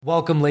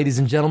Welcome, ladies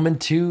and gentlemen,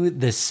 to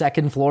the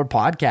Second Floor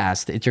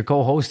Podcast. It's your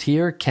co-host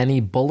here,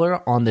 Kenny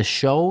Buller, on the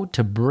show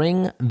to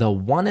bring the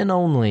one and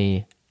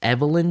only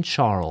Eveline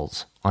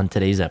Charles on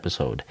today's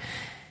episode.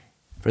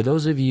 For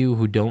those of you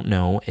who don't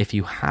know, if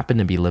you happen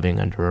to be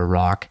living under a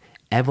rock,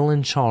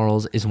 Eveline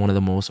Charles is one of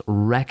the most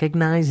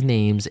recognized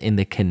names in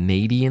the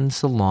Canadian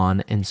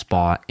salon and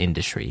spa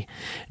industry,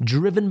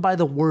 driven by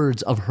the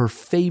words of her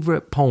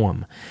favorite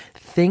poem,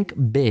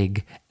 "Think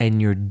big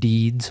and your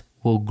deeds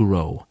will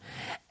grow."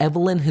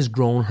 Eveline has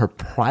grown her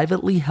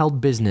privately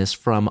held business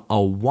from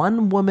a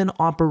one-woman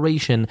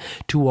operation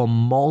to a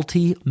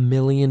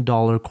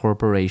multi-million-dollar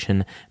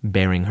corporation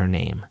bearing her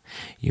name.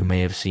 You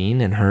may have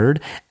seen and heard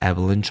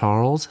Eveline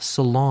Charles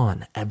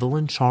Salon,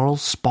 Eveline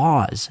Charles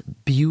Spas,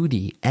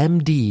 Beauty,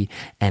 MD,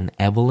 and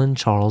Eveline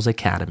Charles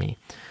Academy.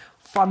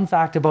 Fun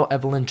fact about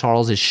Eveline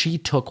Charles is she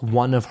took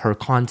one of her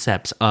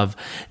concepts of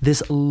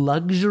this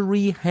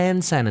luxury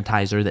hand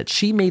sanitizer that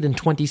she made in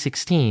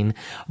 2016,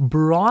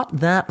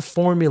 brought that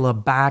formula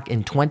back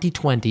in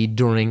 2020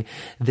 during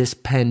this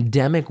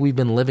pandemic we've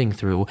been living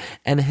through,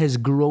 and has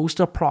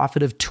grossed a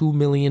profit of $2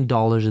 million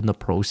in the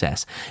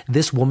process.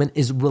 This woman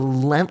is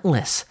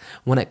relentless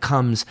when it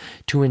comes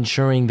to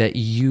ensuring that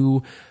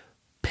you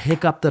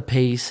pick up the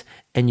pace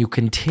and you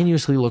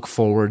continuously look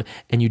forward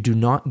and you do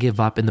not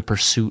give up in the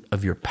pursuit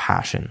of your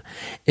passion.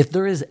 If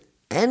there is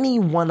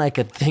anyone I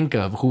could think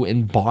of who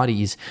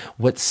embodies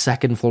what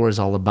Second Floor is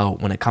all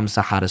about when it comes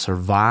to how to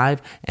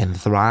survive and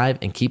thrive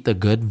and keep the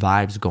good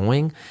vibes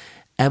going,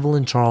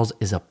 Eveline Charles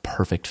is a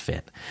perfect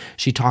fit.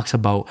 She talks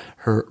about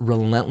her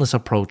relentless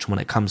approach when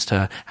it comes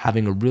to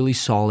having a really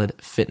solid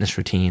fitness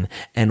routine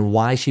and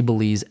why she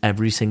believes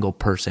every single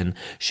person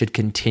should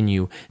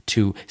continue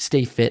to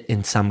stay fit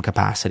in some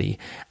capacity.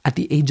 At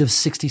the age of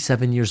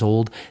 67 years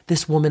old,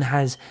 this woman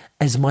has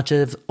as much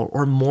of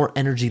or more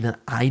energy than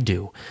I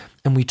do.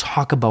 And we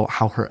talk about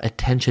how her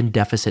attention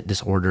deficit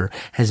disorder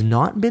has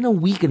not been a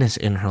weakness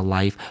in her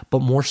life,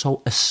 but more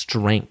so a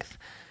strength.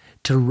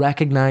 To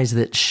recognize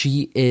that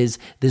she is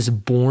this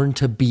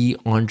born-to-be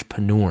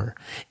entrepreneur.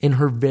 In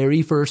her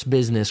very first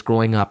business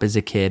growing up as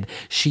a kid,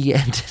 she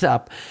ended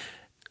up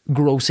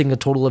grossing a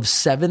total of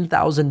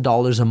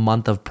 $7,000 a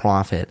month of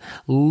profit,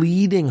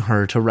 leading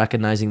her to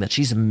recognizing that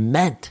she's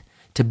meant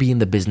to be in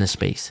the business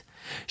space.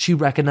 She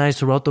recognized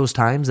throughout those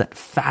times that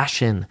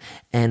fashion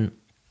and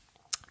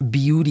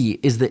beauty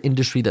is the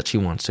industry that she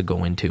wants to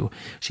go into.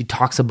 She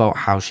talks about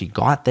how she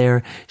got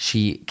there.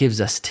 She gives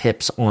us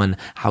tips on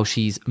how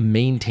she's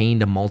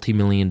maintained a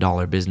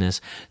multi-million-dollar business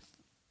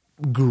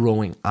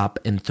growing up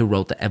and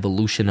throughout the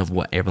evolution of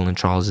what Eveline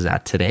Charles is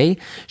at today.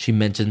 She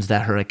mentions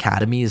that her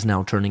academy is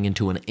now turning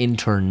into an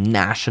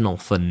international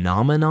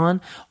phenomenon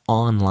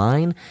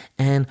online.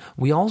 And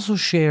we also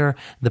share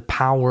the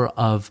power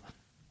of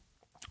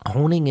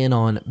honing in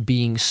on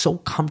being so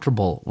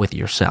comfortable with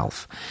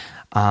yourself.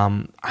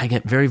 I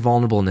get very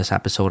vulnerable in this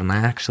episode, and I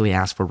actually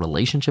ask for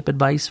relationship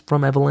advice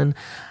from Eveline.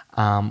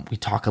 We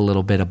talk a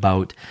little bit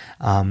about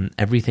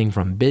everything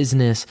from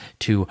business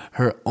to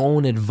her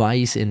own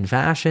advice in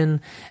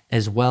fashion,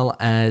 as well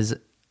as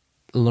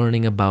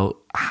learning about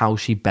how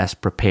she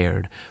best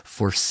prepared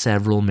for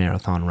several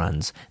marathon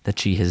runs that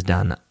she has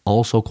done,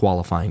 also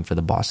qualifying for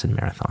the Boston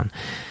Marathon.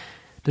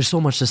 There's so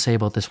much to say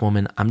about this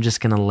woman. I'm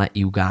just going to let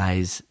you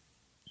guys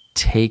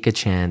take a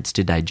chance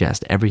to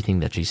digest everything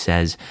that she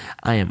says.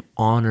 I am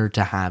honored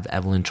to have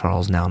Eveline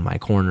Charles now in my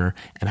corner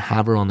and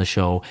have her on the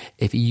show.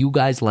 If you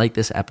guys like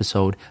this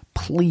episode,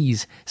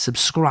 please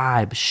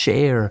subscribe,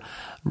 share,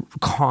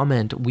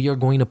 comment. We are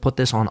going to put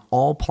this on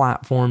all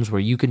platforms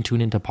where you can tune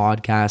into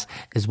podcasts,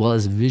 as well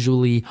as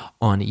visually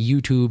on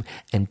YouTube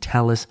and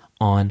TELUS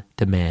On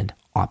Demand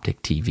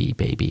Optic TV,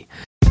 baby.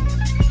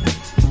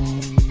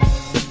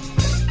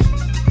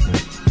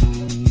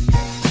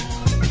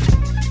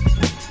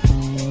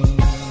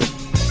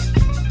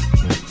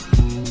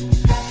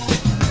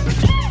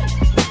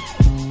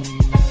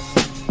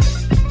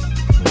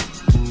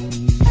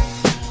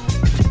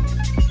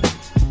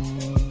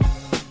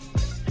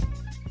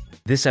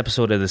 This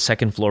episode of the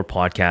Second Floor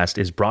Podcast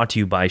is brought to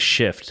you by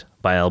Shift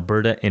by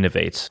Alberta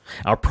Innovates.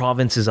 Our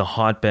province is a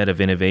hotbed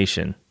of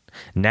innovation.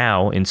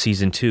 Now, in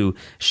Season 2,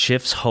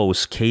 Shift's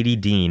hosts Katie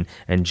Dean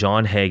and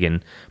John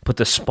Hagen put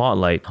the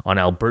spotlight on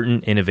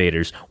Albertan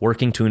innovators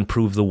working to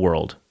improve the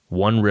world,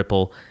 one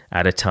ripple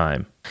at a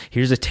time.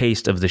 Here's a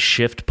taste of the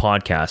Shift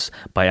podcast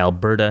by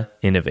Alberta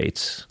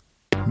Innovates.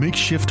 Make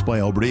Shift by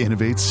Alberta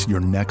Innovates your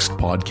next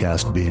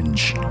podcast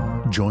binge.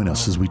 Join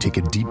us as we take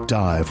a deep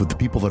dive with the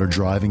people that are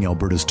driving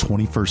Alberta's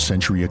 21st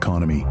century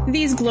economy.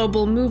 These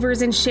global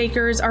movers and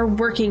shakers are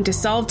working to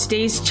solve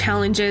today's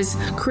challenges,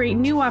 create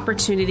new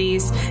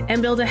opportunities,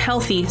 and build a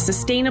healthy,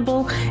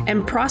 sustainable,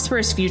 and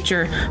prosperous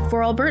future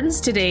for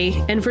Albertans today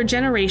and for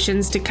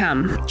generations to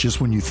come. Just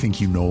when you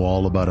think you know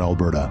all about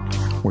Alberta,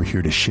 we're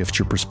here to shift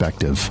your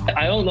perspective.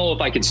 I don't know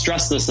if I could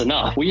stress this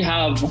enough. We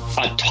have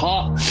a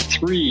top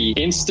 3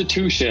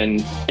 institution revolution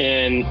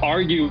in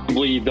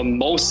arguably the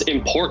most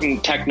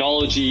important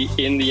technology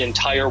in the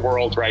entire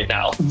world right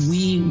now.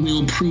 We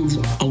will prove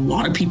a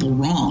lot of people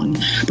wrong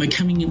by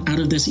coming out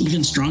of this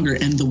even stronger.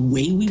 And the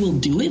way we will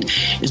do it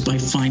is by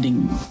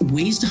finding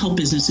ways to help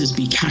businesses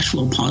be cash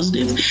flow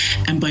positive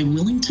and by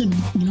willing to,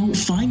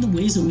 find the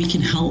ways that we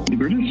can help.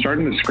 We're just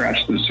starting to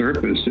scratch the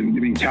surface. I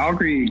mean,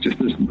 Calgary just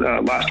this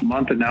last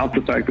month announced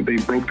the fact that they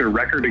broke their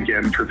record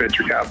again for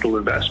venture capital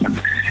investment.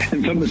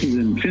 And some of this is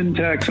in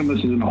fintech, some of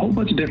this is in a whole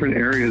bunch of different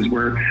areas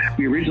where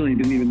we originally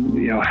didn't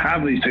even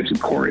have these types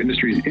of core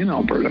industries in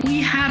Alberta.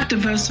 We have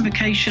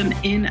diversification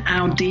in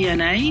our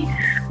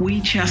DNA. We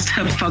just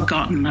have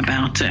forgotten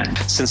about it.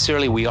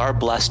 Sincerely, we are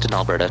blessed in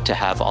Alberta to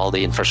have all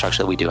the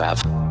infrastructure that we do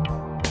have.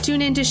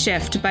 Tune in to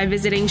Shift by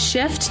visiting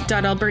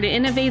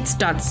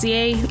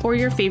shift.albertainnovates.ca or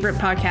your favorite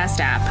podcast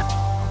app.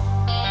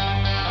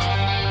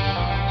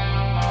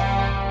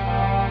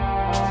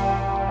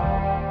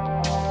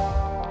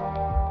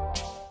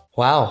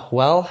 Wow.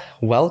 Well,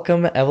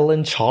 welcome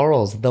Eveline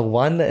Charles, the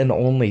one and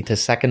only, to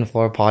Second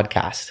Floor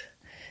Podcast.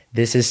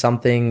 This is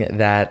something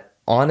that,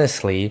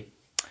 honestly,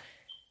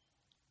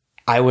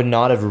 I would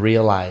not have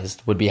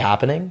realized would be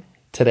happening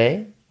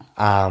today.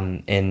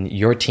 And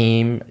your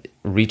team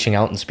reaching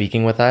out and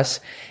speaking with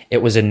us, it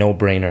was a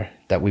no-brainer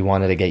that we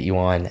wanted to get you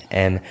on.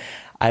 And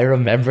I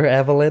remember,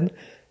 Eveline,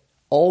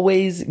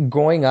 always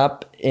growing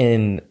up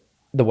in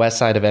the west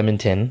side of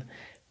Edmonton,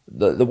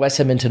 the West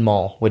Edmonton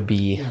Mall would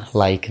be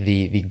like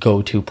the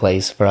go-to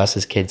place for us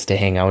as kids to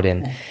hang out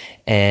in.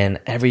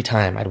 And every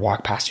time I'd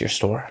walk past your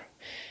store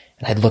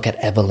and I'd look at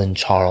Eveline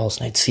Charles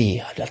and I'd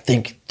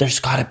think there's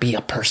got to be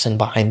a person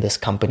behind this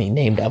company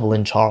named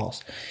Eveline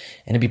Charles.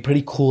 And it'd be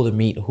pretty cool to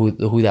meet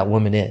who that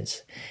woman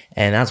is.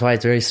 And that's why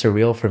it's very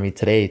surreal for me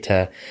today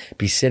to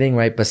be sitting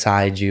right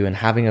beside you and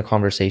having a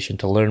conversation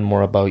to learn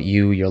more about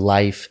you, your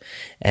life,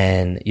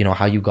 and,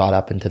 how you got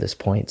up into this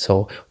point.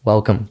 So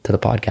welcome to the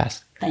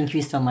podcast. Thank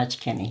you so much,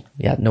 Kenny.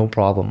 Yeah, no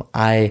problem.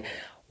 I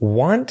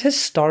want to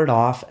start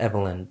off,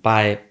 Eveline,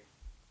 by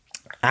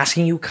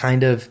asking you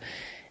kind of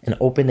an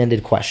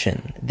open-ended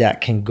question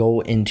that can go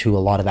into a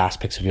lot of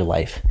aspects of your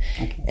life.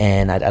 Okay.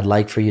 And I'd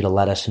like for you to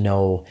let us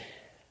know,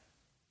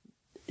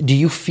 do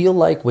you feel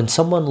like when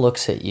someone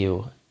looks at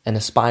you and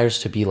aspires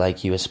to be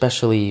like you,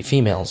 especially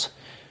females,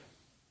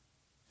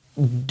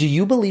 do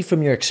you believe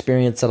from your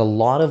experience that a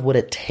lot of what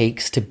it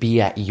takes to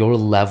be at your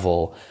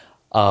level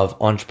of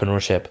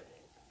entrepreneurship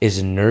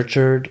is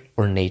nurtured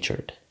or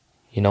natured?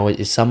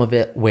 Is some of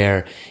it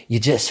where you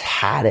just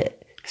had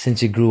it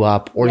since you grew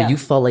up, or you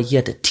felt like you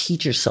had to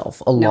teach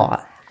yourself a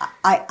lot?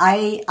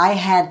 I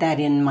had that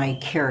in my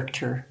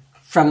character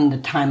from the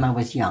time I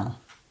was young.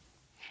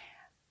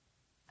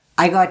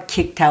 I got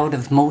kicked out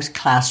of most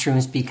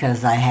classrooms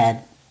because I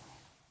had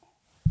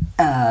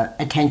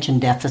attention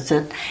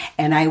deficit,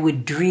 and I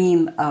would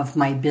dream of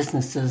my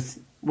businesses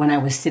when I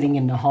was sitting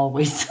in the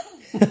hallways.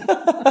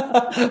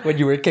 When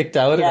you were kicked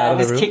out? Yeah, I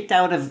was kicked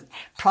out of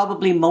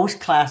probably most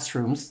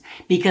classrooms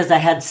because I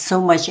had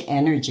so much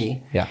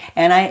energy. Yeah.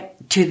 And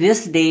to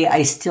this day,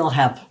 I still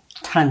have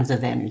tons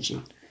of energy.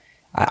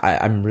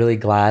 I'm really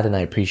glad, and I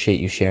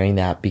appreciate you sharing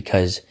that,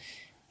 because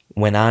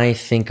when I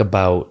think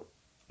about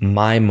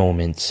my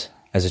moments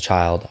as a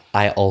child,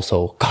 I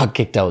also got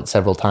kicked out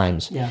several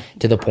times,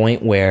 to the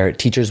point where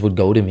teachers would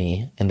go to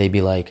me and they'd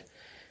be like,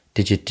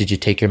 did you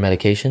take your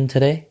medication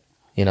today?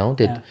 And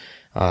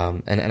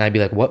I'd be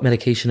like, what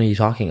medication are you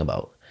talking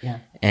about? Yeah.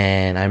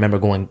 And I remember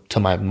going to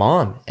my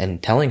mom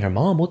and telling her,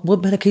 Mom,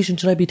 what medication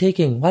should I be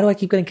taking? Why do I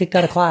keep getting kicked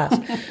out of class?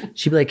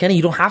 She'd be like, Kenny,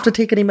 you don't have to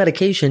take any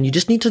medication. You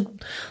just need to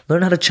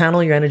learn how to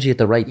channel your energy at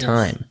the right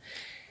time.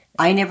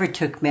 I never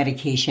took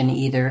medication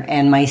either,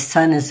 and my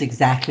son is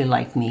exactly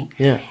like me.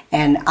 Yeah.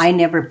 And I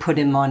never put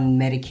him on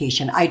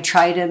medication. I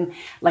tried him,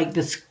 like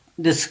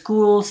the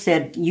school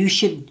said, you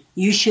should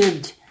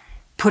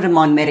put him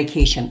on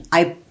medication.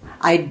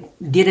 I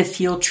did a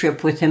field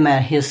trip with him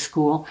at his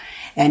school,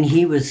 and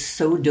he was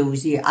so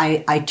dozy.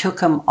 I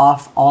took him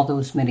off all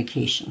those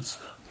medications.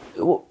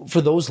 For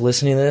those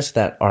listening to this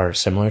that are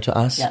similar to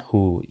us,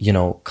 who,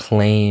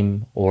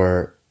 claim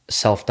or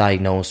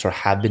self-diagnosed or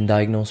have been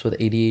diagnosed with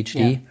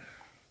ADHD,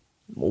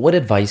 what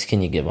advice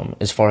can you give them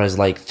as far as,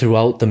 like,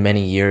 throughout the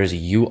many years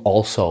you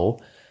also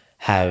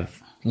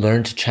have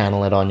learned to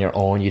channel it on your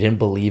own? You didn't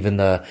believe in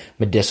the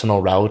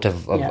medicinal route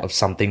of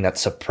something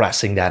that's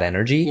suppressing that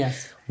energy.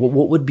 Yes.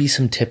 What would be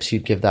some tips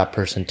you'd give that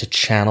person to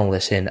channel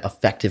this in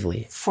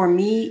effectively? For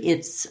me,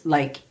 it's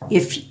like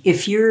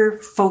if you're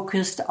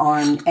focused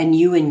on and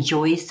you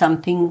enjoy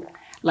something,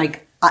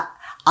 like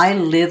I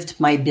lived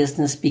my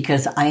business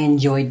because I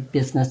enjoyed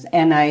business,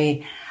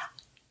 and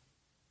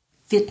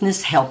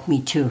fitness helped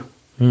me too.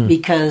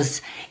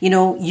 Because,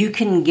 you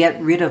can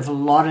get rid of a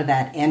lot of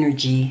that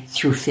energy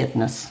through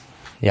fitness.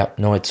 Yep.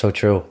 No, it's so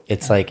true.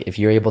 It's like if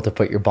you're able to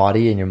put your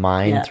body and your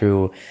mind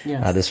through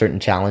the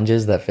certain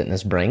challenges that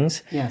fitness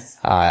brings. Yes.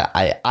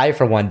 I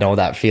for one know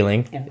that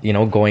feeling,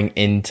 going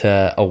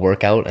into a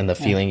workout and the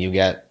feeling you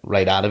get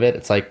right out of it.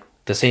 It's like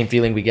the same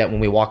feeling we get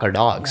when we walk our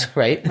dogs,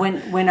 right?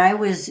 When I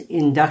was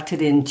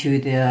inducted into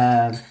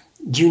the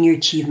Junior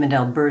Achievement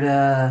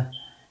Alberta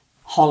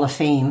Hall of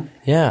Fame.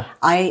 Yeah.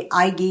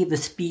 I gave a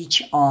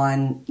speech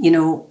on,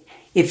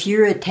 if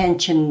you're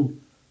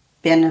attention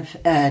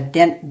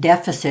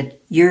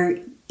deficit, you're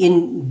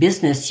in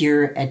business,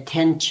 you're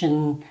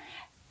attention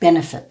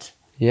benefit.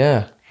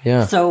 Yeah.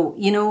 Yeah. So,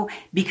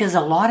 because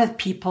a lot of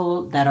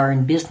people that are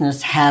in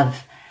business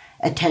have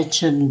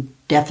attention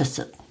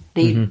deficit.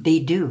 They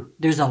do.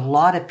 There's a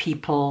lot of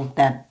people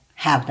that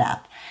have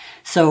that.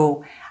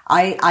 So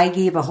I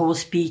gave a whole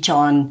speech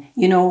on,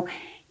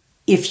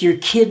 if your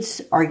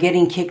kids are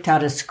getting kicked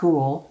out of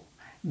school,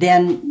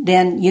 then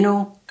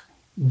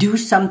do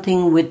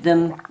something with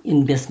them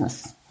in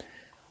business.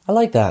 I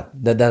like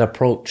that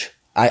approach.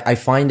 I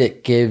find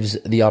it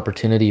gives the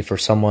opportunity for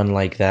someone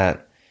like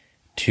that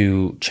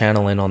to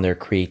channel in on their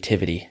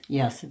creativity.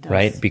 Yes, it does.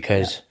 Right?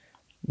 Because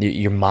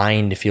your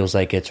mind feels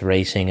like it's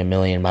racing a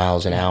million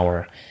miles an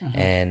hour. Mm-hmm.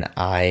 And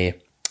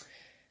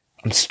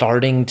I'm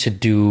starting to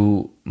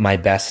do my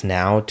best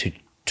now to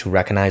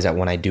recognize that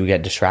when I do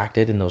get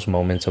distracted in those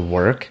moments of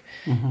work,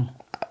 mm-hmm.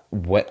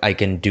 what I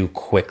can do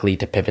quickly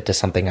to pivot to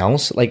something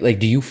else. Like,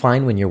 do you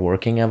find when you're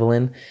working,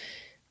 Eveline,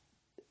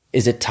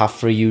 is it tough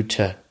for you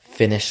to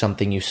finish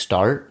something you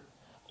start?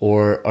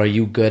 Or are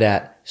you good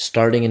at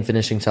starting and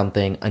finishing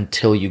something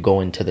until you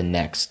go into the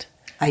next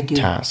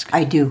task?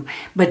 I do.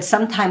 But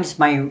sometimes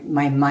my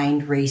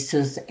mind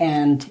races,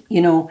 and,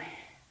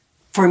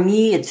 for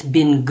me, it's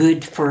been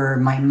good for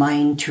my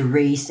mind to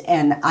race,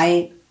 and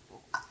I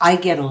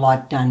get a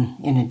lot done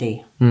in a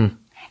day. Mm.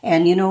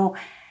 And,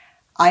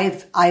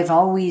 I've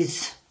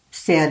always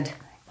said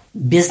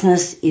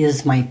business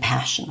is my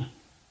passion.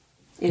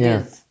 It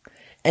is.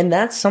 And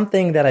that's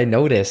something that I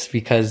noticed,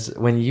 because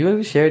when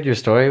you shared your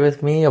story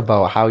with me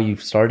about how you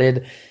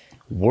started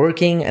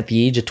working at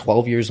the age of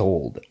 12 years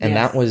old, and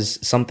that was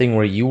something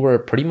where you were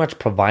pretty much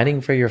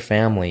providing for your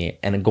family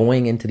and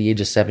going into the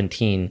age of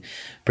 17,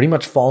 pretty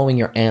much following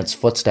your aunt's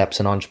footsteps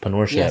in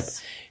entrepreneurship.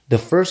 Yes. The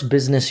first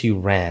business you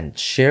ran,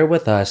 share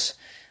with us,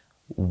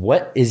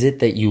 what is it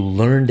that you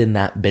learned in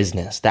that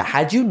business that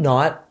had you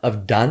not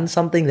have done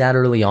something that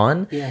early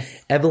on,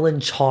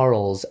 Eveline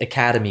Charles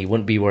Academy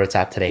wouldn't be where it's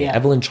at today. Yeah.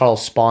 Eveline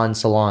Charles Spa and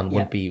Salon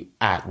wouldn't be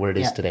at where it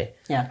is today.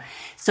 Yeah.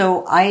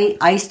 So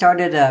I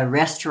started a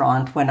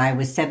restaurant when I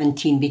was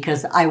 17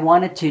 because I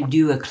wanted to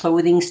do a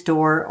clothing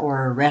store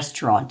or a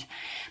restaurant,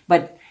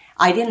 but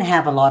I didn't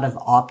have a lot of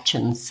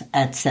options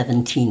at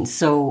 17.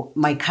 So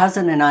my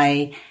cousin and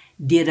I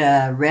did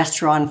a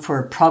restaurant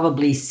for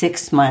probably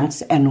 6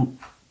 months, and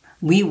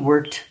we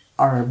worked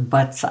our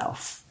butts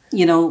off.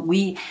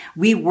 We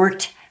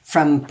worked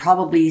from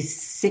probably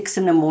 6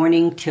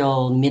 a.m.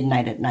 till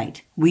midnight at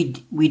night.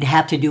 We'd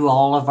have to do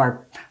all of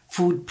our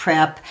food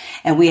prep,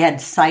 and we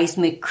had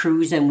seismic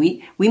crews, and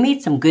we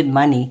made some good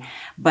money.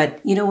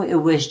 But,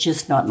 it was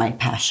just not my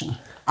passion.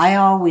 I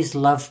always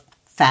loved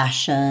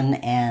fashion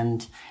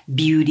and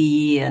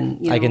beauty,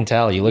 and I can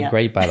tell you look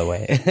great, by the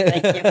way.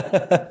 Thank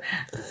you.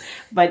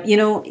 But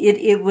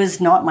it was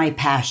not my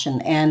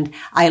passion, and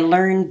I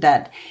learned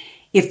that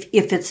if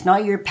it's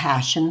not your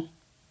passion,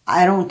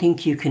 I don't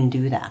think you can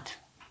do that.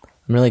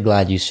 I'm really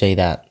glad you say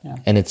that,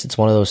 and it's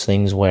one of those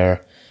things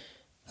where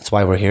that's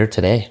why we're here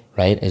today,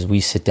 right? As we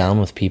sit down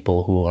with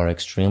people who are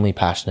extremely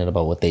passionate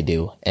about what they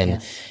do,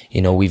 and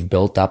we've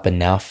built up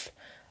enough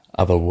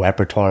of a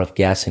repertoire of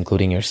guests,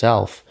 including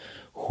yourself,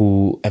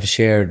 who have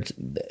shared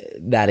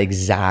that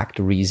exact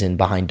reason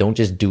behind don't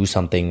just do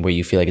something where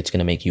you feel like it's going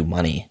to make you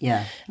money.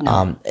 Yeah.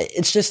 No.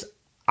 It's just,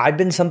 I've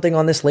been something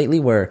on this lately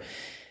where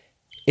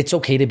it's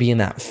okay to be in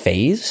that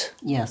phase.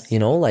 Yes.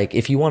 Like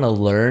if you want to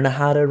learn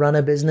how to run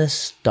a business,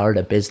 start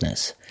a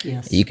business.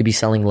 Yes. You could be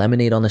selling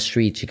lemonade on the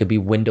streets. You could be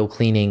window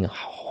cleaning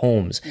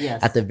homes.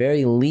 Yes. At the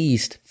very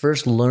least,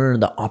 first learn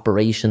the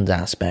operations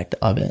aspect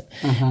of it.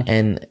 Mm-hmm.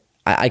 And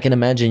I can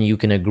imagine you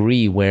can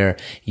agree where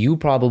you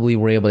probably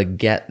were able to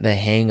get the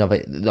hang of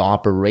it, the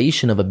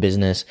operation of a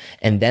business,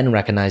 and then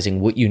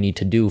recognizing what you need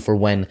to do for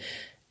when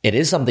it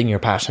is something you're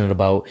passionate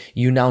about,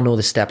 you now know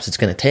the steps it's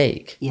going to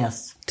take.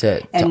 Yes.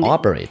 To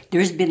operate.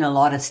 There's been a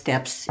lot of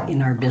steps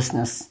in our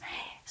business.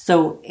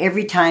 So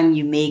every time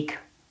you make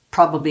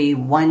probably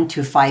 $1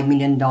 to $5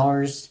 million,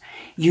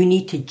 you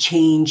need to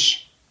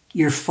change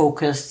your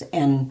focus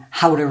and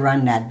how to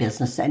run that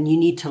business. And you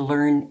need to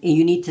learn,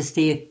 you need to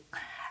stay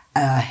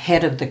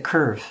ahead of the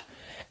curve.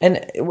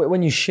 And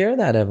when you share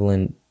that,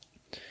 Eveline,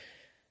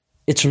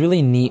 it's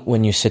really neat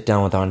when you sit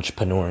down with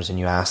entrepreneurs and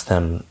you ask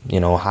them,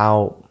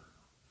 how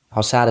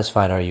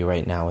satisfied are you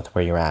right now with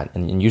where you're at?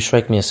 And you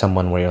strike me as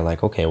someone where you're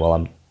like, okay,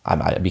 well,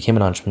 I became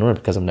an entrepreneur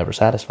because I'm never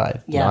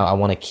satisfied. Yeah. I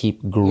want to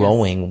keep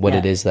growing what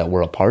it is that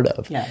we're a part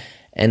of. Yeah.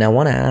 And I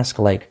want to ask,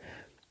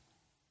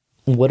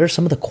 what are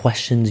some of the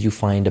questions you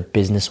find a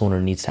business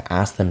owner needs to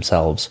ask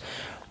themselves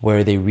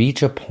where they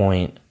reach a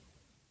point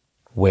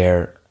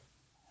where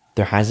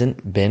there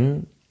hasn't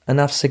been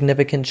enough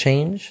significant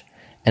change?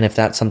 And if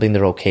that's something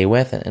they're okay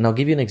with, and I'll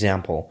give you an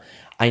example.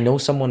 I know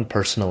someone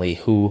personally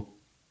who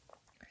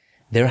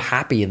they're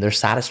happy and they're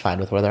satisfied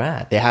with where they're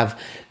at. They have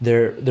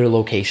their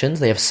locations.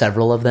 They have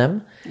several of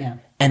them. Yeah.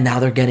 And now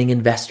they're getting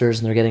investors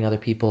and they're getting other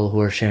people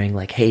who are sharing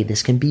like, hey,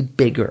 this can be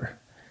bigger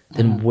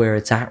than where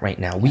it's at right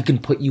now. We can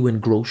put you in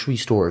grocery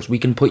stores. We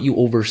can put you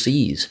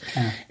overseas.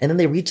 And then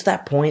they reach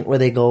that point where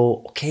they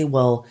go, okay,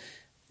 well,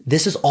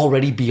 this is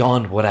already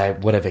beyond what I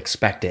would have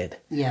expected.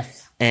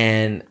 Yes.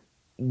 And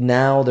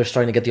now they're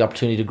starting to get the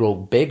opportunity to grow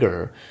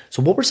bigger.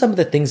 So what were some of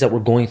the things that were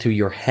going through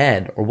your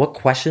head, or what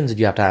questions did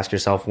you have to ask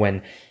yourself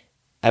when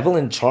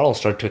Eveline Charles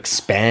started to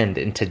expand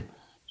into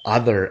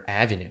other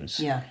avenues?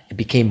 Yeah. It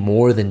became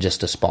more than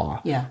just a spa.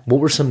 Yeah. What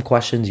were some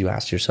questions you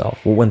asked yourself?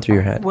 What went through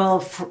your head?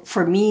 Well,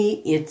 for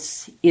me,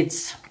 it's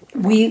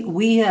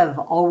we have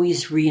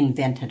always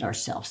reinvented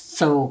ourselves.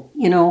 So,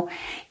 you know,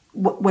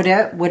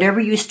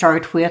 whatever you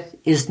start with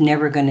is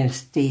never going to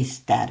stay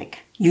static.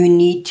 You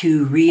need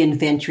to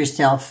reinvent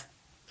yourself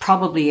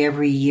probably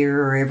every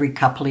year or every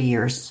couple of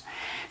years.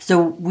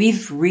 So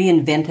we've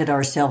reinvented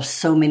ourselves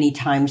so many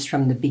times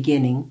from the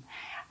beginning.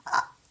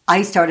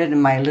 I started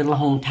in my little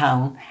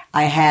hometown.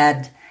 I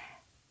had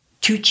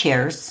 2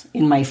 chairs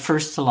in my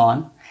first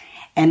salon.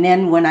 And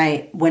then when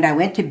I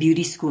went to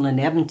beauty school in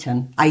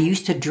Edmonton, I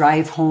used to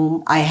drive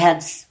home. I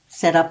had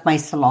set up my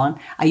salon.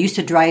 I used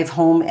to drive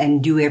home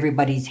and do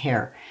everybody's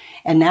hair.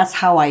 And that's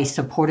how I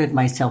supported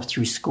myself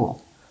through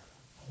school.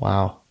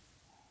 Wow.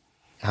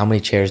 How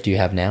many chairs do you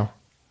have now?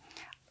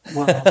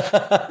 Well,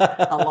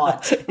 a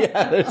lot.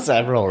 Yeah, there's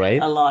several,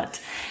 right? A lot.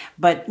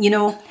 But, you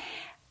know,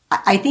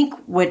 I think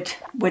when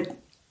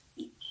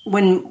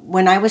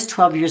I was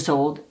 12 years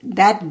old,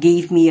 that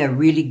gave me a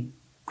really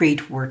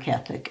great work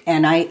ethic.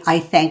 And I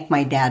thank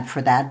my dad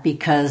for that,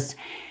 because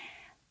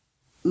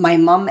my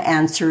mom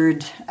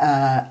answered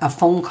a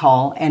phone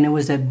call, and it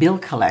was a bill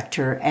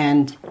collector,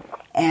 and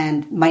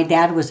my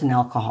dad was an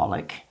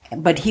alcoholic,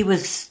 but he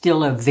was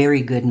still a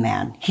very good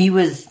man. He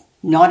was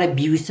not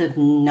abusive,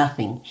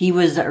 nothing. He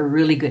was a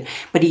really good,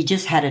 but he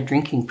just had a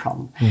drinking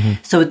problem. Mm-hmm.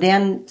 So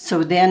then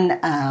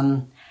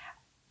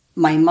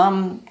my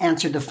mom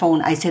answered the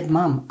phone. I said,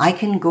 Mom, I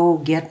can go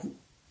get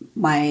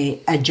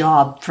a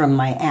job from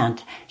my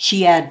aunt.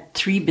 She had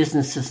 3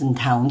 businesses in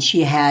town.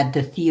 She had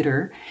the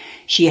theater,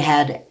 she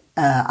had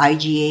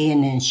IGA,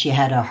 and then she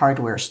had a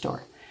hardware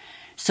store.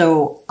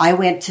 So I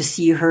went to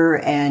see her,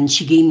 and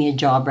she gave me a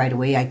job right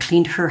away. I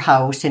cleaned her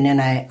house, and then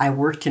I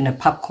worked in a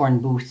popcorn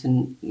booth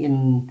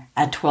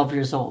at 12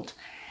 years old.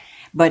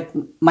 But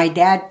my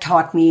dad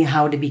taught me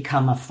how to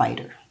become a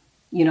fighter,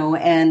 you know,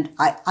 and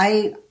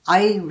I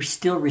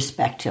still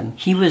respect him.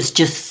 He was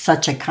just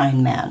such a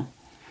kind man.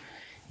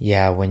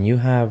 Yeah, when you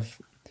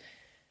have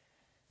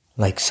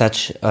like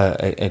such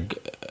a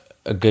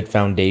good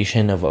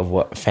foundation of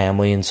what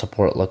family and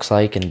support looks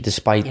like, and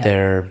despite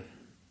their,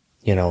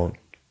 you know,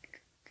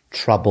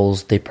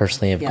 troubles they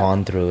personally have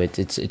gone through,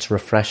 it's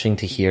refreshing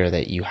to hear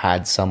that you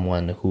had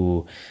someone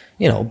who,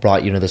 you know,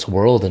 brought you into this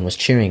world and was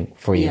cheering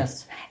for you.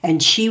 Yes,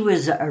 and she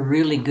was a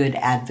really good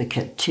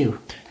advocate too.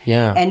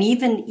 Yeah, and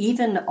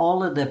even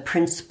all of the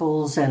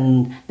principals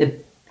and the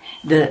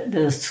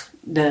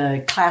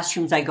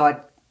classrooms I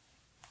got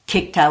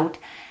kicked out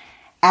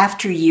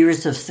after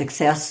years of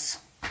success.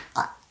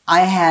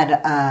 I had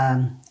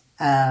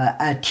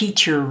a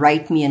teacher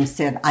write me and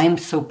said, "I'm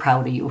so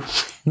proud of you."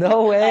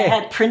 No way. I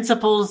had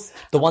principals.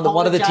 One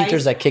of the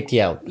teachers that kicked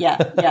you out.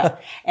 Yeah.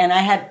 And I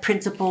had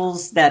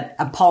principals that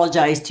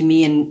apologized to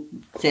me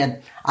and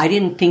said, "I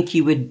didn't think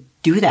you would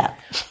do that."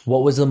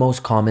 What was the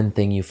most common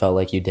thing you felt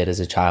like you did as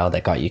a child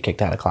that got you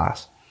kicked out of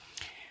class?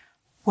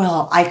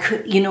 Well,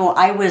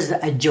 I was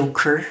a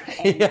joker,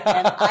 and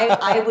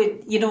I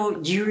would,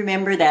 do you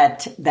remember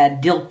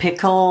that dill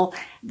pickle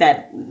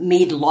that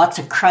made lots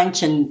of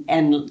crunch and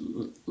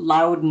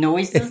loud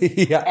noises?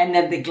 Yeah. And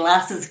then the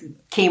glasses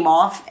came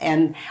off,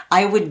 and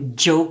I would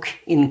joke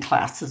in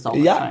classes all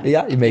the time.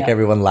 Yeah, you make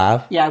everyone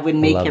laugh. Yeah, I would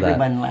make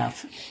everyone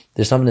laugh.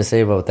 There's something to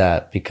say about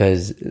that,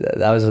 because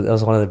that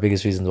was one of the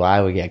biggest reasons why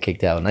I would get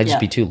kicked out, and I'd just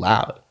be too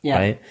loud,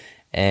 right?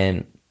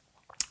 And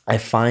I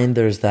find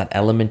there's that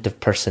element of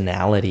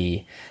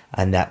personality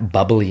and that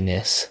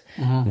bubbliness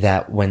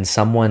that when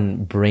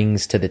someone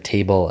brings to the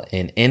table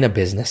in a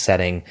business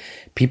setting,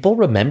 people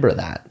remember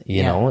that,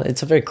 you know.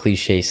 It's a very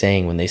cliche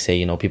saying when they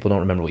say, people don't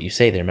remember what you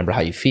say, they remember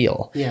how you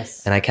feel.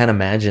 Yes. And I can't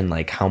imagine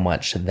like how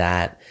much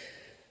that,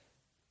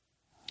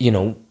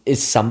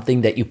 is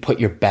something that you put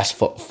your best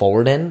foot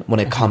forward in when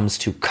it comes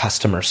to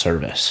customer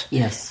service.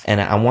 Yes.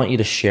 And I want you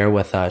to share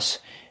with us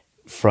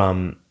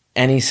from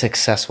any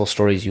successful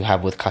stories you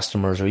have with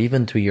customers, or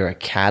even through your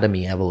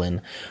academy, Eveline,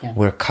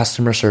 where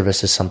customer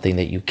service is something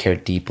that you care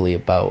deeply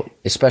about,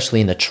 especially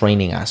in the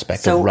training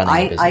aspect of running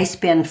a business. I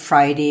spent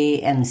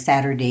Friday and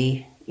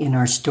Saturday in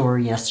our store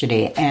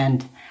yesterday,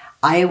 and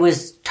I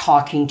was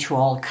talking to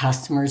all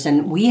customers,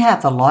 and we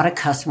have a lot of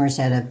customers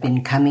that have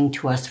been coming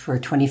to us for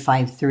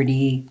 25,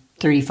 30,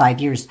 35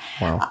 years.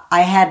 Wow.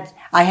 I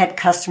had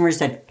customers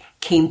that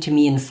came to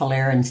me in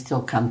Falera and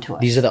still come to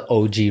us. These are the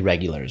OG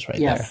regulars right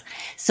there.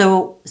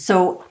 So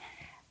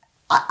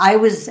I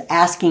was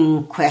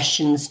asking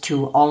questions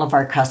to all of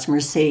our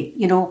customers, say,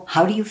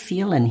 how do you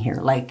feel in here?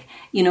 Like,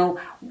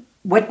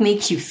 what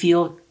makes you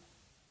feel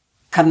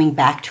coming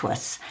back to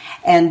us?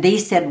 And they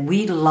said,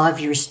 we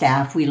love your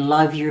staff. We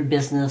love your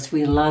business.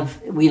 We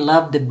love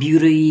the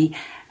beauty,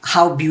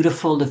 how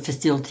beautiful the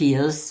facility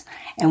is.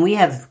 And we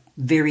have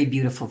very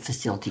beautiful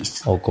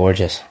facilities. Oh,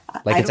 gorgeous.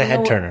 Like it's a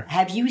head turner.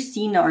 Have you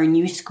seen our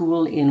new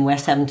school in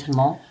West Edmonton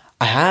Mall?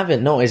 I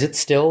haven't. No, is it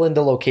still in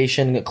the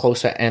location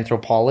close to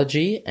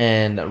Anthropology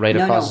and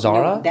across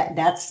Zara? No,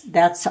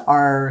 that's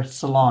our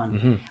salon.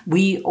 Mm-hmm.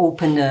 We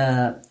opened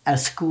a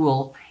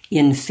school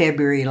in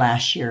February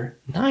last year.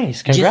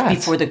 Nice, congrats.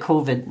 Just before the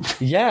COVID.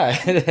 Yeah,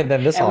 and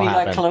then this all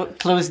happened. And we got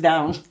closed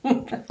down.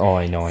 Oh,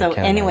 I know. So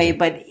anyway,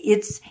 but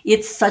it's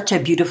such a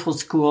beautiful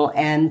school,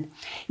 and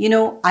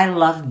I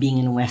love being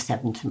in West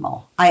Edmonton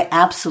Mall. I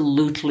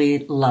absolutely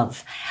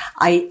love.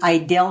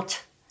 I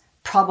dealt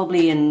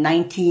probably in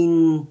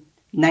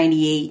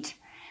 1998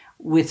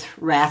 with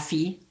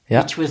Rafi,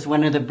 which was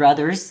one of the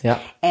brothers. Yeah.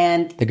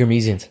 And the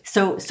Gramesians.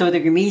 So the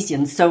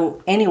Gramesians.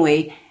 So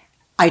anyway,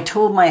 I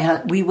told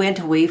we went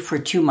away for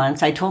 2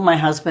 months. I told my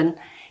husband,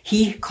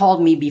 he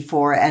called me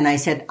before and I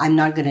said, I'm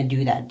not going to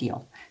do that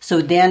deal.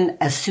 So then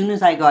as soon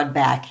as I got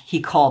back,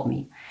 he called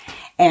me.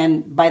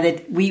 And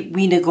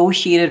we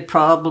negotiated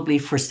probably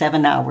for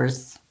 7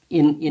 hours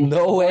in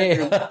no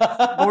way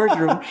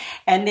boardroom.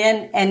 And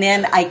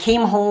then I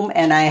came home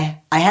and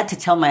I had to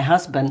tell my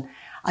husband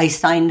I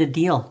signed the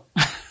deal.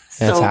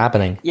 It's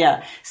happening.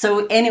 Yeah.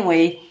 So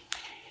anyway,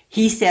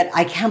 he said,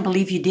 I can't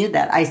believe you did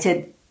that. I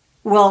said,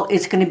 well,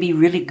 it's going to be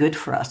really good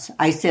for us.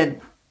 I said,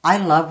 I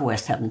love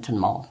West Edmonton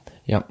Mall.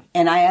 Yep.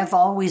 And I have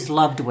always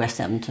loved West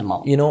Edmonton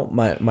Mall.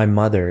 My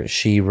mother,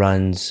 she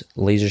runs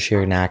laser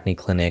shear and acne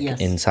clinic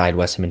inside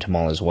West Edmonton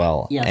Mall as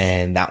well. Yes.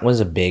 And that was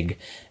a big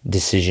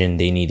decision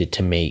they needed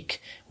to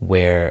make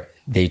where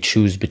they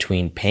choose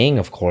between paying,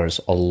 of course,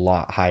 a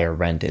lot higher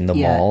rent in the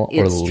mall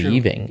or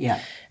leaving. True.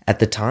 Yeah. At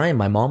the time,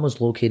 my mom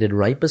was located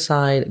right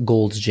beside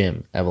Gold's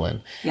Gym,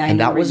 Eveline. Yeah, and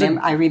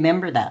I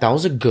remember that. That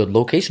was a good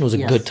location. It was a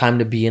good time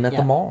to be in at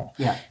the mall.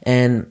 Yeah.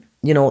 And,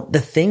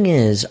 the thing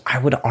is, I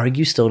would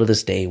argue still to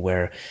this day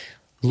where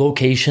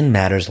location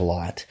matters a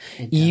lot,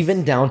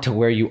 even down to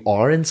where you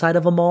are inside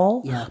of a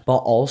mall. Yeah. But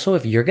also,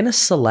 if you're going to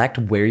select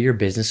where your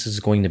business is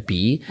going to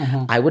be,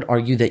 I would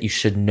argue that you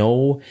should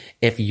know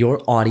if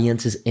your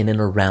audience is in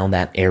and around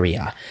that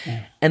area.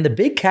 Yeah. And the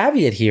big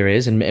caveat here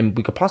is, and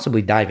we could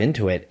possibly dive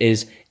into it,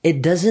 is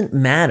it doesn't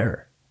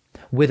matter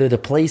whether the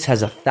place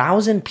has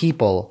 1,000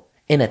 people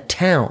in a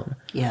town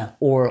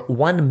or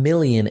 1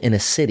 million in a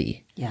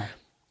city. Yeah.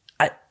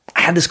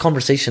 I had this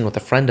conversation with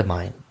a friend of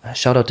mine.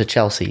 Shout out to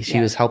Chelsea.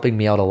 She was helping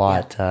me out a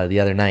lot the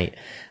other night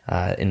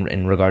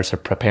in regards to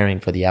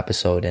preparing for the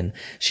episode. And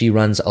she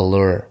runs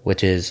Allure,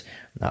 which is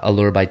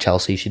Allure by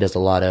Chelsea. She does a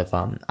lot of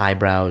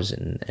eyebrows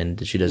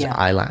and she does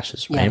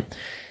eyelashes, right? Yeah.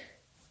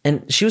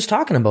 And she was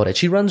talking about it.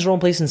 She runs her own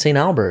place in St.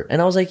 Albert.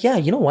 And I was like, yeah,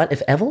 you know what?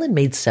 If Eveline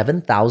made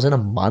 $7,000 a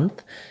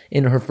month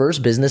in her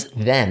first business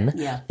then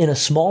in a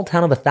small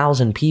town of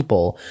 1,000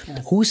 people,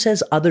 who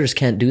says others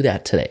can't do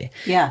that today?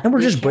 Yeah. And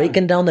we're just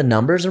breaking down the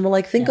numbers and we're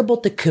like, think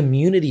about the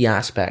community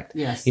aspect.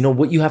 Yes.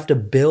 What you have to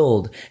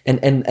build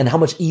and how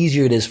much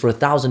easier it is for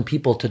 1,000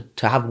 people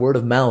to have word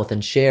of mouth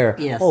and share.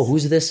 Yes. Oh,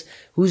 who's this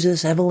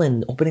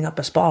Eveline opening up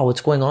a spa?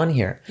 What's going on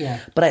here?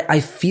 Yeah. But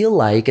I feel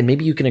like, and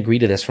maybe you can agree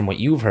to this from what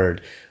you've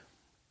heard,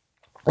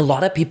 a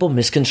lot of people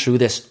misconstrue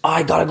this. Oh,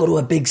 I gotta go to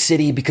a big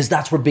city because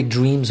that's where big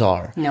dreams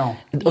are. No.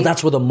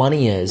 That's where the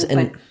money is.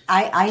 But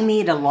I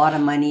made a lot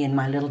of money in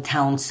my little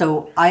town.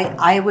 So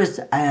I was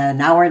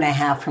an hour and a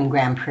half from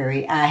Grand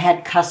Prairie. I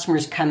had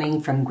customers coming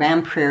from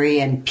Grand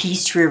Prairie and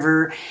Peace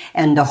River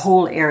and the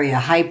whole area,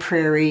 High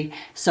Prairie.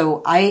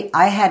 So I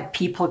had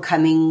people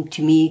coming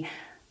to me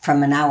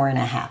from an hour and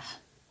a half.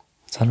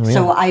 It's unreal.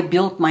 So I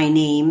built my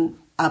name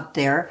up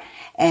there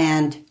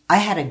and I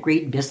had a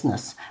great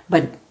business,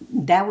 but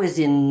that was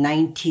in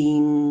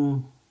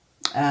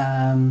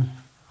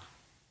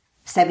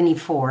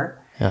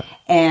 1974,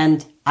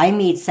 and I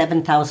made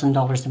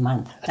 $7,000 a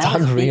month. That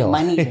was unreal. Big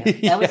money then.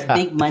 That was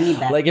big money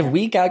back Like then. if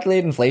we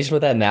calculate inflation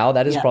with that now,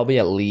 that is probably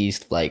at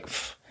least like,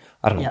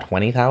 I don't know,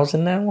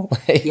 20,000 now?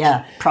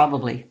 Yeah,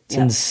 probably. It's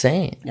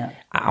insane. Yeah.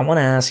 I want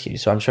to ask you,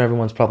 so I'm sure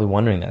everyone's probably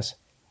wondering this.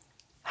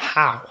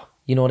 How?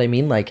 You know what I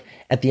mean? Like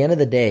at the end of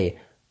the day,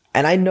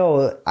 and I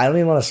know, I don't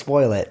even want to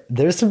spoil it,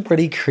 there's some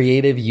pretty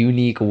creative,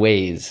 unique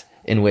ways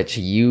in which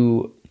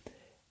you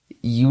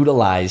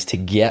utilize to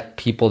get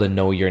people to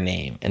know your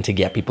name and to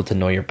get people to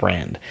know your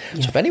brand.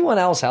 Yeah. So if anyone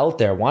else out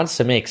there wants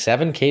to make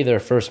 $7,000 their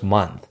first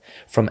month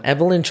from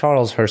Eveline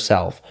Charles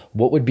herself,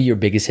 what would be your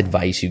biggest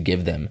advice you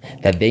give them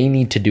that they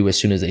need to do as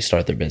soon as they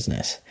start their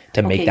business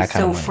to make that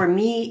kind of money? So for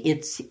me,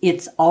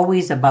 it's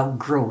always about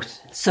growth.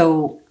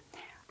 So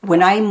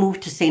when I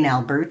moved to St.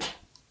 Albert,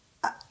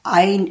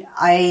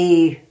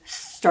 I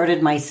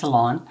started my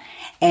salon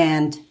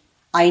and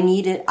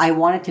I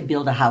wanted to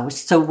build a house.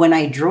 So when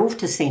I drove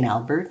to St.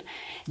 Albert,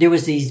 there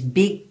was these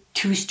big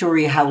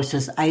 2-story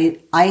houses.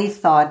 I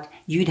thought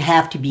you'd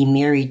have to be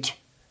married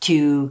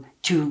to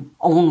to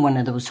own one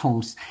of those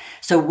homes.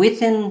 So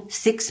within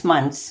 6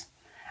 months,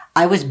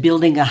 I was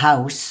building a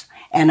house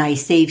and I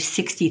saved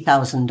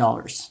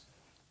 $60,000.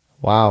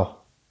 Wow.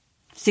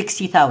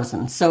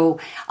 60,000. So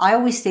I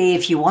always say,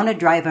 if you want to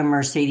drive a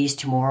Mercedes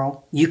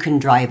tomorrow, you can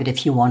drive it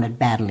if you want it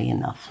badly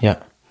enough.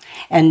 Yeah.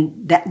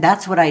 And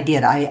that's what I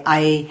did.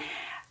 I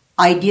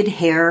did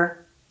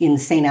hair in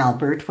St.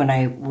 Albert when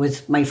I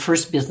was my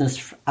first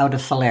business out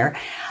of Falher.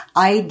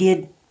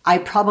 I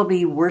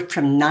probably worked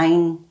from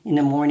 9 in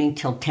the morning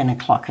till 10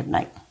 o'clock at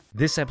night.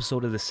 This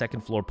episode of the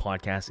Second Floor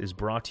Podcast is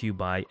brought to you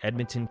by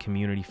Edmonton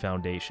Community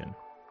Foundation.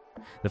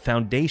 The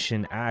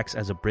foundation acts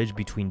as a bridge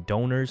between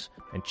donors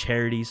and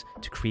charities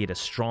to create a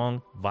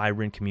strong,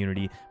 vibrant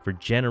community for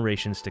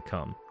generations to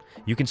come.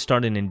 You can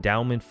start an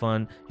endowment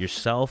fund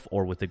yourself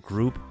or with a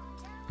group.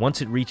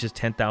 Once it reaches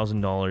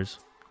 $10,000,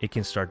 it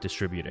can start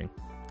distributing.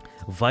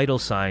 Vital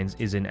Signs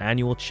is an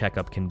annual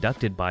checkup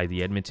conducted by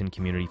the Edmonton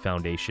Community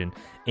Foundation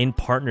in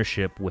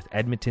partnership with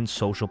Edmonton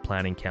Social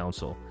Planning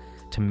Council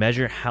to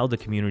measure how the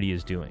community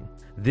is doing.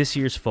 This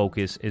year's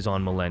focus is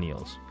on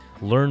millennials.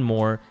 Learn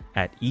more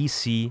at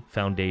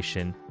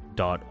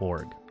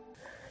ecfoundation.org.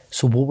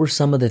 So what were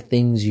some of the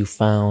things you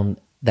found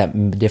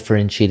that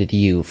differentiated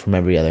you from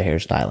every other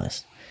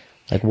hairstylist?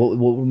 Like what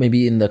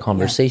maybe in the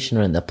conversation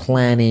or in the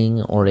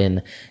planning or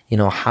in,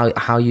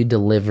 how you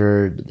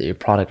delivered your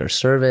product or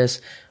service?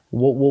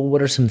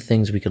 What are some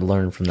things we could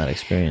learn from that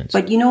experience?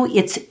 But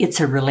it's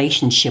a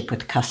relationship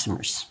with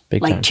customers.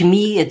 Big time. To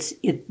me,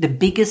 the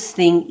biggest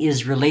thing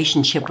is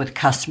relationship with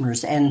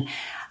customers. And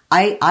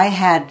I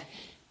had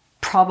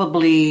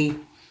probably,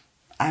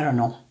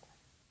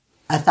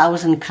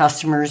 1,000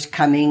 customers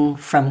coming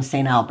from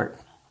St. Albert.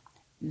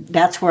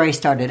 That's where I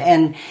started.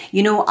 And,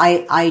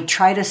 I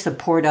try to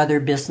support other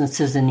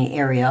businesses in the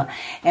area.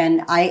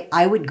 And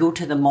I would go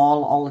to the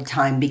mall all the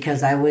time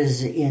because I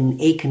was in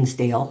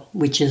Ainsdale,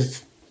 which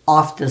is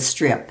off the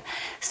strip.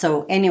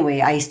 So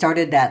anyway, I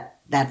started that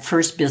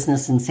first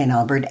business in St.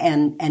 Albert.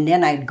 And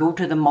then I'd go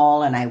to the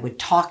mall and I would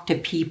talk to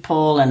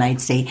people and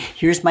I'd say,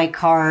 here's my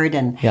card.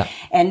 And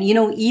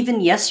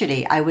even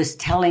yesterday I was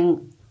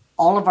telling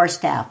all of our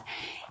staff,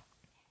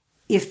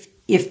 if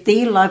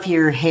they love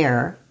your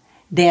hair,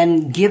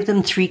 then give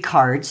them 3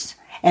 cards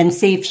and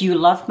say, if you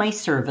love my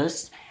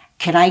service,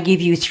 can I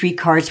give you 3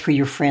 cards for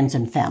your friends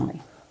and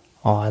family?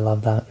 Oh, I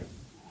love that.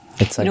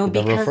 It's like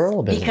the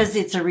referral business. Because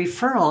it's a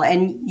referral,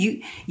 and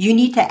you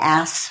need to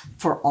ask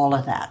for all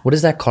of that. What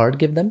does that card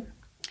give them?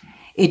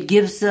 It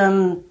gives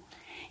them.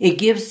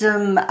 It's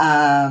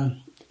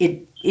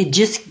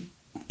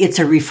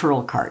a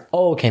referral card.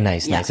 Oh, okay,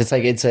 nice. It's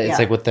like it's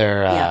like with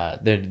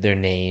their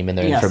name and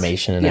their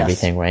information and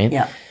everything, right?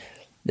 Yeah.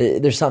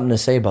 There's something to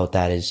say about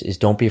that. Is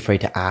don't be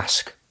afraid to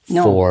ask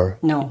for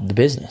the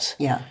business.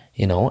 Yeah.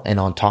 And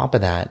on top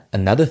of that,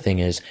 another thing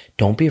is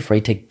don't be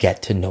afraid to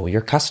get to know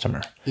your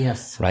customer.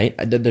 Yes. Right?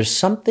 There's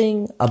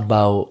something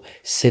about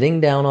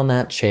sitting down on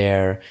that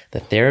chair,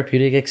 the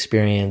therapeutic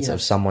experience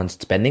of someone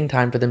spending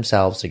time for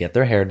themselves to get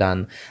their hair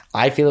done.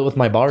 I feel it with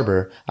my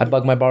barber. I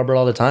bug my barber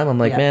all the time. I'm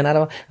like, man, I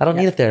don't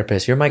need a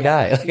therapist. You're my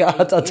guy. Like,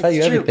 I'll tell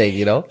you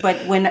everything,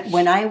 But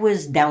when I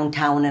was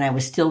downtown and I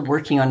was still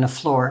working on the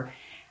floor,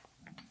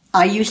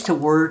 I used to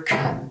work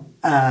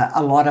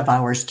a lot of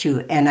hours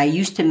too. And I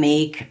used to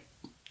make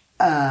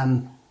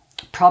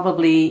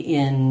probably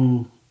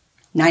in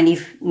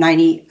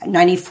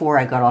 94,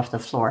 I got off the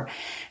floor.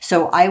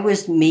 So I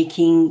was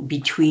making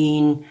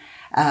between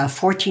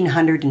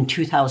 $1,400 and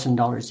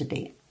 $2,000 a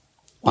day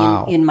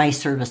in my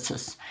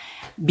services.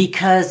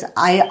 Because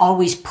I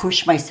always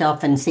push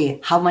myself and say,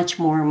 how much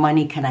more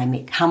money can I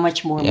make? How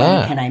much more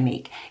money can I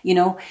make?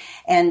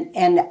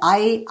 And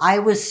I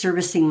was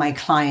servicing my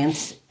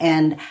clients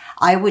and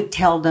I would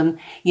tell them,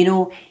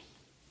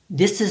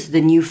 this is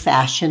the new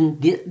fashion.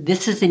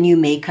 This is the new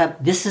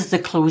makeup. This is the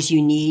clothes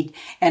you need.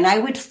 And I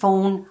would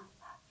phone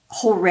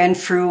Whole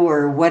Renfrew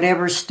or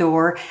whatever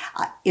store.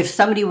 If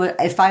somebody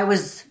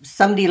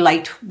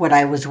liked what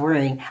I was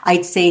wearing,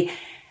 I'd say,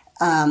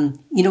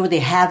 they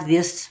have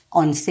this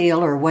on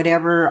sale or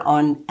whatever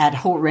at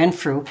Whole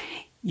Renfrew.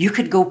 You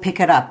could go pick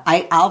it up.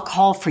 I'll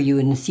call for you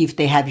and see if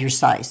they have your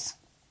size.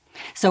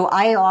 So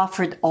I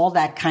offered all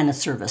that kind of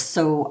service.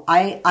 So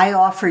I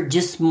offered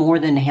just more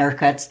than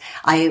haircuts.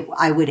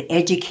 I would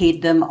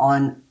educate them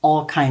on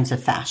all kinds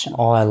of fashion.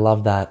 Oh, I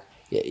love that.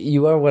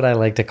 You are what I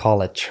like to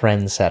call a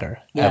trendsetter,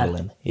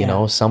 Eveline.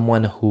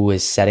 Someone who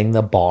is setting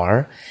the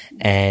bar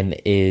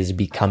and is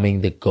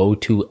becoming the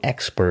go-to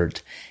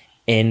expert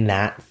in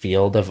that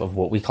field of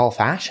what we call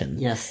fashion.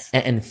 Yes.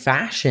 And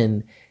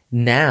fashion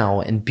now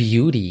and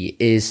beauty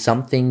is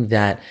something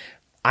that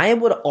I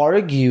would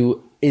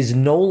argue is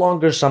no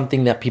longer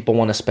something that people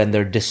want to spend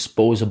their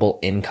disposable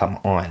income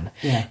on.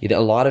 Yeah.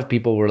 A lot of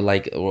people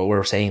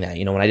were saying that,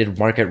 when I did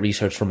market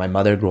research for my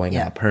mother growing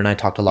up, her and I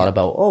talked a lot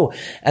about,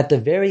 at the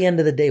very end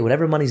of the day,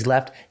 whatever money's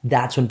left,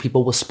 that's when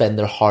people will spend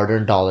their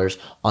hard-earned dollars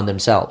on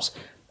themselves.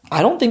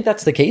 I don't think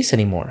that's the case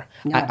anymore.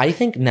 No. I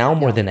think now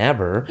more than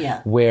ever,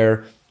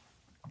 where,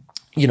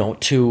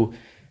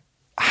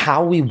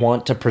 how we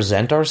want to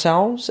present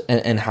ourselves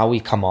and how we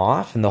come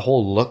off and the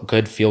whole look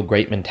good, feel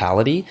great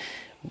mentality.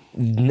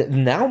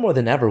 Now more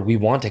than ever, we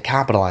want to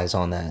capitalize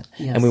on that.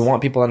 Yes. And we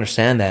want people to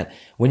understand that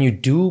when you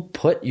do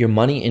put your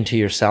money into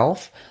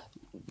yourself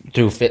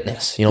through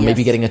fitness, you know,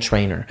 maybe getting a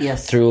trainer,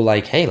 through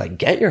like, hey, like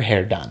get your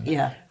hair done,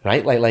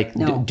 right? Like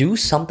do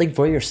something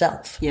for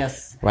yourself.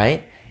 Yes.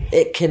 Right?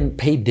 It can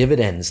pay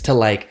dividends to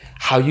like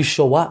how you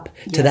show up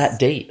to that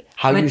date,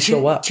 how you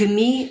show up. To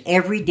me,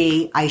 every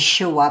day I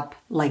show up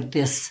like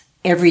this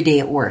every day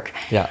at work.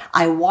 Yeah.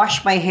 I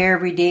wash my hair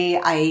every day.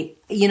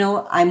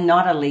 I'm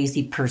not a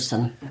lazy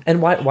person.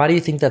 And why do you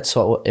think that's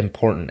so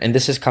important? And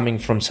this is coming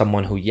from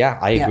someone who,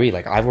 I agree.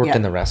 Like I've worked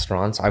in the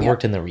restaurants, I've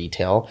worked in the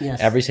retail. Yes.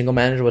 Every single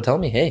manager would tell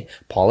me, hey,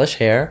 polish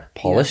hair,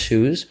 polish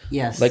shoes.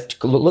 Yes. Like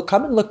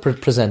come and look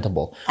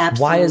presentable.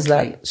 Absolutely. Why is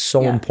that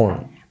so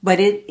important? But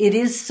it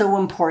is so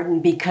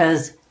important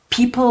because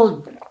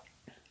people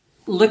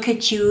look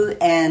at you,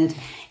 and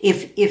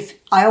if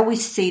I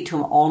always say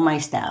to all my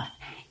staff,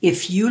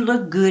 if you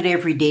look good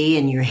every day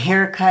and your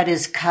haircut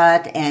is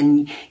cut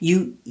and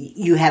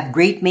you have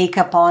great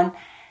makeup on,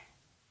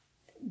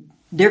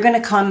 they're going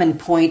to come and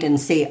point and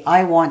say,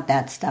 I want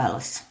that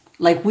stylist.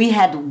 Like we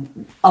had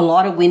a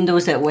lot of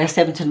windows at West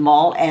Edmonton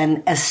Mall,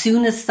 and as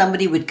soon as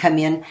somebody would come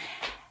in,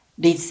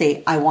 they'd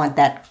say, I want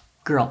that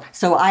girl.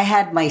 So I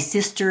had my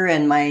sister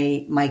and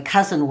my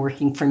cousin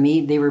working for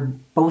me. They were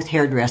both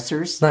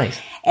hairdressers. Nice.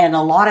 And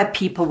a lot of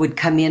people would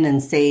come in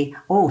and say,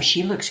 oh,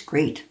 she looks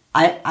great.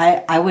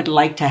 I would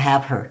like to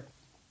have her.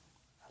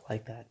 I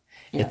like that.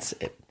 Yeah.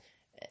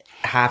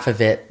 Half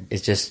of it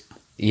is just,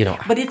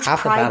 but it's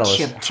half pride the battle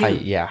chip is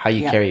too. How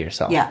you carry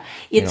yourself. Yeah,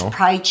 it's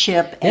pride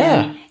chip.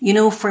 And,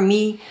 for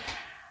me,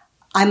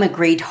 I'm a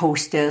great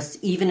hostess,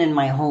 even in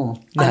my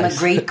home. Nice. I'm a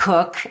great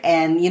cook.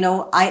 And,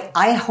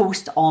 I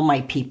host all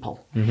my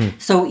people. Mm-hmm.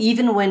 So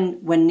even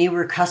when they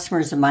were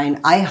customers of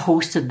mine, I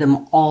hosted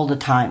them all the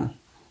time.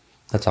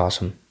 That's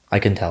awesome. I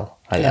can tell.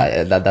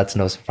 That's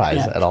no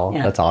surprise at all.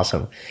 Yeah. That's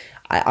awesome.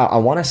 I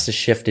want us to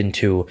shift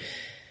into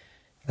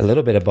a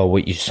little bit about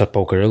what you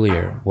spoke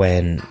earlier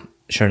when,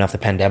 sure enough, the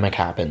pandemic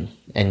happened.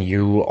 And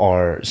you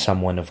are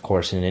someone, of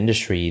course, in an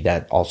industry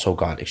that also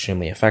got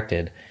extremely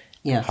affected.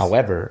 Yes.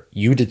 However,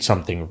 you did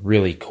something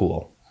really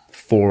cool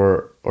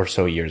 4 or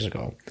so years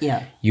ago.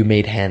 Yeah. You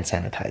made hand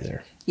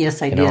sanitizer.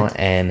 Yes, I did.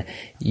 And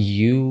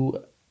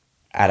you,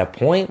 at a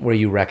point where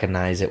you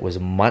recognize it was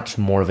much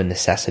more of a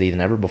necessity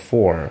than ever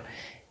before,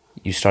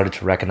 you started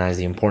to recognize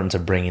the importance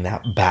of bringing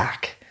that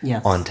back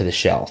onto the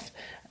shelf.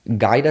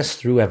 Guide us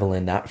through,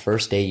 Eveline, that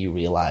first day you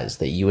realized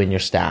that you and your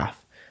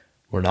staff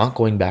were not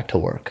going back to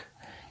work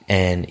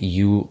and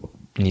you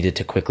needed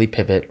to quickly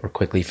pivot or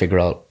quickly figure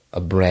out a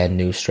brand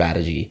new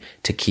strategy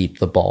to keep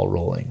the ball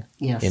rolling.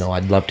 Yes.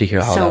 I'd love to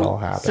hear how that all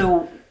happened.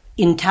 So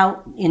in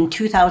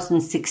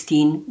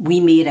 2016, we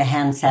made a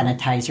hand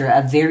sanitizer,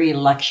 a very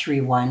luxury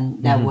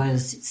one that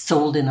was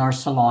sold in our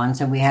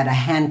salons, and we had a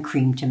hand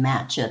cream to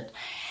match it.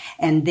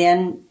 And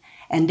then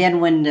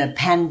when the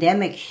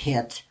pandemic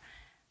hit,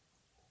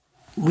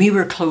 we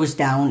were closed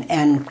down,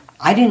 and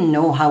I didn't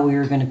know how we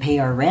were going to pay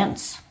our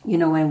rents.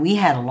 And we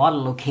had a lot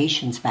of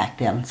locations back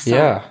then.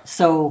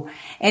 So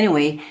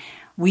anyway,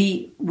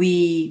 we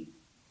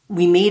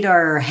made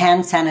our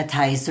hand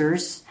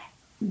sanitizers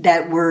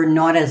that were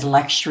not as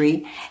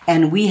luxury,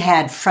 and we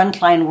had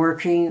frontline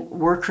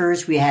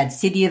workers. We had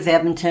City of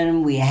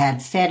Edmonton. We had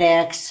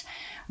FedEx.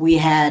 We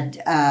had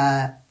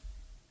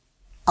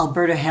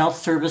Alberta Health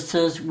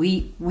Services.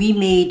 We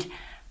made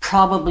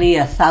probably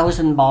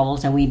 1,000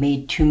 bottles, and we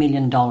made $2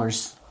 million.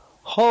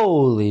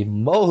 Holy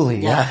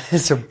moly! Yeah,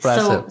 it's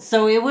impressive.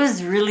 So it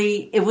was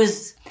really it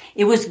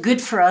was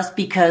good for us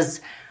because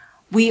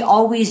we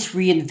always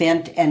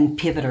reinvent and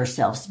pivot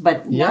ourselves.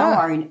 But now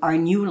our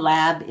new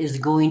lab is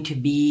going to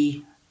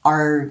be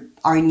our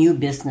new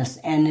business,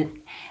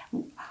 and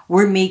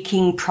we're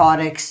making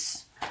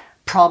products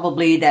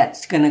probably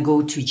that's going to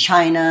go to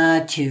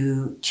China,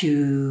 to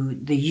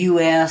the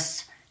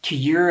US, to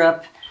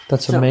Europe.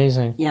 That's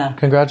amazing. Yeah.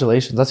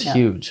 Congratulations. That's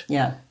huge.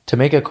 Yeah. To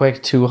make a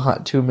quick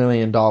 $2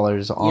 million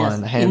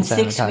on hand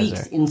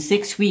sanitizer. In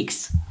 6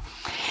 weeks.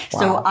 Wow.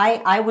 So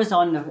I was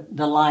on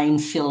the line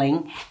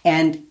filling,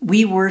 and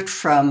we worked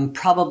from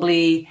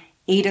probably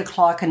 8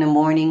 o'clock in the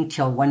morning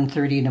till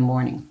 1:30 in the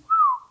morning.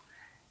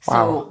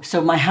 Wow.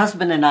 So my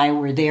husband and I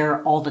were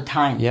there all the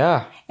time.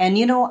 Yeah. And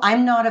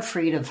I'm not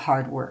afraid of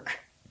hard work.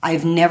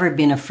 I've never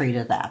been afraid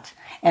of that.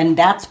 And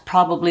that's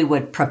probably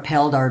what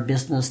propelled our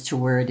business to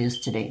where it is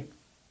today.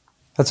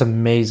 That's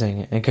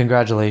amazing. And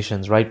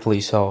congratulations,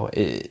 rightfully so.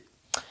 There's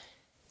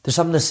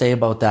something to say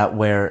about that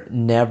where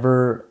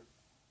never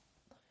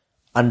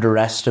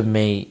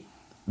underestimate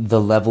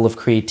the level of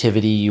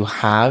creativity you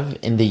have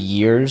in the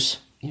years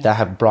that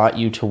have brought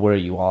you to where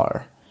you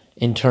are,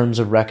 in terms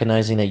of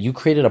recognizing that you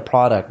created a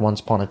product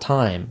once upon a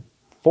time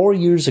 4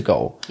 years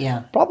ago. Yeah.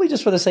 Probably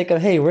just for the sake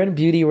of, hey, we're in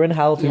beauty, we're in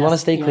health, we want to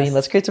stay clean,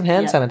 let's create some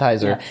hand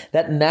sanitizer.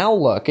 That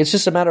now it's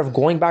just a matter of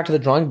going back to the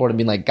drawing board and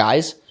being like,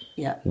 guys,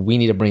 Yeah. We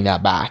need to bring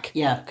that back.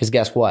 Yeah. Because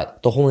guess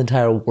what? The whole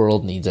entire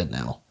world needs it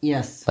now.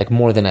 Yes. Like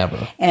more than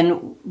ever.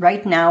 And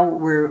right now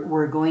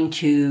we're going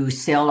to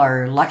sell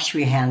our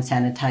luxury hand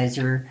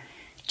sanitizer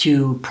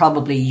to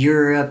probably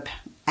Europe,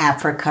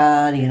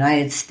 Africa, the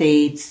United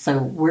States. So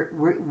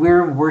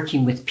we're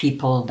working with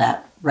people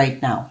that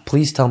right now.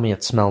 Please tell me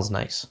it smells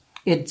nice.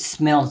 It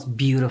smells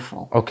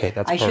beautiful. Okay,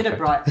 that's perfect. I should have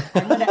brought.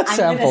 I'm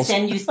gonna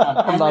send you some.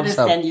 I'm gonna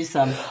send you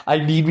some. I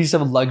need me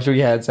some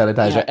luxury hand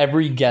sanitizer. Yeah.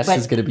 Every guest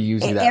is going to be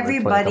using that.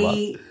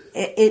 Everybody,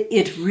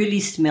 it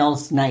really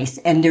smells nice,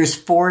 and there's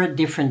 4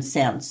 different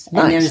scents,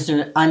 Nice. and there's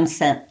an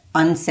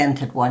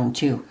unscented one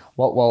too.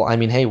 Well, I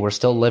mean, hey, we're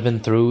still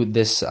living through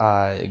this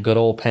good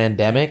old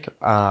pandemic.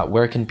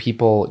 Where can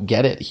people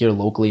get it here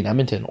locally in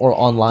Edmonton, or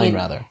online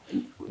rather?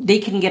 They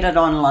can get it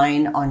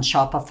online on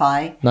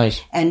Shopify.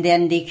 Nice. And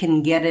then they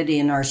can get it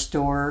in our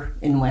store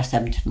in West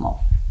Edmonton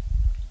Mall.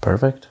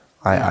 Perfect.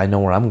 I know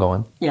where I'm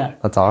going. Yeah.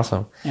 That's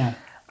awesome. Yeah.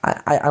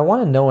 I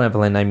want to know,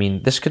 Eveline, I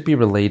mean, this could be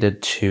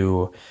related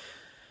to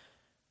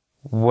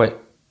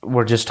what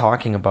we're just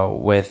talking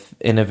about with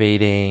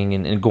innovating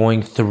and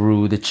going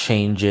through the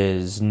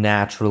changes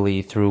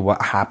naturally through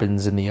what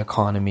happens in the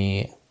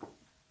economy.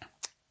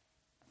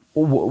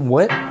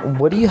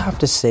 What do you have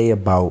to say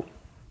about,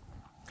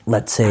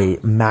 let's say,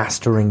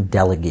 mastering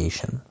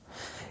delegation?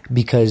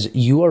 Because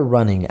you are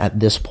running at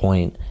this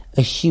point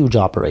a huge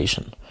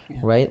operation,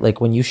 right?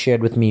 Like when you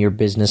shared with me your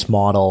business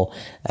model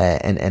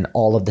and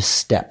all of the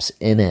steps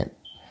in it,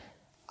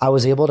 I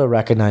was able to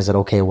recognize that,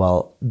 okay,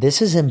 well,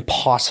 this is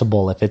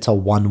impossible if it's a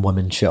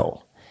one-woman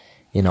show.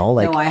 You know,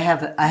 like, no, I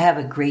have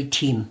a great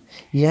team.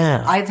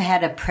 Yeah. I've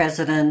had a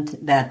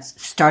president that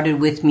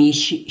started with me.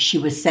 She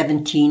was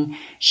 17.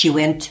 She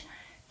went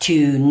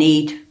to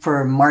Nate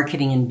for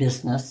marketing and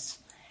business.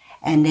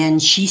 And then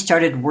she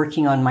started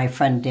working on my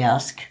front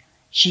desk.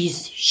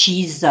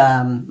 She's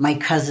my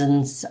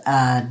cousin's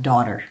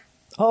daughter.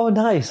 Oh,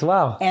 nice.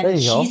 Wow. And there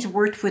you go. she's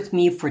worked with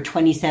me for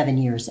 27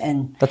 years.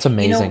 And that's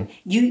amazing.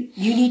 You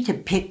need to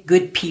pick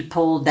good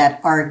people that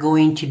are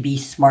going to be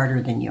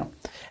smarter than you.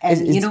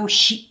 And,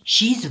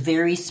 she's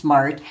very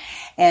smart.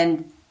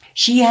 And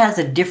she has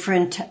a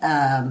different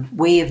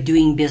way of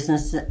doing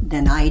business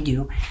than I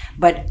do.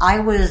 But I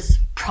was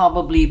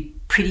probably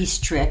pretty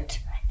strict.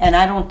 And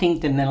I don't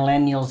think the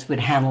millennials would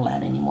handle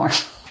that anymore.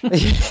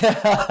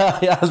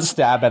 Yeah,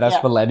 stab at us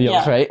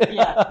millennials, right?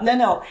 Yeah.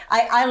 No.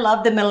 I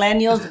love the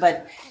millennials,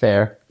 but...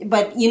 Fair.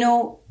 But,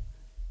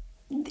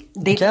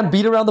 they can't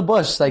beat around the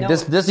bush. Like,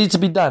 this needs to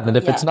be done. And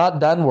if it's not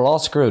done, we're all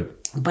screwed.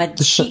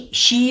 But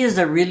she is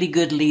a really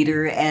good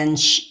leader, and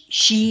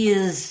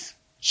she's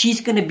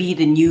going to be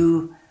the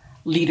new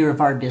leader of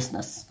our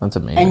business. That's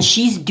amazing. And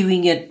she's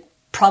doing it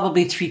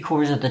probably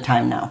 3/4 of the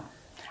time now.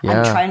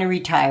 Yeah. I'm trying to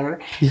retire,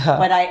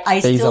 but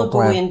I still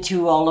go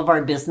into all of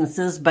our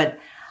businesses. But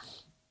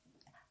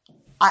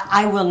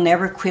I will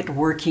never quit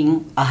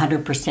working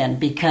 100%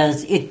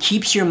 because it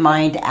keeps your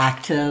mind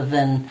active.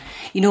 And,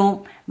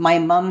 my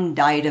mom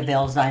died of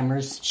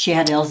Alzheimer's. She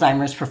had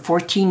Alzheimer's for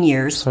 14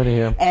 years. Sorry to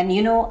hear. And,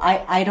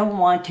 I don't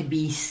want to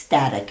be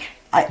static.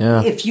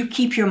 If you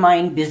keep your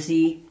mind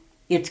busy,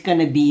 it's going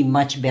to be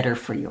much better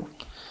for you.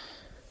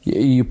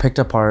 You picked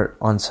apart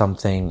on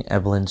something,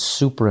 Eveline,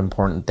 super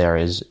important there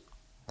is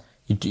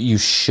you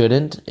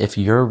shouldn't, if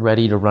you're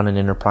ready to run an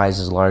enterprise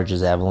as large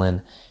as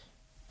Eveline,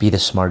 be the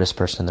smartest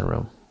person in the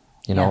room.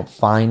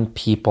 Find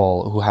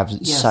people who have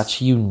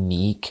such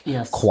unique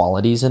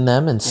qualities in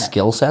them and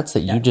skill sets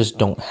that you just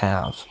don't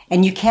have.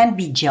 And you can't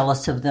be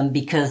jealous of them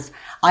because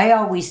I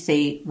always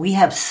say we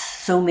have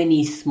so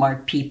many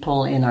smart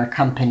people in our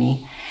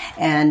company.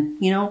 And,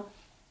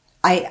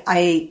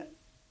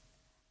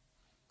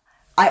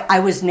 I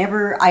was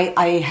never,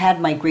 I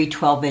had my grade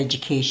 12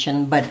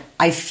 education, but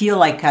I feel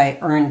like I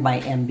earned my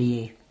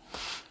MBA.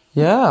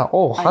 Yeah.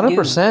 Oh,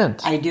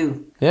 100%. I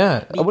do.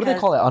 Yeah. What do they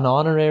call it? An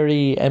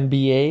honorary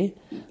MBA?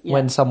 Yeah.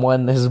 When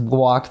someone has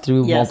walked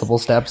through multiple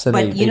steps and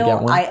they get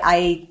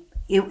one?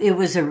 It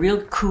was a real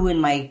coup in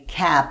my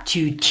cap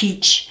to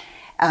teach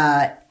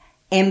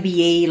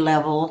MBA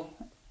level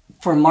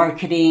for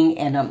marketing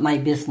and my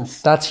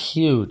business. That's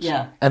huge.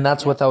 Yeah. And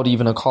that's without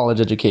even a college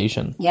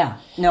education. Yeah.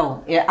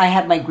 No, I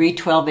had my grade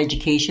 12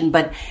 education,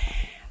 but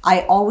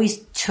I always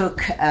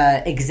took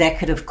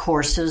executive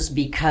courses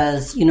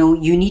because, you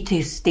need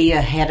to stay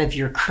ahead of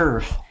your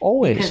curve.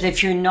 Always. Because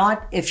if you're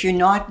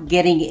not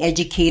getting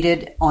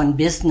educated on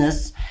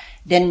business,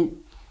 then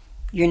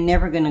you're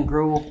never going to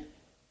grow.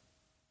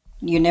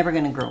 You're never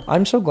going to grow.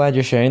 I'm so glad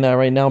you're sharing that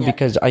right now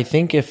because I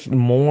think if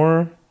more,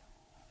 and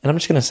I'm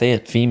just going to say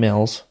it,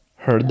 females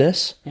heard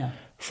this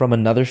from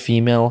another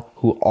female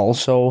who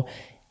also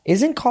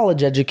isn't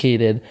college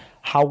educated,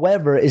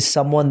 however, is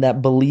someone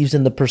that believes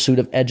in the pursuit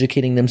of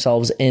educating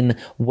themselves in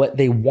what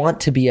they want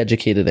to be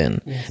educated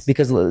in. Yes.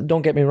 Because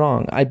don't get me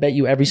wrong, I bet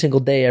you every single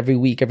day, every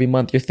week, every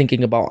month, you're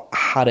thinking about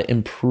how to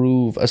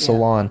improve a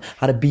salon,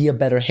 how to be a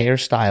better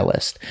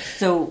hairstylist.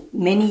 So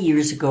many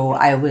years ago,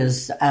 I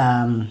was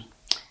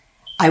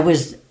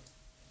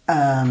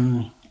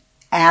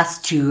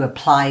asked to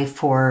apply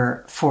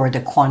for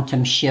the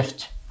quantum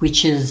shift,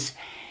 which is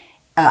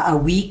a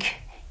week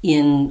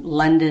in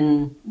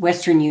London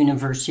Western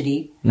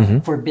University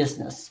for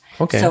business.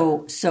 Okay.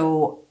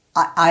 So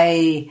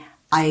I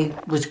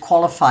was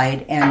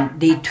qualified, and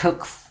they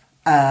took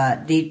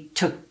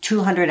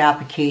 200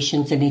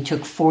 applications, and they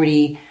took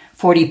 40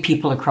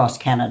 people across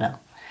Canada.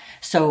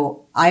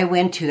 So I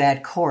went to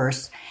that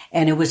course,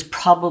 and it was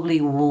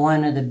probably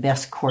one of the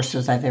best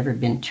courses I've ever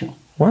been to.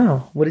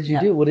 Wow. What did you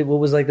do? What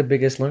was like the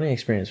biggest learning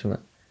experience from that?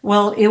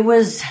 Well, it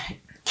was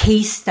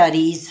case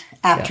studies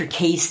after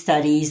case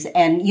studies.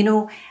 And,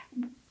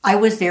 I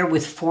was there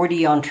with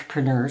 40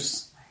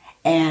 entrepreneurs.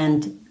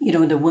 And,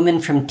 the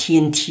woman from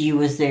TNT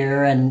was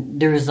there. And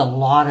there was a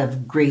lot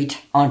of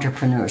great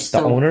entrepreneurs.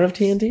 The owner of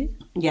TNT?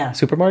 Yeah.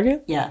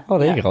 Supermarket? Yeah. Oh,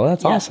 there you go.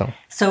 That's awesome.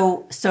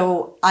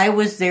 So I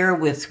was there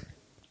with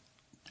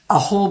a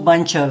whole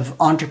bunch of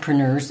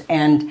entrepreneurs.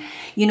 And,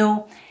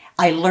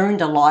 I learned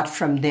a lot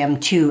from them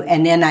too.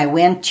 And then I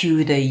went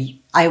to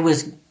I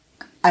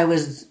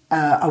was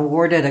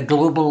awarded a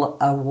global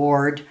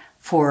award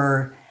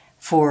for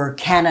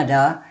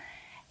Canada,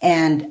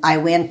 and I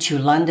went to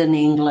London,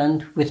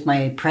 England with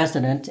my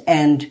president,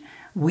 and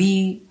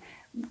we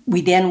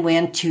then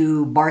went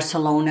to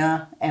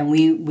Barcelona, and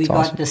we got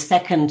awesome. The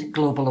second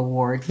global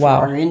award for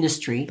our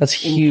industry.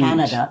 That's in huge.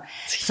 Canada.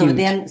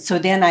 That's so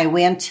then I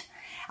went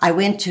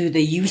to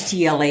the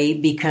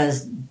UCLA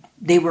because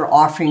they were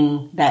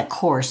offering that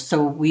course.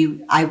 So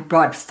I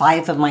brought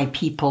 5 of my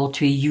people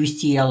to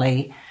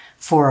UCLA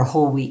for a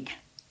whole week.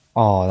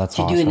 Oh, that's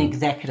awesome. To do an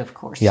executive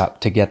course. Yeah,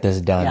 to get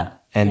this done. Yeah.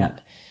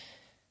 And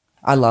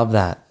I love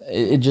that.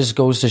 It just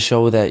goes to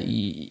show that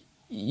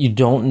you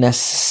don't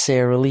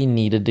necessarily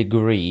need a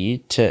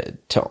degree to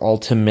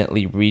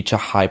ultimately reach a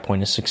high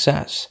point of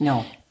success.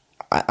 No.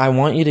 I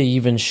want you to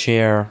even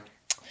share,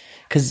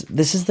 because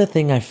this is the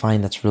thing I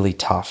find that's really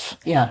tough.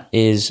 Yeah.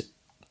 Is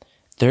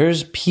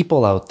there's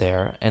people out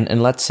there,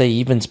 and let's say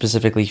even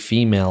specifically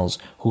females,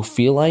 who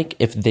feel like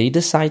if they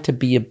decide to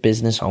be a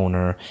business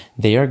owner,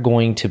 they are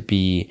going to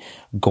be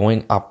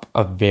going up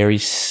a very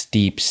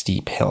steep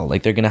hill.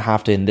 Like they're going to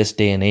have to in this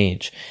day and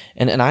age.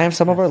 And I have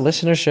some of our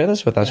listeners share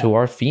this with us who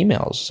are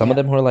females. Some of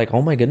them who are like,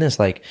 oh my goodness,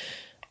 like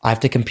I have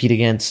to compete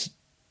against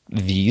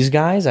these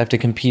guys. I have to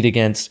compete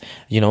against,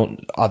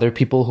 other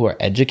people who are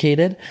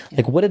educated.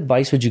 Like what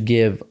advice would you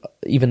give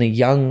even a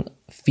young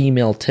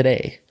female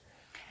today?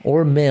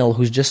 Or male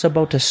who's just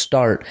about to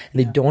start, and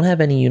they don't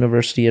have any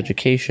university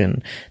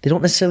education. They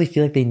don't necessarily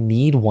feel like they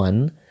need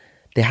one.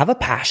 They have a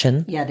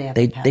passion. Yeah, they have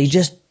a passion. They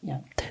just,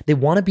 they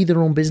want to be their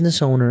own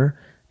business owner.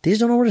 They just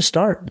don't know where to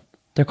start.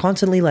 They're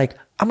constantly like,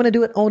 I'm going to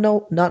do it. Oh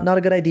no, not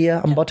a good idea.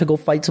 I'm about to go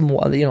fight I'm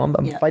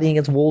fighting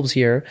against wolves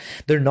here.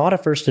 They're not a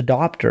first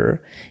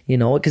adopter,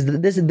 because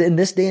in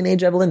this day and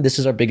age, Eveline, this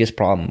is our biggest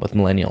problem with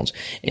millennials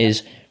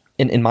is,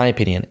 in my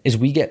opinion, is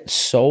we get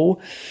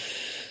so,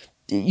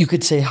 you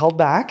could say, held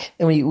back,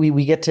 and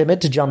we get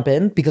timid to jump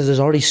in because there's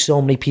already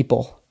so many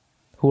people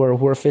who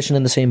are fishing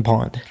in the same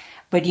pond.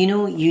 But you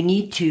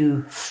need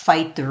to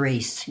fight the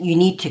race. You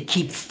need to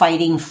keep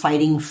fighting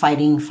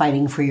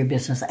for your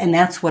business. And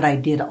that's what I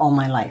did all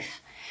my life.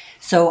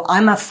 So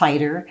I'm a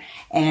fighter,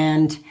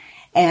 and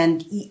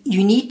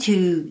you need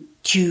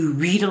to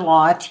read a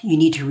lot. You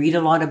need to read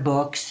a lot of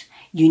books.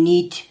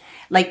 You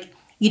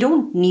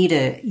don't need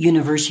a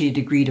university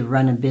degree to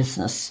run a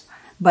business,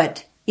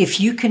 but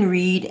if you can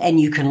read and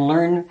you can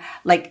learn,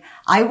 like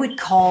I would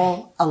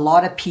call a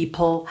lot of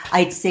people,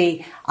 I'd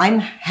say I'm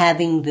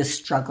having this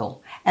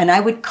struggle, and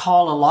I would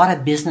call a lot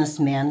of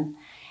businessmen,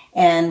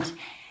 and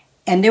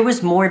there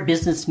was more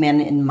businessmen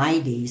in my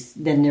days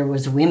than there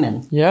was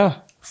women. Yeah.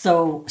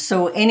 So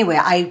anyway,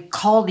 I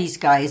call these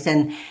guys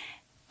and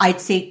I'd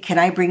say, can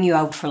I bring you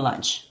out for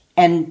lunch?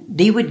 And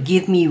they would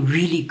give me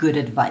really good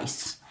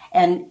advice.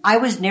 And I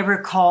was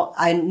never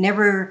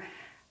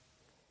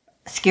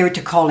scared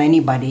to call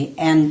anybody,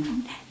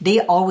 and they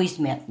always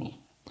met me.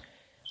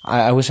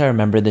 I wish I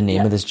remembered the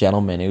name of this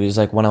gentleman. It was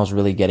like when I was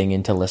really getting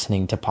into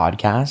listening to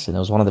podcasts, and it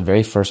was one of the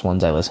very first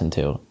ones I listened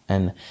to.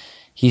 And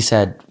he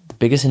said the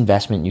biggest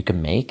investment you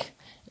can make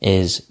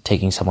is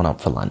taking someone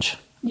out for lunch.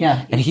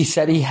 Yeah. And he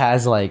said he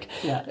has what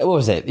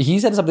was it? He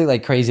said something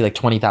like crazy, like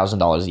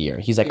 $20,000 a year.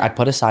 He's like, I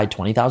put aside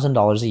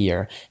 $20,000 a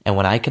year, and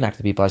when I connect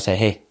with people, I say,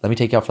 hey, let me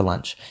take you out for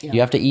lunch. Yeah. You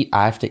have to eat.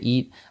 I have to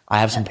eat. I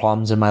have some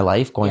problems in my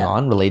life going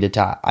on related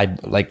to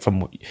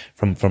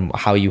from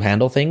how you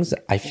handle things.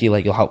 I feel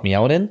like you'll help me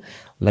out in.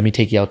 Let me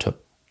take you out to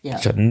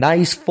a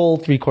nice full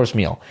 3-course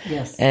meal.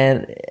 Yes.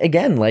 And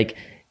again, like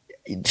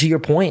to your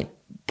point,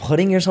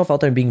 putting yourself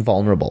out there and being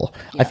vulnerable.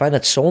 I find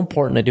that so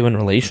important to do in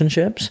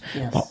relationships,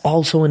 but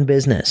also in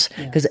business,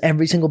 because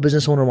every single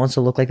business owner wants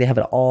to look like they have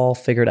it all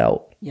figured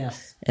out.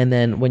 Yes. And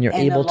then when you're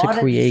able to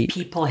create, of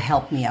these people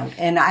help me out.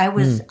 And I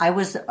was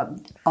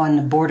on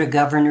the board of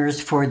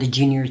governors for the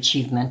Junior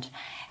Achievement,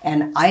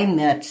 and I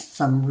met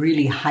some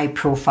really high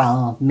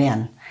profile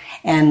men.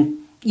 And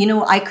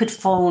I could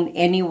phone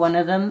any one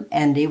of them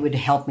and they would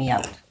help me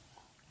out.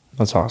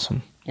 That's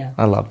awesome. Yeah.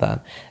 I love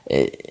that.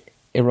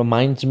 It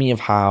reminds me of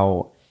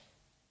how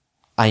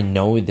I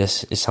know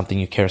this is something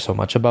you care so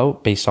much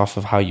about based off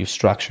of how you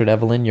structured,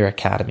 Eveline, your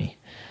academy.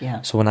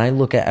 Yeah. So when I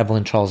look at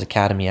Eveline Charles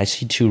Academy, I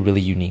see two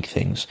really unique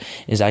things.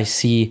 Is I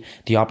see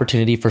the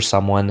opportunity for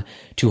someone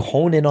to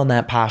hone in on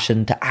that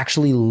passion, to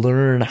actually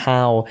learn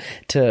how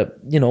to,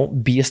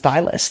 be a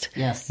stylist.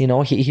 Yes.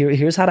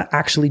 Here's how to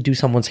actually do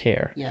someone's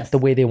hair the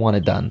way they want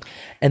it done.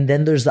 And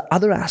then there's the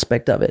other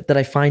aspect of it that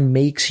I find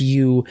makes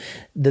you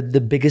the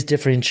biggest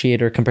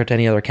differentiator compared to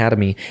any other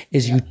academy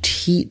is you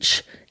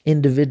teach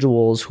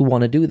individuals who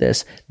want to do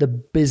this the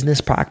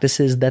business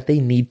practices that they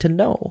need to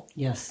know.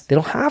 Yes. They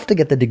don't have to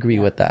get the degree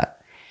with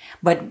that.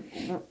 But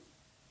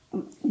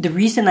the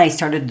reason I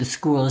started the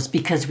school is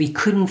because we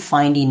couldn't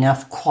find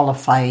enough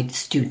qualified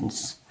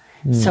students.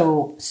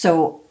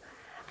 So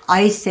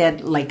I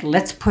said,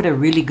 let's put a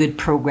really good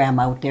program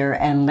out there,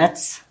 and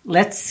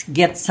let's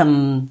get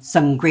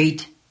some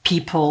great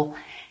people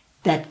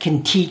that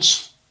can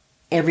teach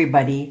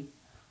everybody,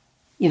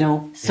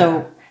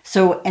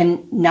 So,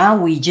 and now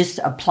we just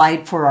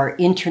applied for our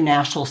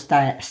international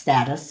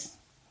status,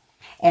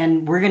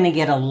 and we're going to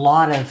get a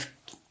lot of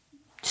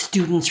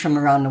students from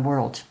around the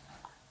world.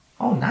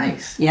 Oh,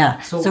 nice.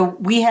 Yeah. So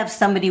we have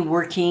somebody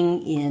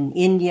working in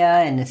India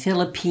and the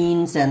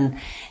Philippines, and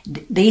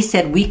they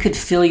said we could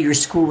fill your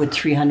school with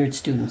 300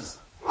 students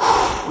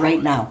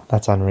right now.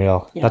 That's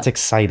unreal. Yeah. That's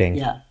exciting.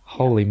 Yeah.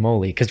 Holy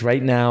moly. Because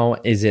right now,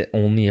 is it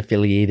only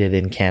affiliated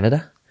in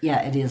Canada?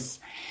 Yeah, it is.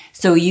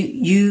 So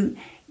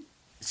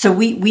So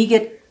we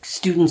get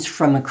students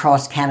from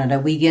across Canada.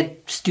 We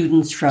get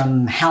students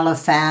from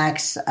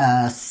Halifax,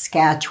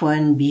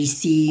 Saskatchewan,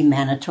 BC,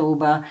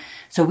 Manitoba.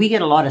 So we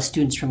get a lot of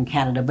students from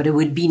Canada, but it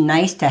would be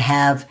nice to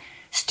have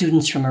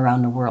students from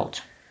around the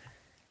world.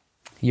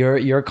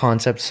 Your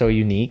concept's so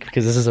unique,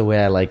 because this is the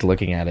way I like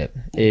looking at it,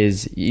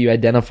 is you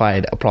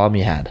identified a problem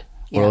you had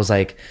where it was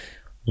like,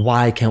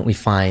 why can't we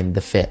find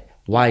the fit?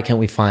 Why can't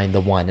we find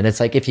the one? And it's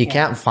like, if you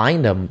can't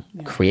find them,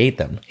 create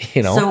them,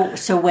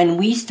 So when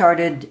we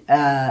started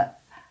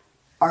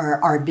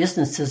our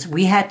businesses,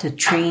 we had to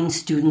train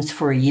students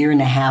for a year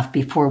and a half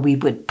before we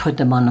would put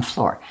them on the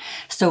floor.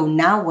 So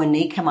now when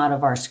they come out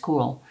of our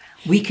school,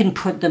 we can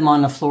put them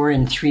on the floor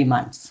in 3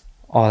 months.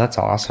 Oh, that's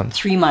awesome.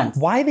 3 months.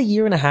 Why the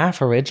year and a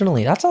half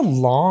originally? That's a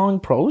long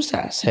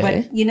process.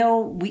 Hey? But,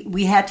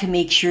 we had to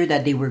make sure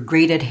that they were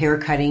great at hair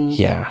cutting,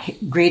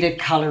 great at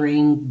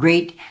coloring,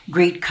 great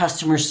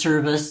customer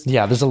service.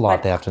 Yeah, there's a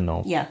lot they have to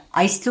know. Yeah.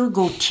 I still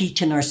go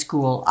teach in our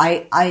school.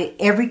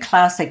 Every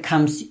class that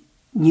comes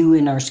new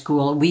in our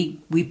school,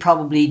 we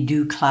probably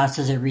do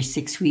classes every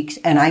 6 weeks,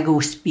 and I go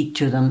speak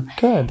to them.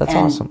 Good. That's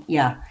awesome.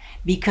 Yeah.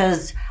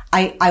 Because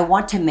I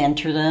want to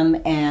mentor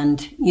them,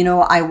 and,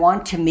 I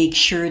want to make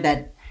sure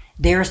that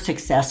they're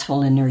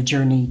successful in their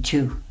journey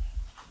too.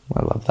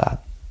 I love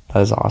that.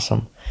 That is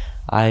awesome.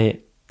 I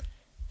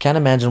can't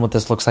imagine what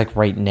this looks like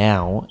right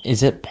now.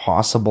 Is it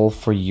possible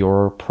for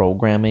your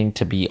programming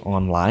to be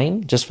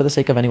online, just for the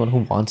sake of anyone who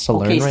wants to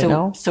learn right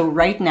now? So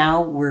right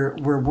now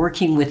we're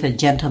working with a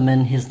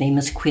gentleman. His name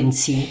is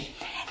Quincy,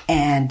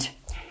 and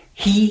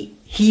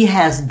he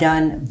has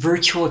done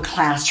virtual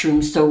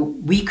classrooms, so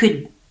we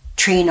could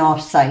train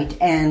off-site,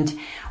 and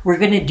we're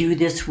going to do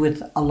this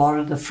with a lot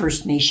of the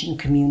First Nation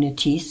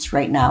communities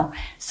right now.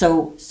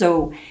 So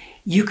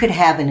you could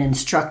have an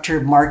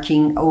instructor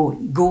marking,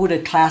 go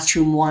to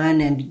classroom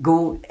 1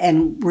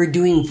 and we're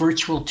doing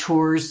virtual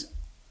tours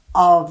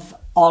of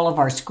all of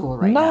our school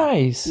right now.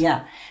 Nice.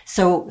 Yeah.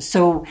 So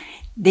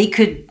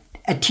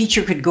a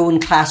teacher could go in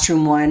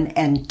classroom 1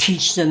 and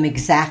teach them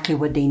exactly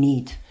what they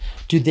need.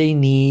 Do they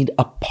need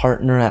a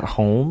partner at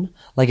home?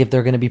 Like, if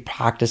they're going to be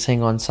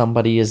practicing on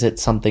somebody, is it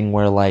something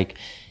where, like,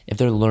 if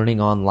they're learning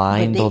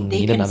online, they'll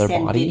need another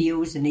body? They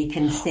can send videos, and they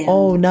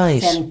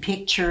can send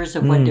pictures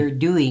of what they're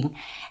doing,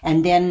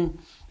 and then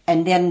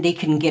they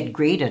can get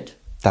graded.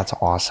 That's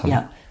awesome.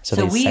 Yeah.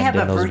 So we have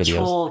a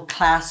virtual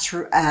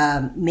classroom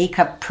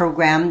makeup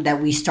program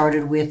that we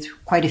started with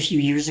quite a few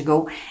years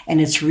ago, and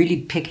it's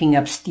really picking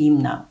up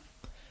steam now.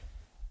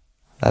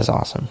 That's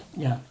awesome.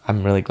 Yeah.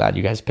 I'm really glad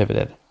you guys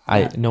pivoted.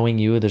 Knowing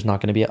you, there's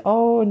not going to be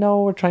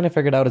we're trying to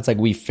figure it out. It's like,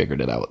 we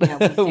figured it out.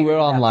 Yeah, we're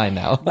online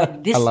now.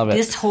 But I love it.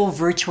 This whole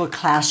virtual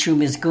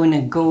classroom is going to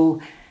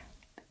go.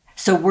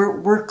 So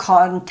we're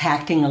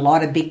contacting a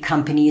lot of big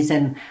companies,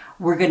 and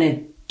we're going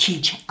to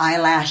teach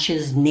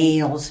eyelashes,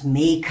 nails,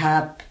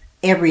 makeup,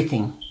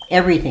 everything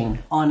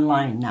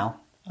online now.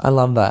 I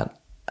love that.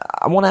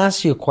 I want to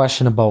ask you a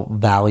question about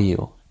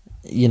value.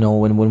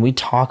 When we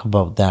talk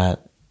about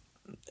that,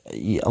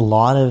 a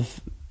lot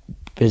of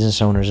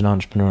business owners and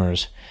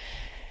entrepreneurs,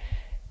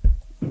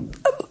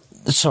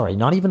 sorry,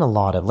 not even a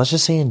lot of, let's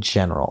just say in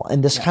general,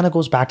 and this kind of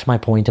goes back to my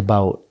point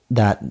about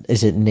that,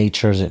 is it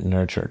nature, is it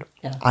nurtured?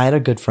 Yeah. I had a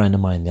good friend of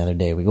mine the other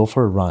day, we go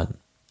for a run,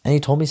 and he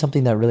told me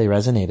something that really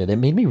resonated. It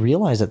made me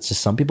realize that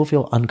just some people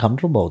feel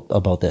uncomfortable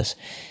about this.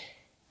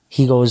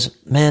 He goes,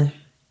 man,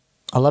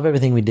 I love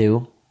everything we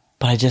do,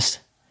 but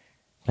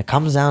when it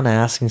comes down to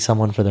asking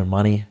someone for their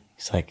money,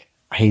 he's like,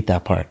 I hate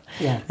that part.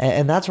 Yeah.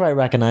 And that's where I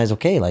recognize,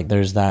 okay, like,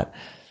 there's that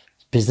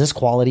business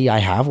quality I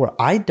have where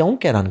I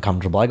don't get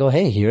uncomfortable. I go,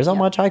 hey, here's how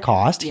much I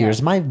cost.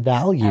 Here's my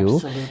value.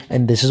 Absolutely.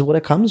 And this is what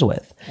it comes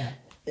with.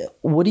 Yeah.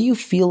 What do you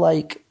feel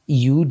like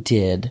you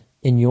did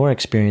in your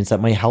experience that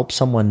might help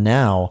someone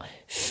now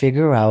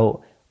figure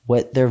out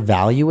what their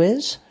value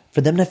is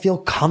for them to feel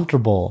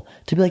comfortable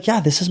to be like, yeah,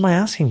 this is my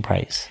asking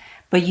price?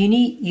 But you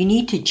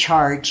need to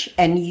charge,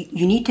 and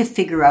you need to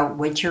figure out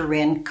what your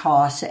rent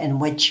costs and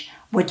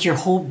what your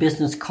whole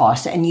business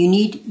costs, and you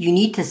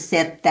need to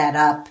set that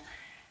up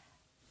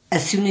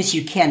as soon as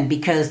you can,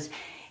 because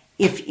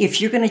if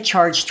you're going to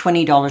charge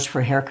 $20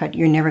 for a haircut,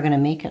 you're never going to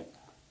make it.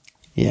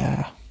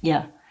 Yeah.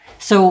 Yeah.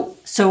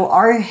 So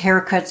our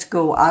haircuts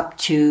go up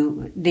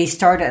to, they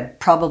start at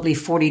probably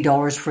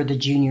 $40 for the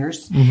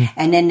juniors,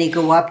 and then they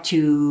go up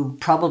to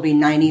probably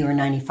 $90 or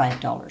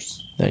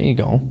 $95. There you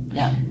go.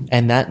 Yeah.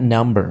 And that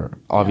number,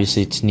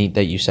 obviously it's neat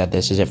that you said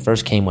this, is it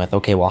first came with,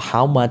 okay, well,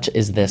 how much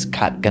is this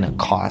cut going to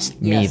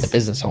cost me, the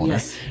business owner,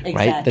 exactly.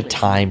 right? The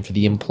time for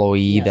the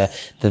employee,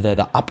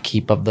 the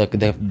upkeep of the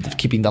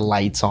keeping the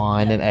lights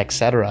on, and et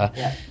cetera.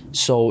 Yeah.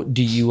 So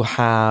do you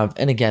have,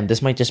 and again,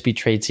 this might just be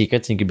trade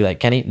secrets, and you could be like,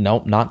 Kenny,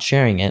 nope, not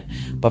sharing it.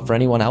 But for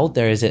anyone out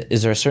there, is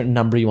there a certain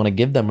number you want to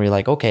give them where you're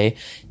like, okay,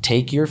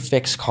 take your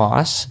fixed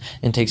costs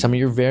and take some of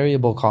your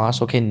variable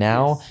costs. Okay,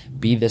 now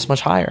be this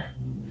much higher.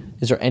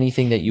 Is there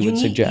anything that you would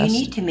suggest?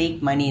 You need to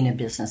make money in a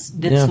business.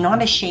 It's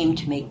not a shame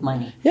to make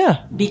money.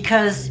 Yeah.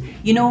 Because,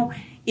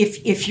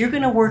 if you're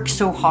going to work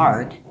so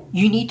hard,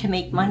 you need to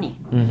make money.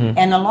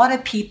 And a lot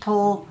of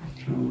people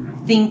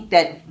think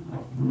that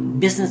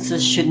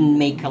businesses shouldn't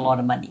make a lot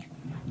of money.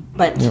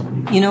 But,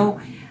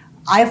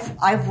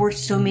 I've worked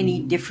so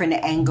many different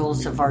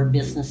angles of our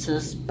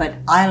businesses, but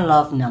I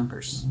love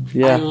numbers.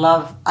 Yeah.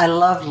 I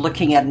love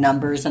looking at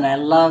numbers, and I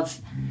love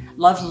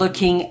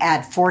looking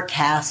at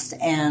forecasts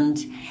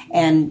and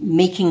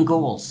making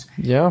goals.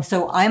 Yeah.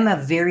 So I'm a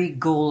very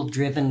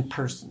goal-driven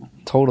person.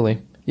 Totally.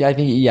 Yeah, I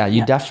think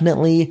you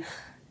definitely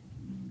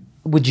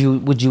would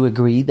you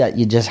agree that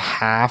you just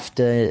have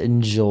to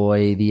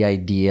enjoy the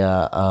idea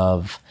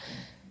of,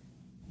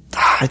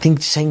 I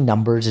think saying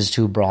numbers is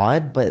too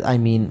broad, but I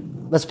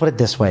mean, let's put it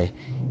this way.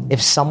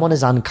 If someone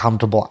is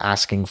uncomfortable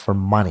asking for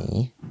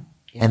money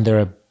and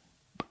they're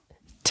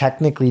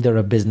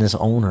a business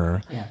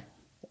owner,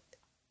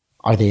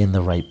 are they in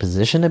the right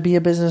position to be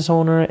a business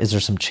owner? Is there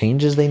some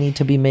changes they need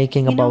to be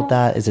making about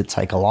that? Is it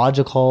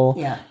psychological?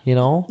 Yeah.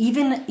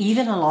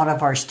 Even a lot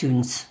of our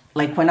students,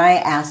 like when I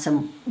ask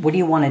them, what do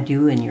you want to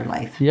do in your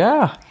life?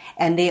 Yeah.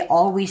 And they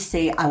always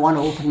say, I want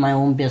to open my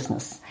own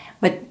business.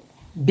 But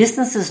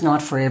business is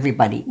not for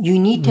everybody. You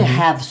need to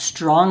have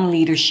strong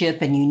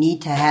leadership, and you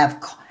need to have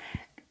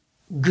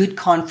good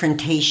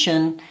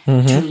confrontation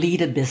to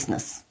lead a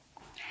business.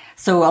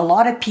 So a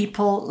lot of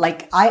people,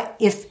 like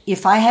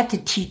if I had to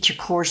teach a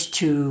course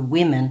to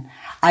women,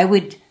 I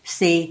would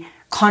say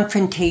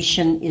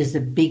confrontation is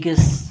the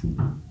biggest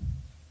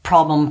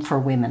problem for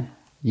women.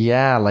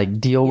 Yeah,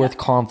 like deal with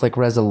conflict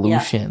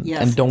resolution,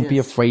 and don't be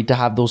afraid to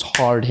have those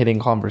hard-hitting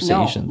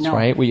conversations,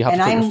 right? Where you have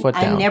to put your foot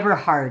down. I'm never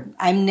hard.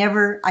 I'm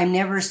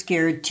never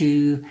scared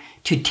to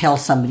tell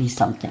somebody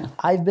something.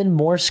 I've been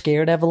more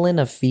scared,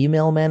 Eveline, of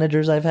female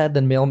managers I've had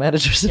than male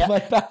managers in my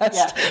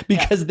past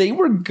because they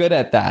were good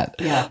at that.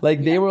 Yeah.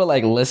 Like they were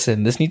like,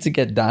 listen, this needs to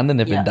get done,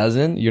 and if it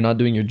doesn't, you're not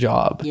doing your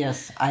job.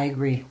 Yes, I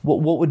agree.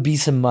 What would be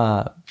some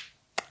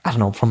I don't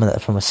know, from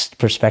a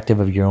perspective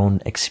of your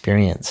own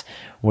experience,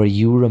 where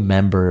you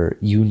remember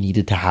you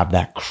needed to have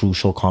that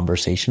crucial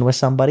conversation with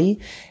somebody,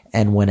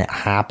 and when it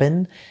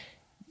happened,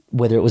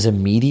 whether it was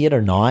immediate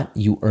or not,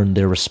 you earned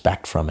their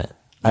respect from it.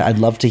 I'd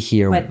love to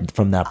hear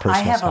from that personal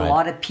side. I have a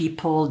lot of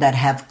people that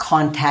have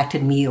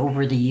contacted me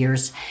over the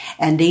years,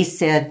 and they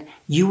said,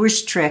 you were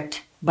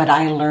strict, but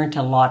I learned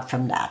a lot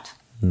from that.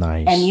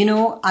 Nice. And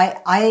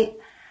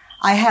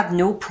I have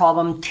no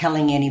problem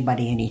telling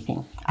anybody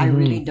anything. I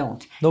really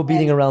don't. No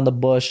beating around the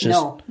bush. Just...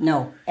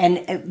 No.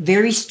 And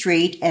very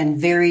straight and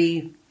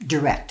very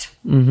direct.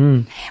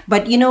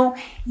 But,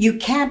 you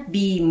can't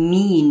be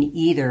mean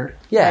either.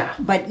 Yeah.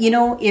 But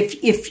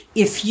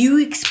if you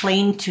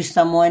explain to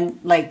someone,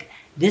 like,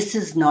 this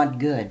is not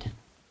good,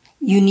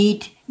 you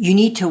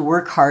need to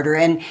work harder.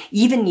 And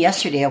even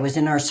yesterday I was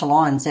in our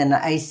salons and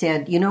I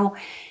said,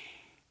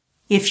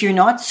 if you're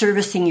not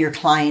servicing your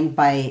client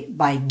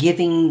by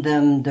giving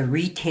them the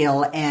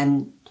retail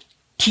and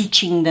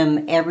teaching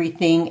them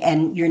everything,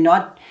 and you're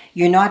not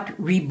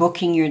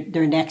rebooking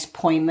their next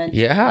appointment,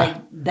 like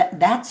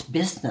that's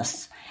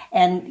business.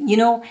 And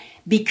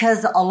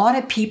because a lot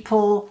of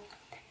people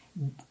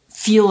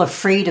feel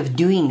afraid of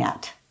doing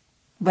that,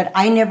 but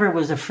I never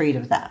was afraid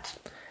of that.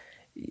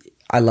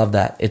 I love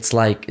that. It's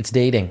like, it's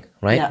dating,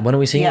 right? Yeah. When are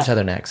we seeing each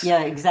other next?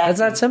 Yeah, exactly. That's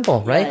that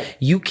simple, right? Yeah.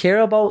 You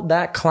care about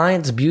that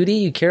client's beauty.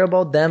 You care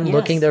about them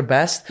looking their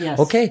best. Yes.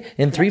 Okay,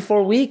 in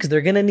 3-4 weeks,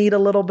 they're going to need a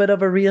little bit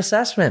of a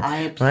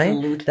reassessment,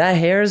 right? That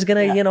hair is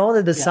going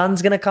to, the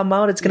sun's going to come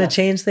out. It's going to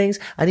change things.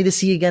 I need to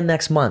see you again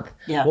next month.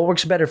 Yeah. What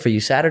works better for you,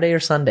 Saturday or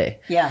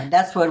Sunday? Yeah,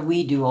 that's what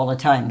we do all the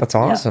time. That's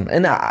awesome. Yeah.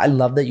 And I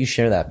love that you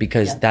share that,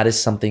 because that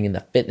is something in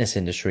the fitness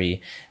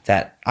industry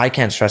that I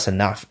can't stress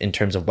enough in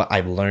terms of what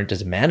I've learned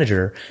as a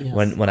manager.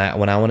 When I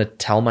want to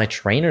tell my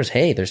trainers,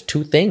 hey, there's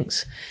two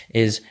things: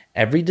 is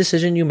every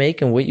decision you make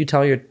and what you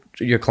tell your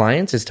your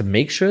clients is to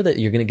make sure that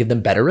you're going to give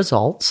them better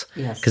results.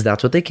 Yes. Because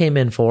that's what they came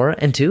in for.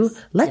 And two,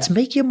 let's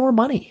make you more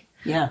money.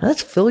 Yeah.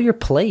 Let's fill your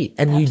plate.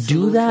 And you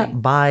do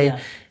that by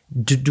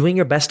doing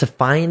your best to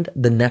find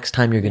the next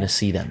time you're going to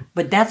see them.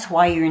 But that's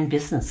why you're in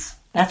business.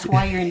 That's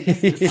why you're in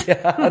business.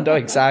 No,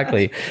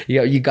 exactly.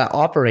 You got to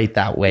operate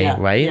that way,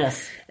 right?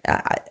 Yes.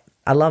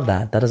 I love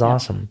that. That is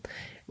awesome.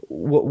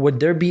 Would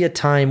there be a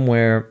time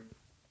where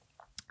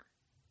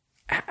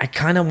I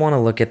kind of want to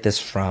look at this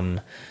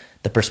from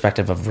the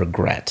perspective of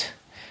regret?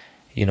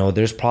 You know,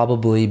 there's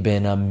probably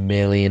been a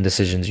million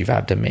decisions you've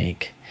had to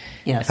make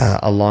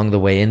along the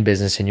way in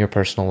business, in your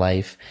personal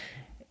life.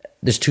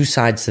 There's two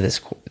sides to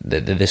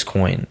this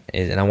coin,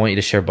 and I want you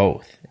to share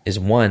both. Is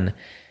one,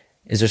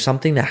 is there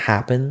something that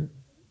happened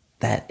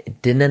that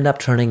it didn't end up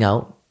turning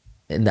out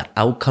in the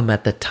outcome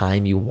at the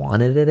time you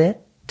wanted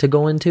it to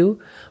go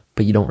into,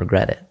 but you don't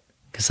regret it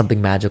because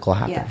something magical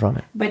happened from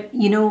it? But,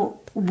 you know,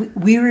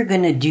 we were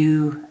going to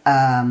do,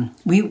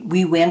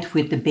 we went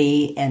with the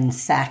Bay and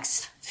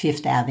Saks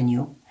Fifth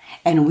Avenue,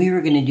 and we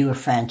were going to do a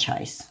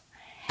franchise.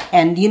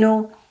 And, you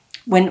know,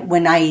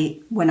 when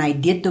I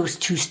did those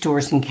 2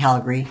 stores in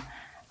Calgary,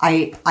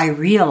 I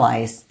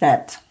realized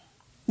that,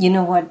 you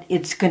know what,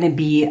 it's going to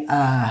be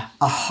a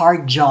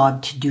hard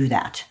job to do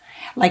that.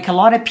 Like, a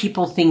lot of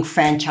people think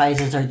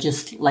franchises are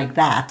just like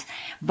that.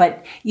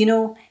 But, you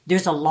know,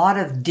 there's a lot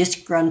of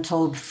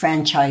disgruntled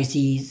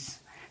franchisees.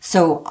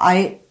 So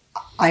I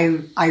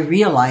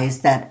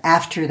realized that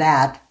after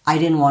that, I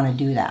didn't want to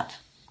do that.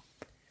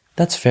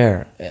 That's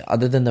fair.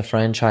 Other than the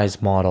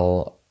franchise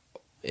model,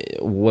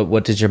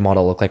 what does your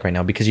model look like right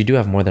now? Because you do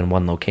have more than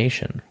one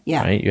location,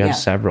 right? You have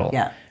several.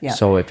 Yeah.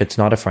 So if it's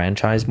not a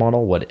franchise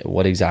model,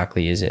 what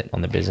exactly is it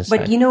on the business side?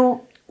 But, you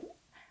know,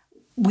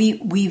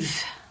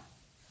 we've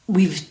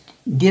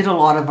did a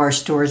lot of our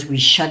stores. We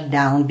shut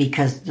down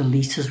because the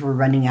leases were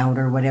running out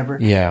or whatever.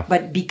 Yeah.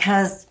 But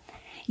because,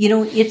 you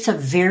know, it's a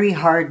very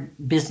hard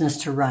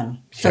business to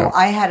run. So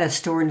I had a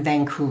store in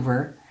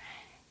Vancouver,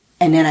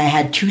 and then I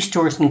had 2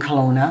 stores in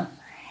Kelowna,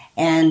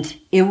 and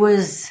it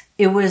was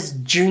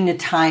during the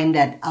time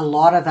that a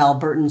lot of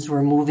Albertans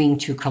were moving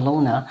to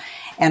Kelowna.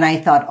 And I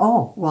thought,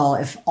 oh, well,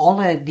 if all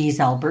of these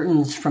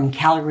Albertans from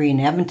Calgary and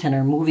Edmonton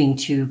are moving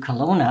to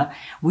Kelowna,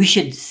 we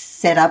should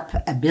set up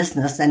a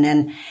business. And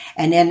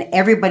then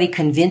everybody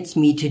convinced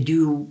me to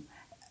do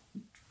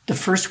the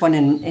first one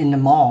in the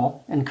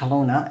mall in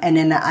Kelowna. And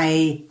then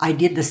I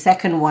did the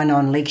second one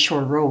on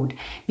Lakeshore Road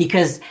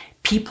because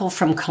people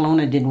from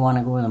Kelowna didn't want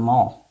to go to the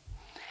mall.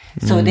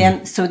 So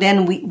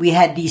then we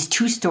had these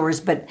 2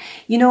 stores, but,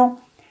 you know,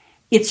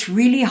 it's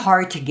really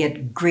hard to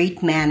get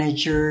great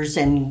managers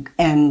and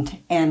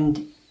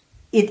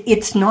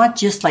it's not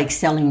just like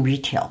selling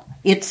retail.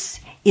 It's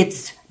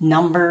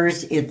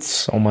numbers. It's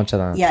so much of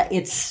that. Yeah.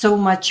 It's so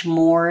much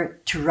more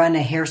to run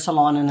a hair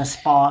salon and a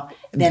spa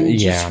than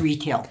just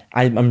retail.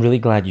 I'm really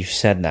glad you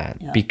said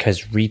that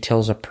because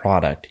retail's a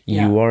product.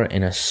 You are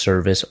in a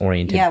service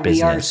oriented business.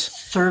 Yeah, we are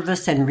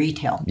service and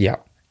retail. Yeah.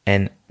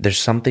 And there's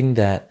something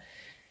that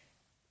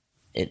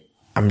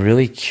I'm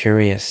really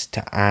curious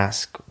to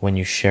ask when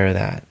you share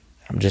that.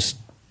 I'm just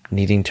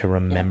needing to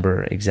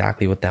remember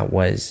exactly what that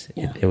was.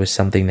 Yeah. It was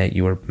something that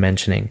you were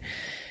mentioning.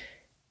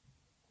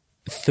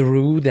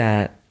 Through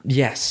that,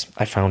 yes,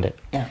 I found it.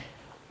 Yeah.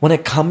 When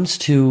it comes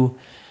to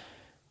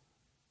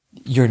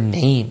your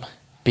name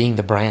being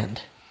the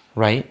brand,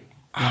 right?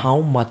 Yeah.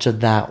 How much of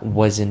that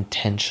was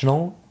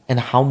intentional and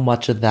how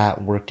much of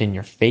that worked in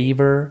your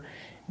favor?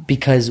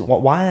 Because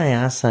why I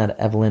ask that,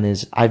 Eveline,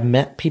 is I've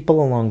met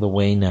people along the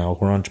way now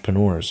who are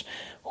entrepreneurs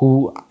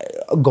who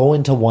go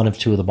into one of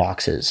 2 of the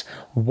boxes.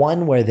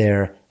 One where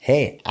they're,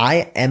 hey,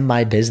 I am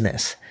my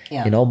business.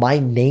 Yeah. You know, my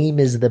name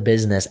is the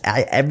business.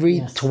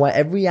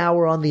 Every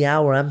hour on the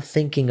hour, I'm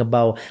thinking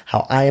about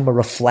how I am a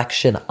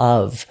reflection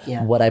of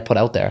what I put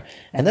out there.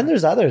 And then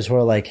there's others who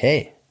are like,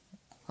 hey,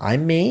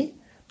 I'm me.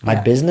 My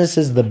business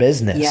is the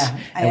business. Yeah.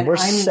 And we're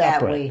I'm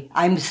separate. That way.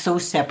 I'm so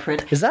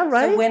separate. Is that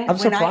right? So I'm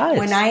surprised.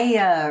 When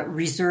I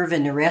reserve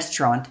in a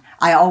restaurant,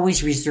 I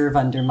always reserve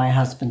under my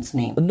husband's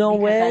name. No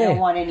way. I don't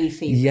want any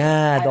favors.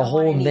 Yeah, the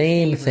whole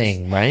name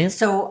thing, right?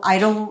 So I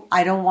don't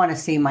want to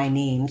say my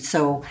name.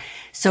 So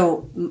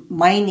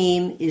my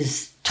name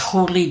is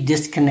totally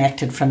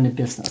disconnected from the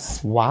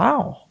business.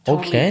 Wow.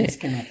 Totally okay.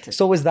 Disconnected.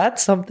 So was that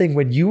something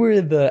when you were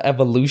in the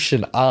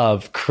evolution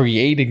of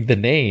creating the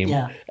name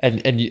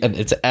and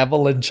it's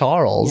Eveline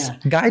Charles,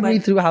 guide me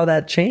through how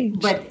that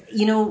changed. But,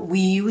 you know, we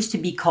used to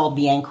be called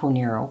Bianco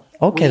Nero.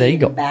 Okay, there you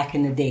go. Back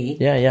in the day.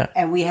 Yeah.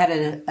 And we had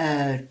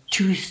a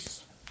two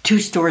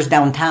stores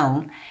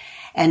downtown.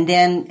 And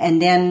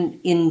then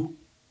in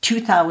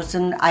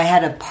 2000, I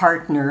had a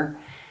partner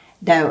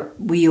that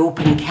we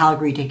opened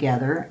Calgary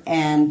together.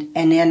 And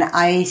then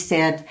I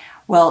said,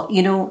 well,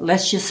 you know,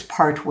 let's just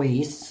part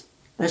ways.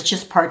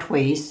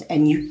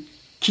 And you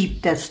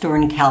keep that store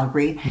in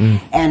Calgary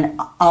and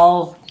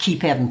I'll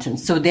keep Edmonton.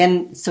 So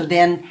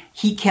then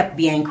he kept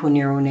Bianco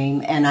Nero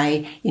name.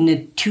 And in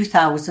the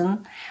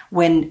 2000,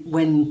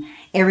 when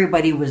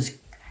everybody was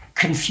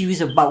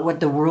confused about what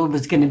the world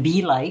was going to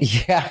be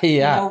like. Yeah. You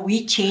know,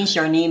 we changed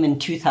our name in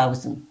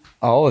 2000.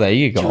 Oh, there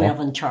you go. To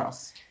Eveline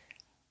Charles.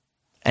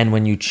 And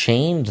when you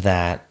changed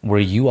that, were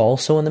you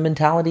also in the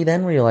mentality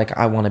then where you're like,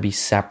 I want to be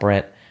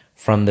separate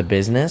from the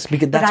business?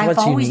 Because that's but I've what's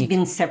always unique.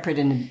 been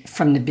separate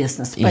from the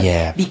business.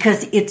 But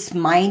because it's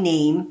my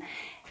name.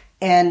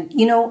 And,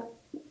 you know,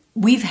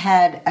 we've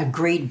had a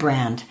great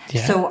brand.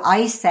 Yeah. So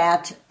I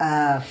sat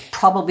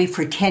probably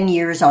for 10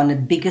 years on the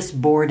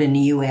biggest board in the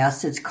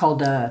U.S. It's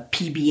called a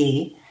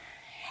PBA.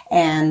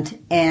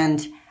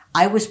 And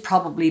I was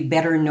probably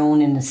better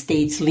known in the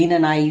States. Lena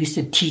and I used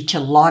to teach a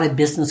lot of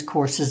business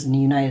courses in the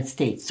United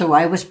States. So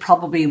I was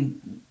probably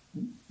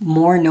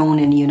more known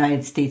in the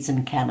United States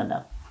than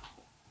Canada.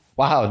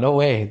 Wow, no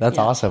way. That's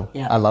awesome.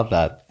 Yeah. I love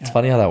that. It's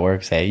funny how that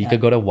works, hey? You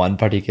could go to one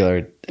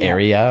particular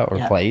area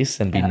or place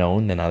and be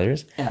known than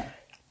others. Yeah.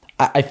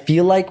 I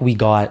feel like we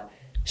got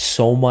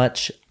so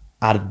much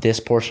out of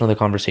this portion of the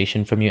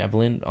conversation from you,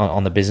 Eveline,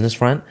 on the business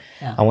front.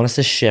 Yeah. I want us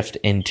to shift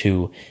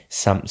into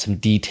some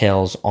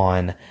details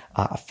on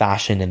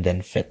fashion and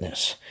then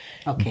fitness.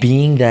 Okay.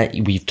 Being that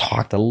we've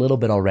talked a little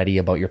bit already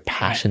about your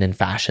passion in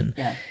fashion.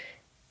 Yeah.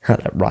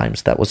 That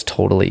rhymes. That was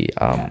totally,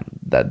 I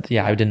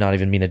did not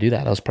even mean to do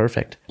that. That was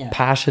perfect. Yeah.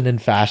 Passion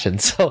and fashion.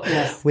 So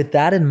with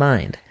that in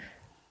mind,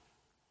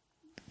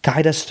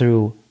 guide us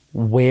through,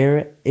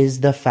 where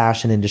is the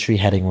fashion industry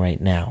heading right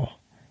now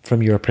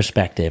from your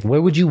perspective?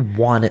 Where would you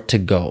want it to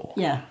go?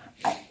 Yeah.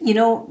 You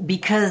know,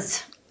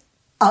 because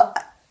a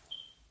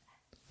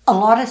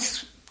lot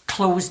of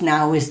clothes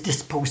now is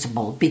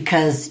disposable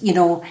because, you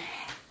know,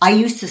 I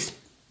used to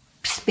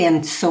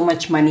spend so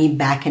much money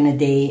back in the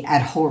day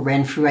at Holt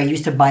Renfrew. I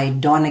used to buy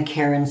Donna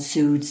Karan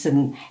suits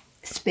and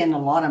spend a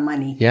lot of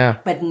money. Yeah.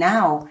 But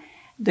now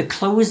the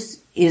clothes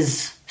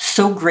is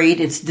so great.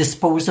 It's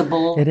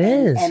disposable. It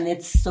is. And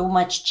it's so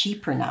much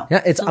cheaper now.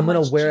 Yeah. I'm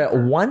going to wear it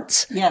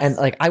once. Yes. And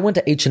like I went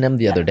to H&M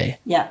the other day.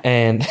 Yeah.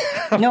 And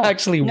I'm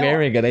actually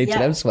wearing an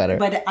H&M sweater.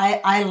 But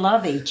I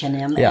love H&M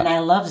and I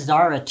love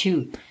Zara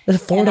too.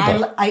 It's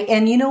affordable.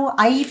 And you know,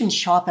 I even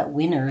shop at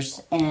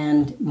Winners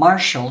and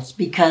Marshalls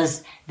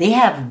because they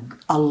have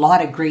a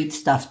lot of great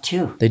stuff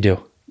too. They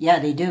do. Yeah,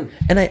 they do.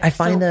 And I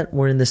find that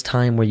we're in this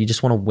time where you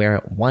just want to wear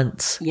it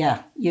once.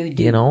 Yeah, you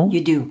do. You know?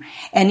 You do.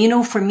 And you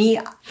know, for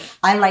me,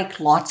 I like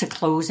lots of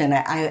clothes and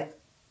I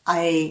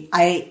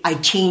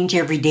change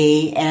every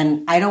day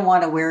and I don't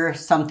want to wear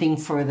something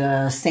for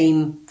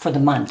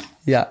the month.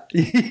 Yeah.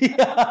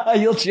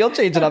 You'll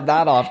change it up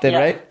that often,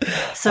 right?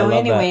 So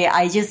anyway,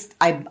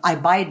 I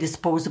buy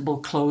disposable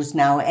clothes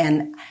now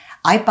and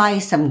I buy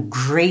some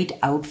great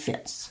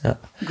outfits. Yeah.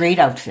 Great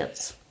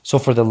outfits. So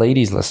for the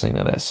ladies listening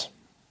to this,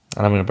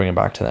 and I'm going to bring it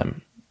back to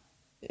them,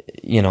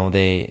 you know,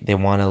 they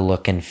want to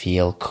look and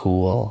feel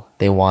cool.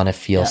 They want to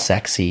feel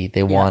sexy.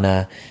 They want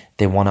to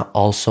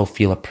also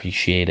feel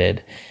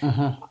appreciated.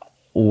 Mm-hmm.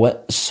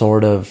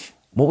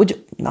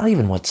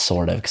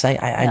 Because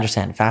I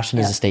understand fashion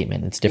is a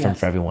statement. It's different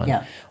for everyone.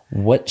 Yeah.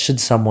 What should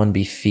someone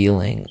be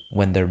feeling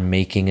when they're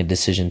making a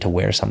decision to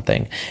wear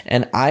something?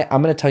 And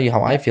I'm going to tell you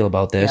how I feel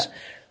about this. Yeah.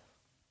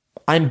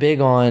 I'm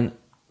big on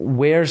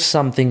wear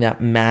something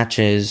that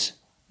matches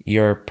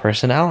your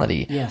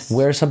personality. Yes.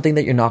 Wear something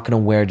that you're not going to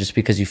wear just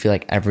because you feel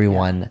like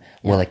everyone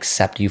will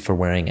accept you for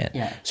wearing it.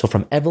 Yeah. So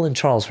from Eveline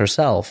Charles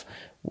herself,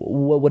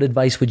 what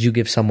advice would you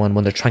give someone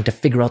when they're trying to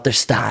figure out their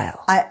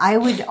style? I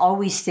would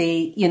always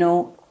say, you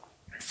know,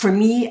 for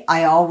me,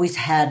 I always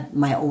had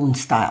my own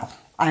style.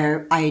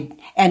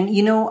 And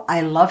you know,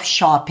 I love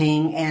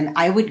shopping and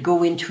I would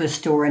go into a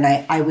store and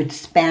I would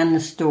span the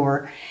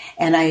store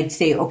and I'd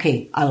say,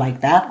 okay, I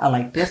like that. I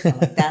like this. I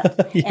like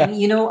that. And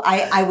you know,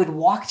 I would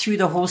walk through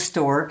the whole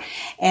store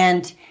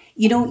and,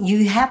 you know,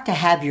 you have to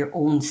have your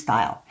own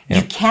style.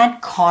 Yep. You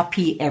can't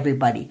copy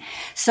everybody.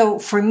 So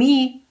for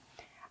me,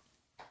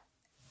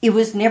 it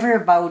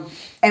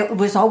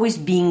was always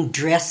being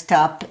dressed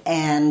up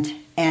and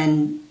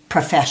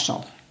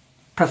professional.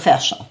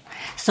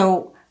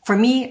 So for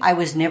me, I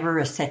was never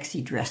a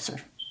sexy dresser.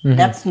 Mm-hmm.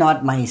 That's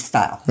not my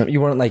style. You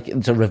weren't like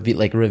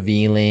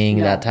revealing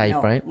that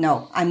type, right?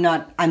 No, I'm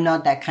not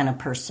that kind of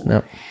person.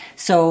 No.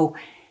 So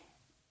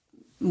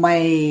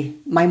my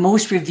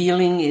most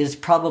revealing is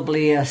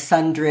probably a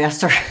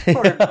sundress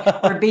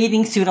or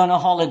bathing suit on a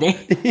holiday.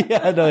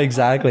 Yeah, no,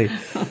 exactly.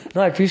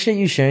 No, I appreciate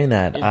you sharing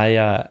that.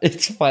 Yeah.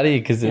 It's funny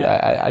because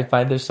I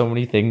find there's so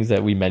many things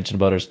that we mentioned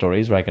about our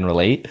stories where I can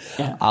relate.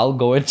 Yeah. I'll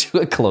go into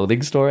a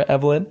clothing store,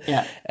 Eveline.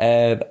 Yeah.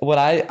 And what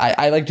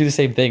I like to do the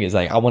same thing is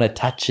like I want to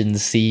touch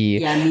and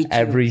see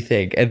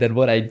everything. And then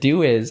what I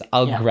do is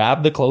I'll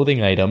grab the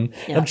clothing item.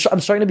 Yeah. I'm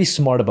starting to be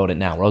smart about it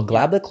now. Where I'll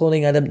grab the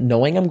clothing item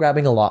knowing I'm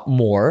grabbing a lot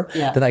more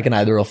than I can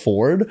either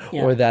afford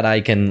or that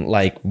I can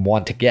like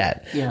want to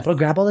get. Yeah. But I'll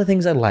grab all the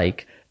things I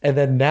like. And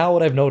then now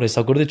what I've noticed,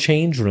 I'll go to the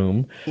change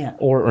room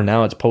or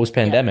now it's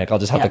post-pandemic. I'll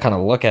just have to kind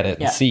of look at it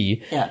and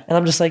see. Yeah. And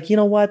I'm just like, you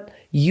know what?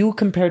 You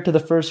compared to the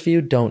first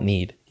few don't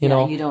need, you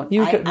know, you don't,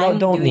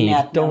 don't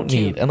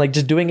need. And like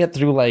just doing it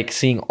through like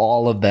seeing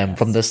all of them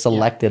from the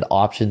selected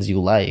options you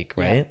like,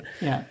 right?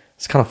 Yeah.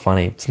 It's kind of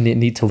funny. It's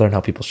neat to learn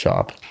how people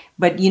shop.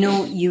 But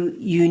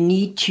you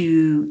need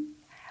to,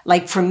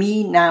 like for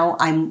me now,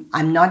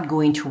 I'm not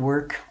going to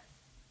work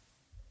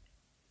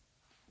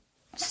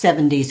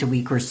 7 days a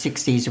week or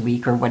 6 days a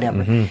week or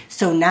whatever.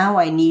 So now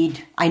I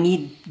need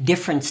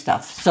different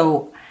stuff.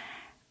 So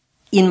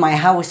in my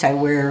house, I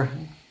wear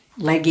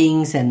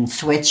leggings and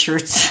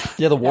sweatshirts.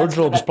 Yeah, the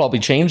wardrobe's probably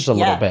changed a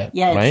little bit.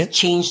 Yeah, right? It's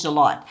changed a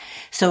lot.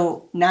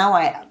 So now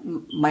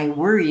my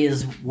worry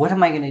is, what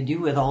am I going to do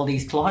with all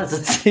these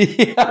closets?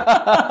 We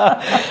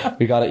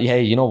got it.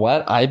 Hey, you know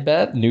what? I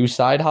bet new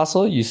side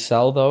hustle. You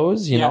sell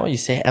those. You know, you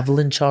say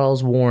Eveline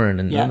Charles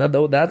Warren, and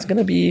that's going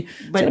to be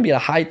a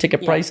high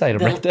ticket price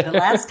item right there. The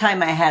last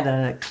time I had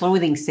a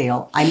clothing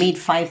sale, I made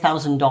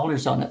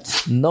 $5,000 on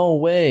it. No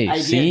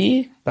way.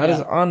 See? That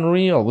is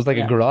unreal. It was like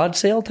a garage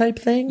sale type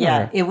thing?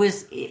 Yeah, or? it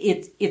was.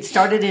 It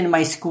started in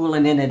my school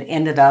and then it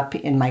ended up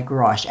in my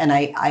garage. And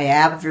I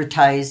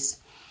advertised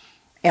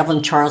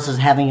Eveline Charles is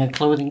having a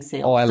clothing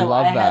sale. Oh, I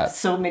love that. I had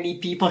so many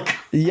people come.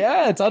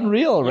 Yeah, it's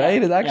unreal,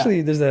 right? It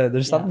actually,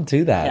 there's something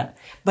to that. Yeah.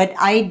 But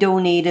I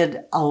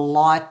donated a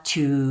lot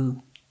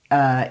to,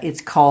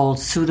 it's called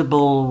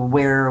Suitable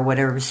Wear or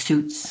whatever,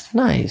 Suits.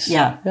 Nice.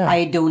 Yeah,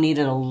 I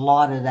donated a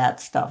lot of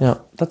that stuff. Yeah,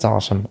 that's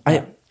awesome.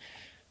 Yeah.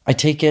 I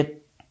take it,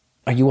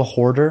 are you a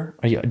hoarder?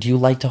 Do you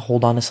like to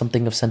hold on to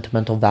something of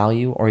sentimental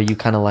value, or are you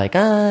kind of like,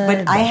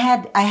 But I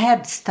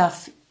had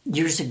stuff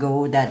years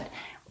ago that,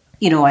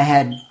 I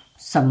had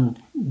some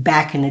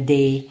back in the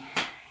day.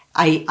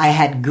 I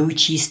had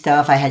Gucci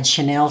stuff, I had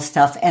Chanel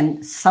stuff,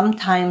 and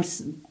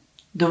sometimes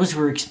those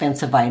were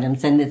expensive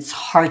items, and it's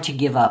hard to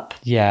give up.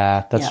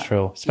 Yeah, that's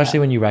true. Especially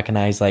when you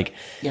recognize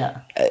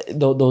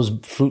those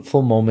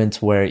fruitful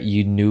moments where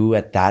you knew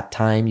at that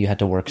time you had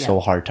to work so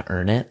hard to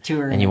earn it,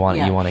 and you want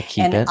to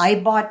keep it. And I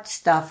bought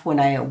stuff when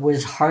I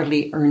was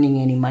hardly earning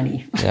any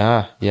money.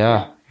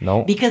 Yeah.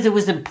 No, because it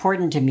was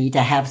important to me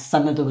to have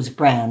some of those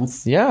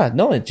brands. Yeah,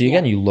 no.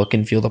 Again, you look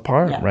and feel the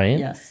part, right?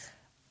 Yes.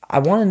 I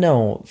want to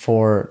know.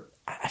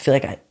 I feel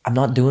like I'm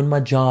not doing my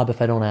job if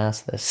I don't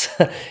ask this.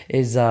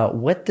 Is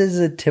what does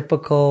a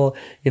typical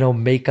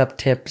makeup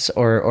tips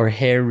or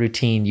hair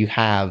routine you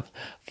have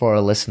for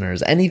our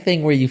listeners?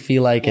 Anything where you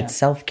feel like it's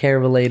self-care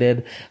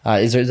related?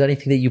 Is there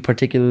anything that you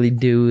particularly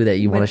do that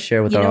you want to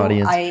share with our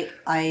audience?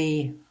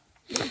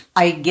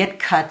 I get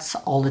cuts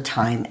all the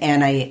time,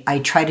 and I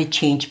try to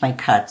change my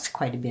cuts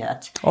quite a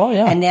bit. Oh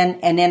yeah. And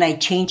then I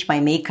change my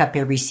makeup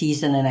every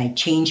season, and I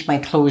change my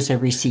clothes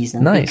every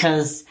season. Nice.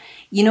 Because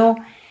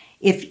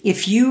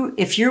if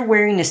you're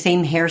wearing the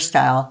same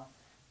hairstyle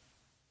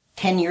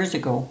 10 years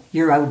ago,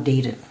 you're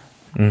outdated.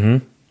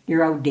 Mm-hmm.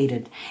 You're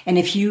outdated. And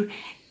if you,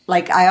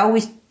 like I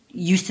always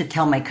used to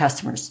tell my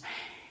customers,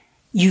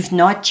 you've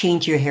not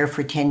changed your hair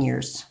for 10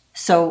 years.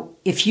 So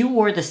if you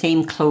wore the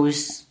same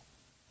clothes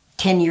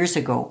 10 years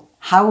ago,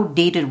 how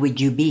dated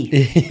would you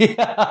be?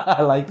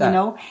 I like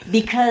that.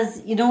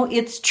 Because,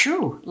 it's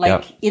true.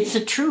 It's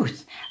the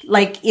truth.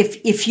 Like,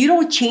 if you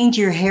don't change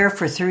your hair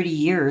for 30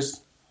 years,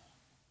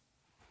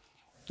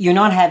 you're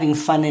not having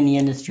fun in the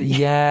industry.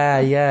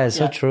 Yeah,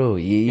 so true.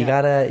 You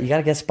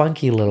gotta get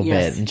spunky a little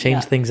bit and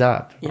change things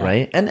up,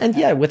 right?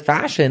 And with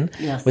fashion,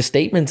 with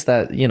statements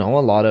that a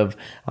lot of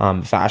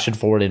fashion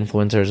forward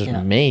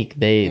influencers make,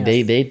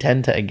 they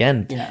tend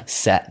to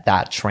set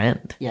that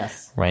trend.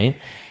 Yes, right.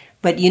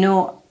 But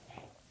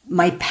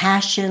my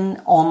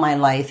passion all my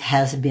life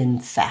has been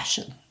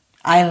fashion.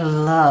 I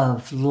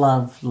love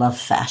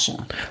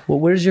fashion. Well,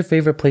 where's your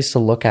favorite place to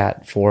look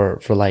at for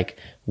like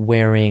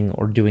wearing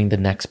or doing the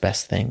next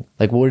best thing?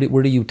 Like where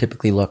do you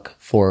typically look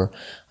for,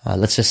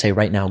 let's just say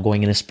right now,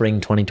 going into spring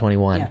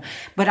 2021? Yeah.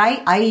 But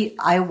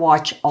I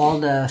watch all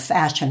the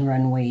fashion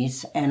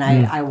runways, and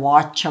I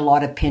watch a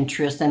lot of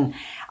Pinterest, and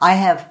I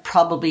have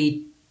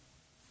probably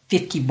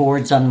 50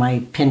 boards on my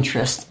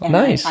Pinterest. And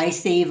nice. I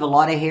save a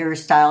lot of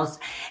hairstyles,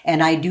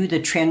 and I do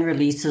the trend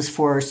releases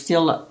for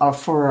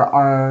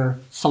our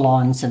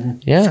salons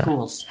and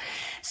schools.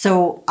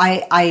 So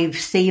I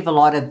save a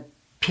lot of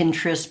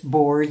Pinterest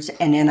boards,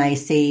 and then I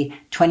say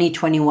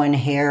 2021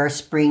 hair,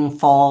 spring,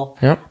 fall.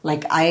 Yep.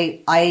 Like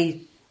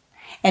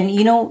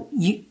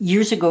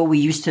years ago we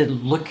used to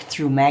look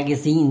through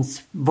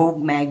magazines,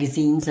 Vogue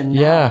magazines, and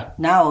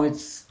now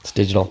it's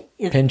digital.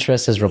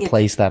 Pinterest has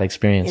replaced that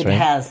experience, right?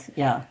 It has,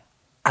 yeah.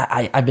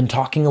 I've been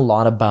talking a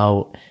lot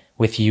about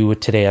with you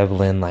today,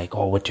 Eveline, like,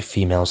 what do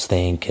females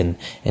think, and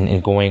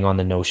going on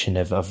the notion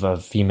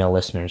of female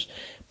listeners.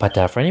 But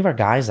for any of our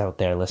guys out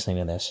there listening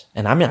to this,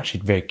 and I'm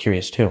actually very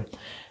curious too,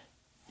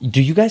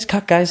 do you guys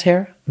cut guys'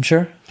 hair? I'm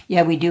sure.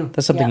 Yeah, we do.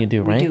 That's something you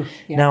do, right? We do.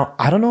 Yeah. Now,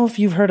 I don't know if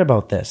you've heard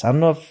about this. I don't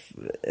know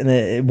and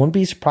it won't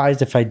be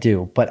surprised if I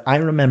do, but I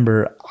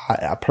remember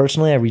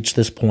personally, I reached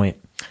this point.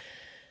 I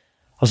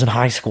was in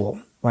high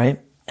school, right?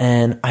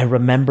 And I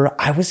remember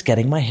I was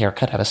getting my hair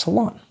cut at a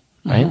salon,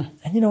 right?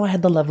 Mm-hmm. And I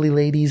had the lovely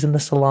ladies in the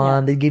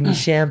salon. They gave me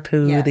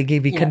shampoo. They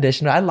gave me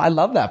conditioner. I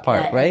love that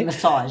part, right?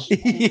 Massage.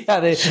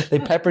 They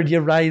peppered you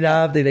right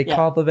up. They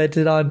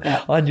complimented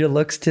on your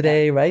looks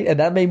today, right? And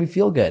that made me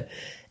feel good.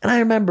 And I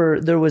remember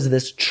there was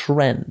this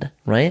trend,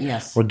 right?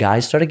 Yes. Where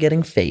guys started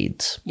getting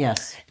fades.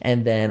 Yes.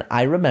 And then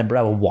I remember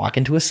I would walk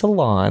into a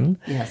salon.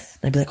 Yes.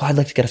 And I'd be like, oh, I'd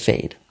like to get a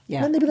fade.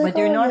 Yeah. And they'd be like, but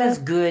they're oh, not yeah. as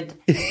good.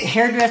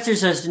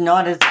 Hairdressers are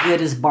not as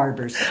good as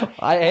barbers.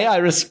 I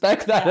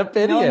respect that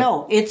opinion.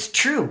 No, it's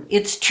true.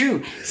 It's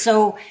true.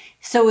 So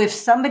if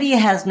somebody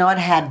has not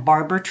had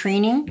barber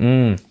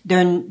training,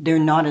 they're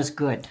not as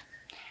good.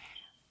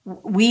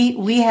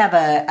 We have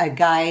a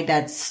guy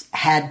that's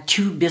had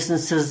 2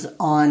 businesses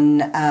on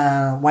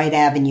White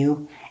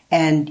Avenue,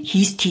 and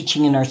he's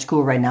teaching in our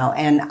school right now.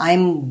 And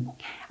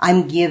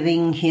I'm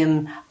giving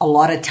him a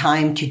lot of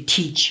time to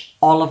teach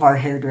all of our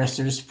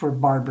hairdressers for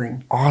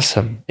barbering.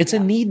 Awesome. It's a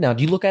need now.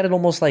 Do you look at it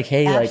almost like,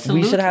 hey, Absolutely.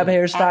 like we should have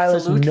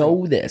hairstylists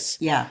know this.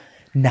 Yeah.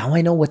 Now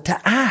I know what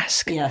to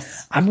ask.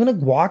 Yes. I'm going to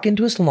walk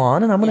into a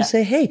salon and I'm going to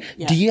say, hey,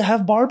 do you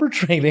have barber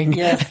training?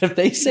 Yes. If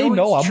they say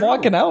no, I'm true.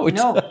 walking out.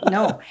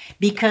 No,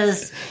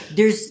 because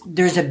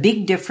there's a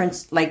big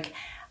difference. Like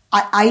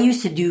I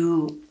used to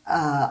do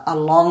a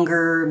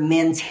longer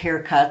men's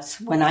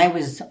haircuts when I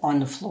was on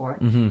the floor,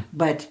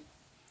 but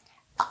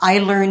I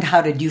learned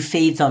how to do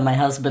fades on my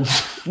husband.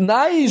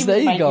 Nice. There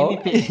you go.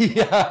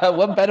 Yeah.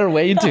 What better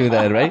way to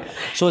then, right?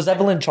 So is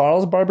Eveline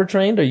Charles barber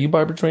trained? Are you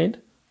barber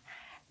trained?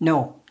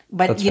 No.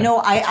 But, That's you fair.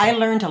 know, I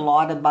learned a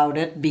lot about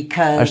it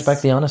because... I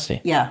respect the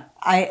honesty. Yeah.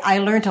 I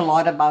learned a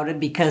lot about it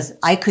because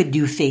I could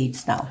do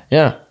fades now.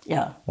 Yeah.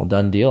 Yeah. Well,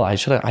 done deal. I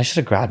should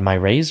have grabbed my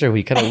razor.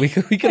 We could have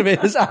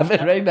made this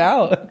happen right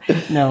now.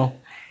 No.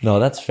 No,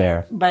 that's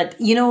fair. But,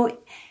 you know,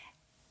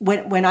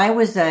 when I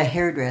was a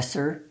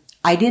hairdresser,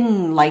 I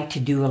didn't like to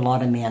do a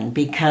lot of men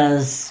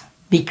because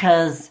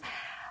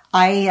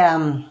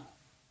I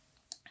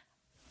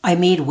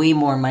made way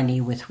more money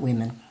with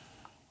women.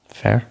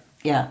 Fair.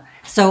 Yeah.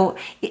 So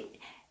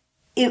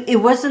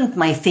it wasn't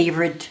my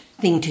favorite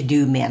thing to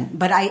do, men.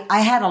 But I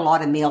had a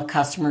lot of male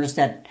customers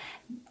that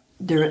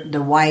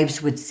the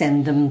wives would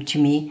send them to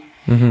me.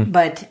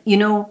 But, you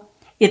know,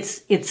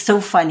 it's so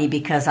funny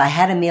because I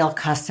had a male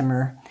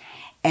customer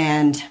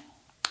and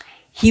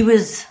he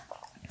was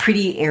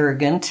pretty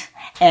arrogant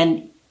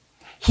and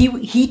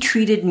he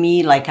treated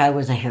me like I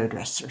was a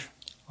hairdresser.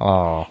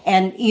 Oh.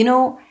 And, you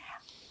know,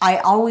 I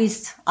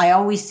always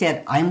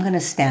said, I'm going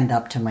to stand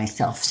up to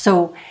myself.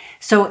 So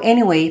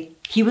anyway,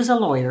 he was a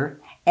lawyer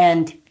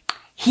and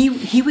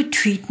he would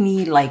treat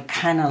me like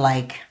kind of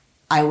like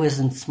I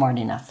wasn't smart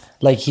enough.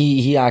 Like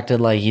he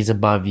acted like he's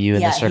above you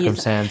in the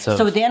circumstance of...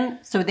 So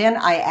then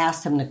I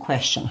asked him the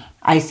question.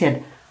 I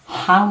said,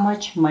 how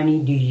much money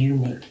do you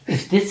make?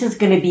 If this is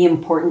going to be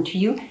important to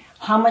you,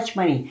 how much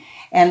money?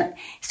 And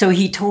so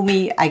he told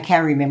me, I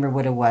can't remember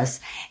what it was.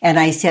 And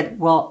I said,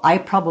 well, I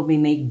probably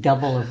make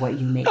double of what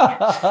you make.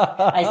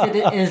 I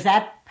said, is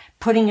that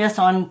putting us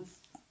on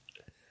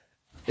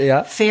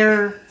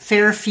fair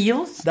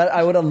fields? That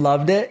I would have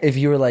loved it if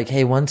you were like,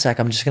 hey, one sec,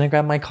 I'm just going to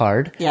grab my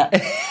card. Yeah.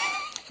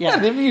 Yeah.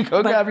 And if you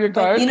go grab your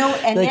card, you know,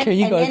 and like,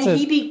 then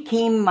he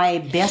became my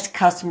best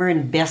customer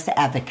and best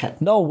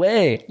advocate. No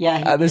way.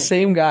 Yeah. The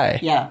same guy.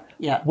 Yeah.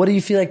 Yeah. What do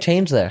you feel like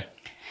changed there?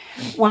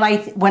 When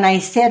I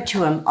said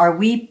to him, are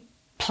we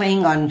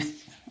playing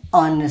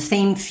on the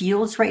same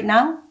fields right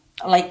now?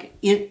 Like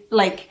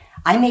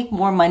I make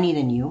more money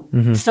than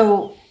you.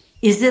 So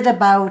is it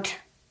about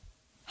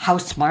how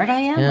smart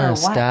I am or what?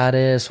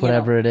 Status,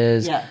 whatever it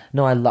is. Yeah.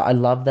 No, I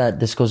love that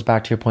this goes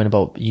back to your point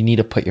about you need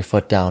to put your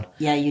foot down.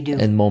 Yeah, you do.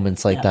 In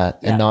moments like that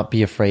and not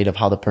be afraid of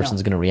how the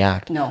person's going to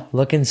react. No.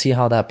 Look and see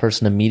how that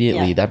person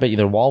immediately, I bet you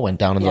their wall went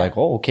down and they're like,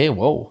 oh, okay,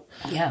 whoa.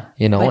 Yeah.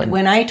 You know, but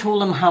when I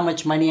told him how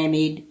much money I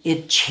made,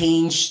 it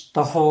changed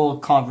the whole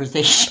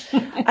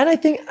conversation. And I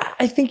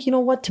think, you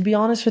know what, to be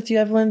honest with you,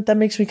 Eveline, that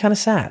makes me kind of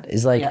sad.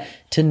 Is like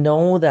to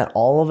know that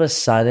all of a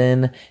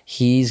sudden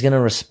he's going to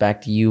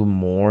respect you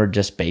more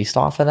just based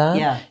off of that.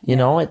 Yeah. You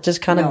know, it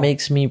just kind of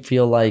makes me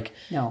feel like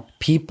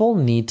people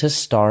need to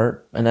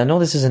start, and I know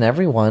this isn't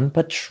everyone,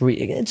 but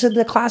it's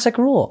the classic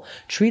rule.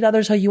 Treat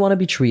others how you want to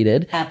be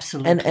treated.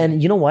 Absolutely.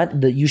 And you know what?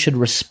 That you should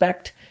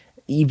respect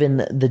even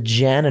the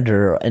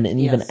janitor and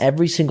even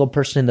every single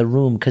person in the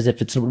room, because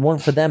if it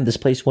weren't for them, this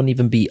place wouldn't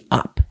even be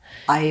up.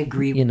 I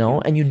agree. You know,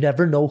 and you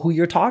never know who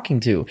you're talking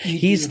to.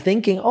 He's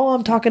thinking, oh,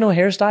 I'm talking to a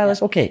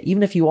hairstylist. Okay,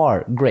 even if you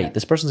are, great.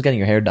 This person's getting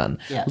your hair done.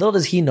 Little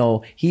does he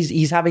know,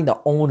 he's having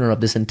the owner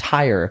of this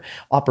entire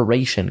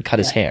operation cut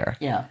his hair.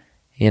 Yeah.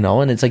 You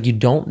know, and it's like you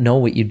don't know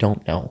what you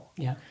don't know.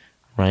 Yeah.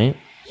 Right?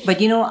 But,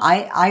 you know,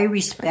 I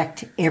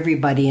respect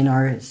everybody in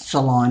our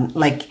salon.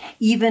 Like,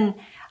 even...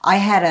 I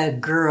had a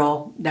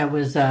girl that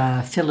was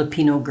a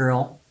Filipino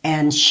girl,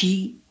 and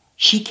she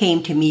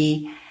came to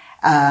me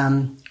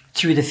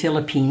through the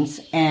Philippines,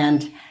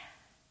 and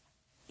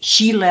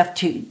she left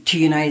to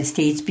United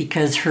States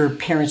because her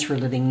parents were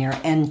living there.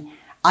 And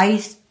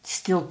I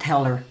still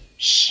tell her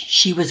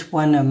she was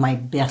one of my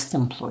best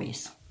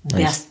employees.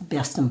 Nice.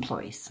 Best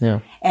employees. Yeah.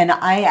 And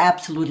I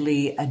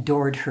absolutely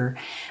adored her.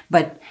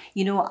 But,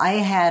 you know, I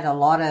had a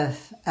lot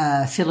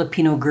of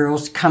Filipino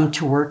girls come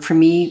to work for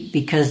me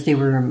because they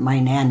were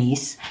my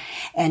nannies.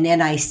 And then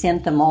I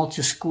sent them all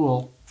to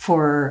school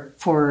for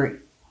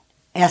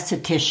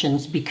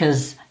estheticians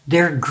because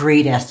they're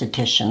great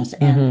estheticians.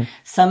 And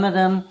some of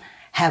them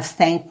have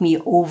thanked me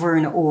over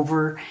and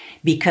over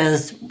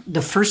because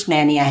the first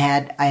nanny I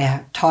had,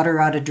 I taught her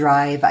how to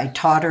drive. I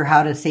taught her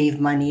how to save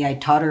money. I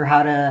taught her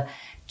how to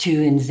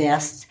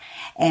invest.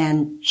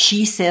 And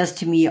she says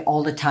to me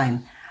all the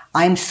time,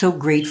 I'm so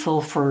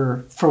grateful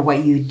for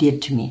what you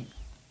did to me.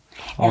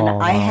 And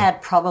I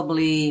had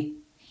probably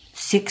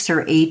 6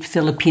 or 8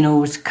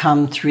 Filipinos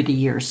come through the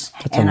years.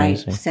 That's and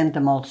amazing. I sent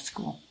them all to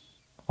school.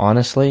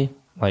 Honestly,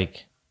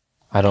 like,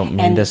 I don't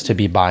mean this to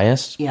be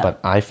biased, but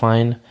I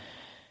find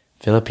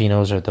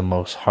Filipinos are the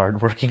most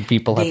hardworking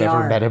people I've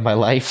ever met in my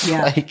life.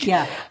 Yeah, like,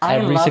 I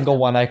every love single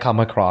them. one I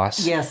come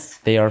across. Yes.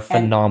 They are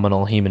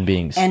phenomenal human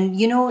beings. And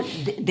you know,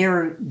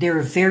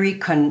 they're very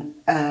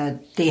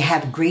they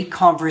have great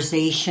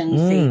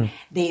conversations.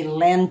 They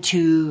lend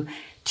to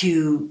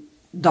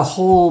the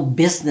whole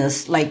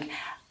business. Like,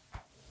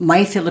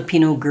 my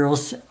Filipino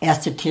girls,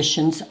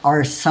 estheticians,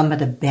 are some of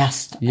the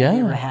best I've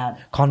ever had.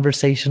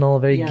 Conversational,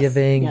 very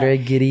giving, very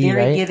giddy,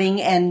 very right?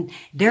 giving, and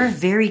they're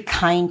very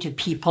kind to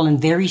people and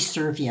very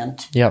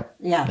servient. Yep.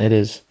 Yeah. It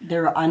is.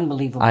 They're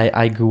unbelievable.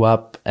 I grew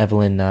up,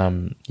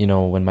 Eveline, you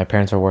know, when my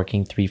parents were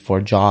working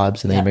 3-4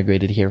 jobs and they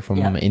immigrated here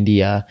from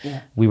India,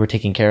 we were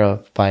taken care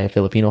of by a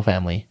Filipino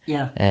family.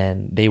 Yeah.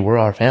 And they were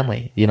our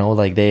family, you know,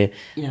 like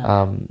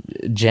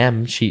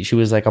Jem, she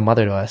was like a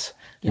mother to us.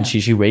 And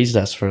she raised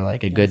us for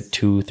like a good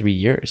 2-3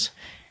 years.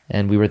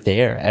 And we were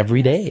there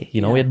every day.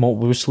 You know, we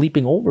were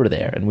sleeping over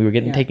there and we were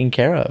getting taken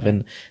care of.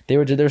 And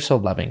they're so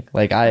loving.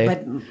 Like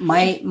But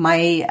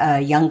my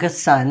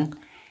youngest son,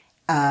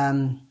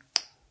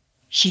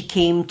 she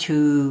came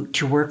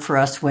to work for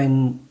us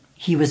when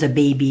he was a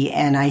baby.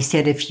 And I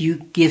said, if you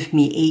give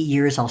me 8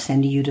 years, I'll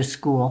send you to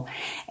school.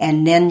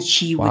 And then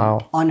she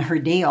would, on her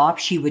day off,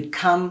 she would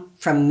come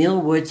from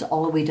Millwoods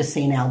all the way to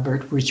St.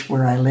 Albert,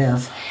 where I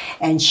live.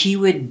 And she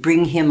would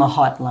bring him a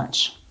hot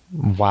lunch.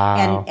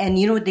 Wow. And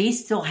you know, they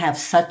still have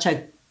such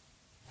a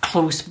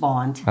close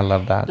bond. I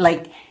love that.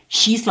 Like,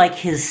 she's like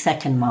his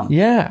second mom.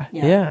 Yeah.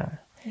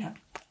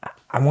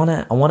 I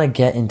wanna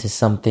get into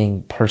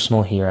something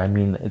personal here. I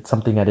mean, it's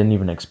something I didn't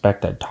even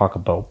expect I'd talk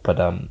about, but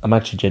I'm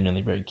actually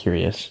genuinely very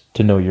curious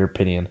to know your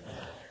opinion.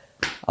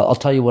 I'll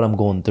tell you what I'm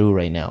going through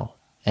right now,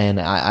 and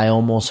I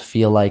almost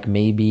feel like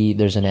maybe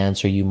there's an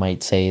answer you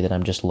might say that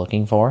I'm just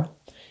looking for.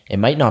 It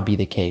might not be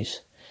the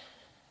case.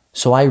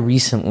 So I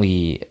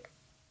recently,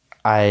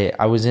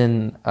 I was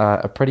in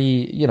a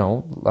pretty,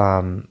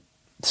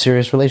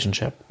 serious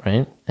relationship,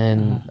 right?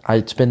 And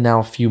it's been now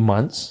a few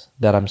months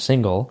that I'm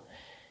single.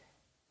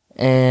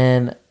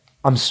 And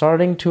I'm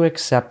starting to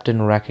accept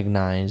and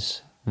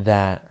recognize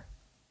that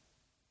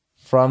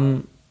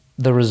from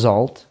the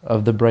result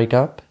of the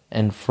breakup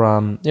and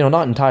from,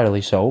 not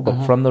entirely so,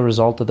 but from the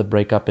result of the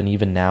breakup and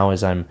even now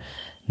as I'm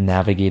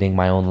navigating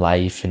my own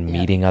life and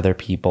meeting other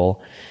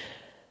people,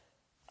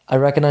 I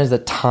recognize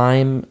that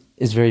time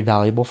is very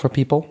valuable for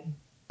people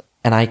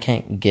and I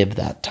can't give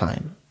that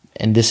time.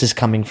 And this is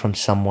coming from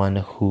someone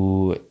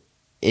who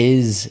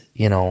is,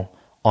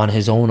 on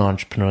his own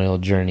entrepreneurial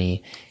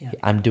journey.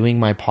 I'm doing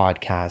my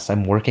podcast.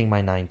 I'm working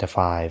my 9 to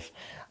 5.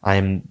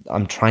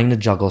 I'm trying to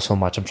juggle so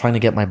much. I'm trying to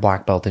get my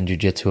black belt in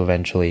jiu-jitsu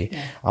eventually.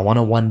 I want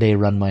to one day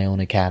run my own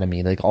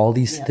academy. Like, all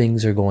these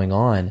things are going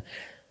on.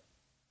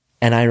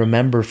 And I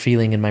remember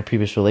feeling in my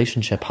previous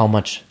relationship how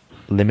much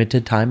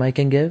limited time I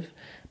can give.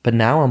 But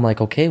now I'm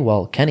like, okay,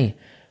 well, Kenny,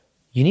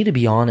 you need to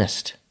be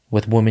honest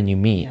with women you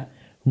meet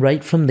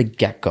right from the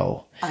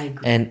get-go. I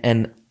agree.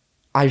 And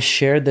I've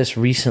shared this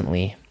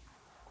recently.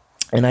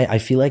 And I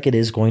feel like it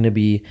is going to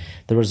be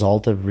the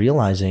result of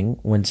realizing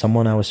when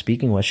someone I was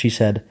speaking with, she's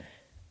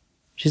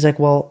like,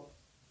 well,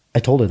 I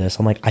told her this.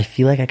 I'm like, I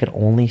feel like I could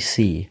only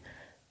see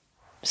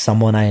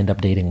someone I end up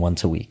dating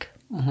once a week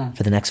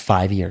for the next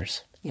 5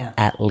 years,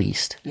 at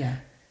least. Yeah.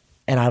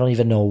 And I don't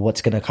even know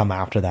what's going to come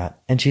after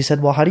that. And she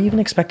said, well, how do you even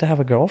expect to have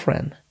a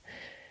girlfriend?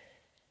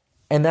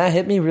 And that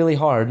hit me really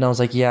hard. And I was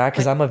like, yeah,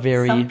 because I'm a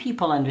very... Some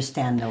people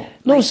understand, though.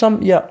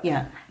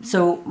 Yeah.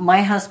 So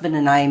my husband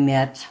and I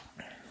met,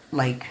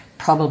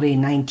 probably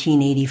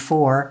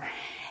 1984,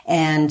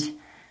 and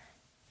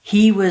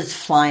he was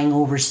flying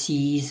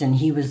overseas, and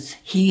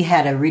he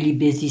had a really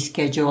busy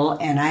schedule,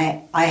 and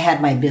I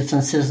had my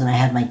businesses and I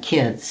had my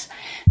kids,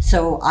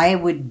 so I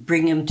would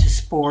bring him to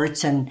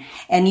sports, and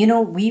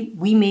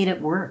we made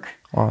it work.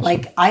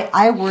 Awesome.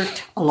 I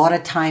worked a lot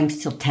of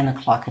times till 10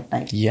 o'clock at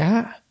night.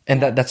 Yeah.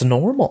 And that's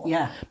normal.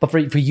 Yeah. But for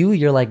you,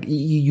 you're like,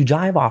 you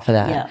jive off of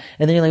that. Yeah.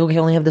 And then you're like, okay,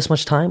 I only have this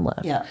much time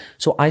left. Yeah.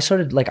 So I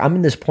started, I'm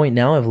in this point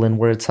now, Eveline,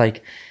 where it's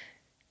like,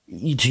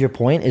 to your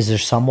point, is there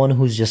someone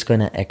who's just going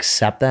to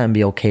accept that and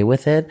be okay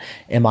with it?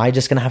 Am I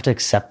just going to have to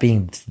accept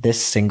being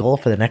this single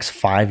for the next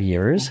 5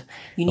 years?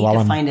 You need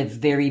to find a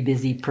very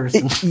busy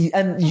person.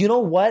 And you know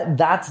what?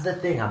 That's the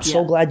thing. I'm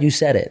so glad you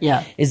said it.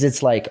 Yeah.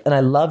 It's like, and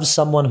I love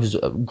someone who's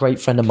a great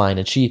friend of mine,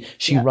 and she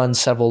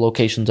runs several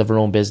locations of her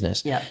own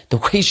business. Yeah. The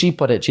way she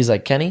put it, she's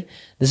like, Kenny,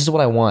 this is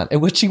what I want.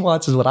 And what she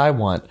wants is what I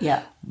want.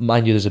 Yeah.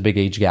 Mind you, there's a big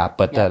age gap,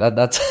 but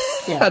that's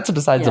that's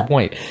besides the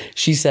point.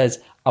 She says,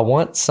 I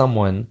want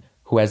someone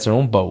who has their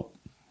own boat,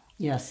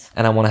 Yes.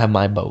 And I want to have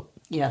my boat.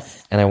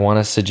 Yes. And I want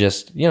us to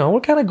just,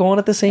 we're kind of going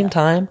at the same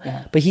time,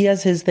 but he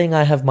has his thing,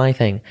 I have my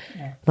thing.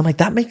 Yeah. And I'm like,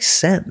 that makes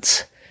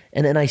sense.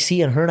 And then I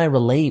see, and her and I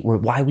relate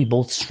why we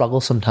both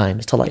struggle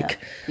sometimes to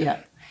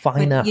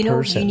find that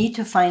person. You need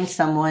to find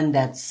someone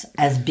that's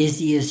as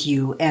busy as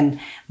you.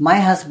 And my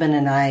husband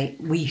and I,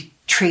 we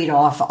trade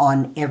off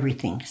on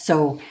everything.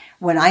 So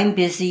when I'm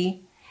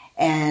busy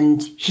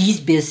and he's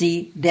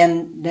busy,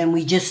 then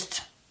we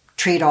just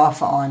trade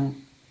off on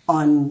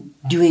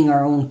doing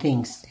our own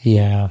things.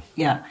 Yeah.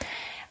 Yeah.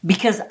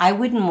 Because I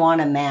wouldn't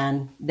want a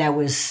man that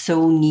was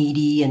so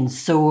needy and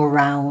so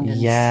around.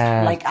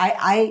 And like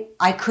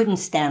I couldn't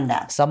stand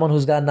that. Someone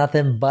who's got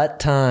nothing but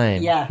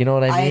time. Yeah. You know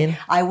what I mean?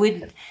 I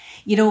would,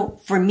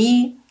 for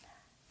me,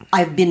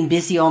 I've been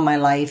busy all my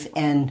life,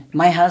 and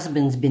my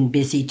husband's been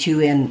busy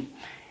too. And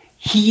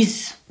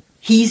he's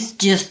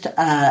just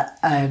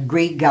a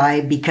great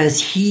guy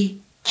because he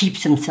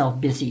keeps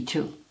himself busy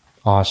too.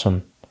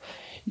 Awesome.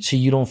 So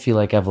you don't feel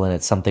like, Eveline,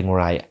 it's something where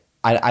I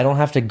don't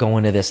have to go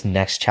into this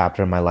next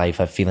chapter of my life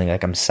of feeling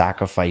like I'm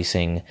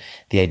sacrificing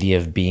the idea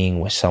of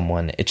being with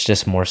someone. It's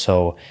just more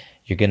so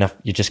you're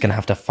just gonna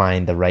have to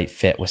find the right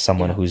fit with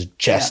someone who's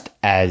just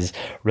as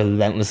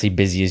relentlessly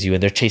busy as you,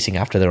 and they're chasing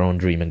after their own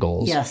dream and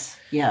goals. Yes,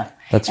 yeah.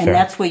 That's fair. And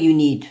that's what you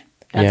need.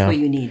 That's what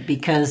you need,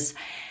 because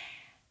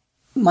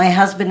my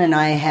husband and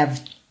I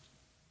have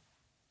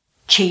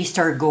chased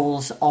our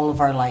goals all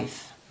of our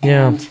life.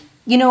 Yeah.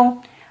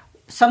 And,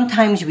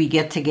 sometimes we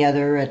get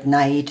together at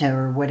night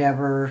or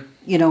whatever,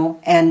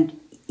 and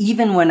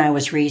even when I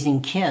was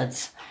raising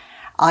kids,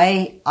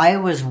 I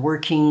was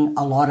working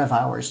a lot of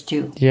hours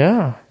too.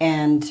 Yeah.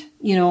 And,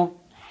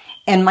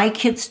 and my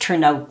kids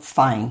turned out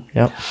fine.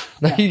 Yep.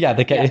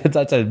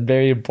 That's a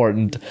very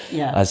important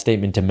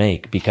statement to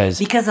make because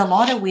a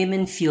lot of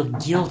women feel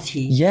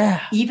guilty.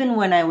 Yeah. Even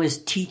when I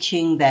was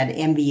teaching that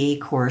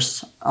MBA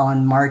course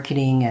on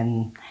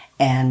marketing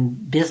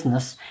and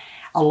business,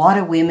 a lot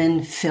of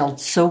women felt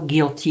so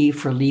guilty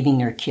for leaving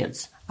their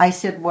kids. I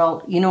said,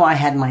 well, I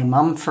had my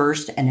mom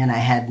first, and then I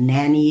had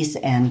nannies,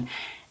 and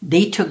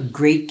they took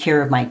great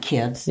care of my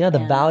kids. Yeah, the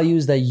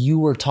values that you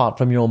were taught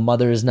from your own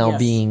mother is now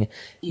being,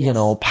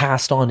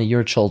 passed on to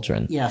your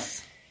children.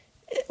 Yes.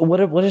 What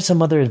are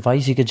some other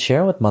advice you could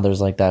share with mothers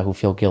like that who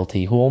feel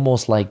guilty, who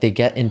almost like they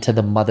get into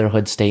the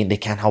motherhood state and they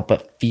can't help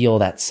but feel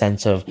that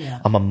sense of,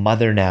 I'm a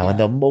mother now, and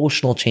the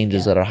emotional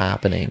changes that are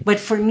happening? But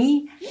for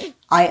me,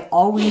 I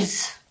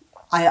always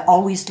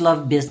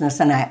loved business,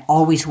 and I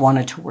always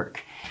wanted to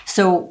work.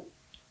 So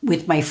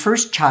with my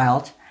first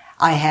child,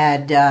 I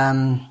had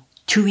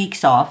 2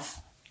 weeks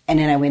off, and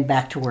then I went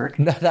back to work.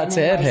 That's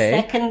it, hey?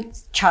 My second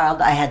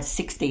child, I had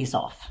 6 days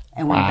off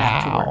and went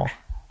back to work.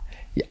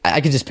 Yeah, I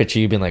could just picture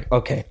you being like,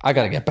 okay, I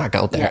got to get back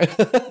out there.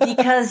 Yeah.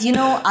 Because,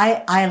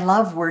 I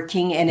love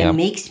working, and it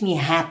makes me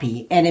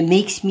happy, and it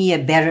makes me a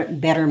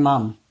better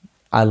mom.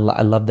 I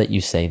love that you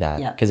say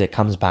that, because it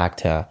comes back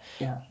to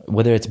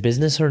whether it's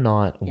business or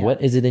not,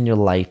 what is it in your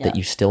life that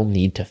you still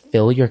need to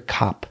fill your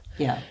cup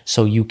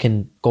so you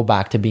can go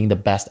back to being the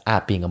best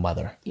at being a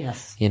mother.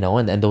 Yes.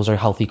 And those are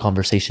healthy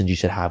conversations you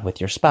should have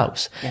with your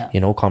spouse,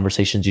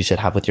 conversations you should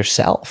have with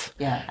yourself.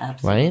 Yeah,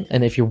 absolutely. Right?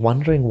 And if you're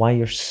wondering why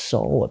you're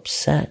so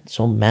upset,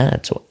 so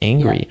mad, so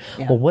angry,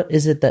 well, what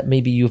is it that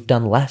maybe you've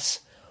done less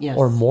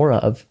or more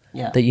of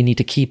that you need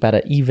to keep at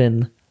an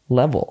even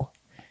level?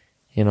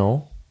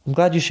 I'm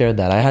glad you shared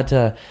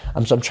that.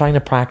 I'm trying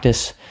to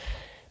practice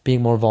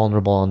being more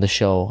vulnerable on the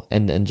show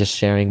and just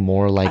sharing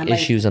more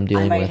issues I'm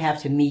dealing with. I might have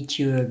to meet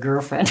you a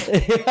girlfriend.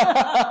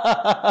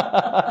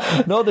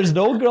 No, there's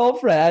no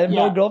girlfriend. I have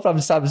no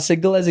girlfriend. I'm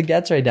single as it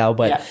gets right now,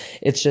 but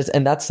it's just,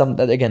 and that's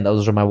again,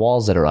 those are my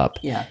walls that are up.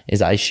 Yeah.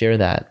 Is I share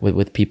that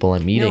with people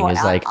I'm meeting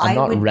I'm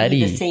not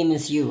ready. Be the same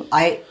as you.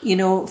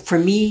 For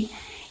me,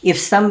 if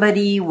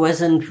somebody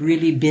wasn't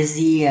really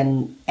busy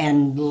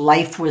and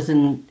life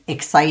wasn't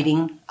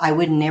exciting, I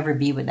would never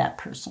be with that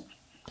person.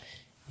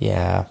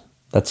 Yeah,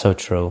 that's so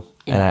true.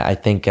 Yeah. And I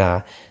think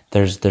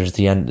there's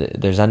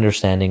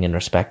understanding and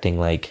respecting,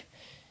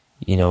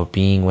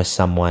 being with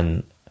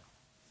someone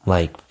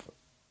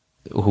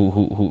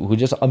who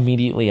just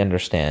immediately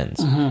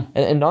understands,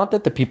 and not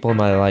that the people in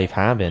my life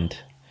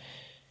haven't.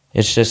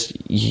 It's just,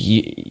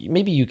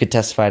 maybe you could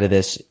testify to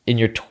this in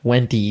your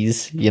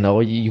 20s,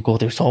 you go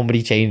through so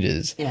many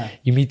changes. Yeah.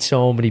 You meet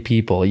so many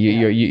people.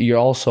 You're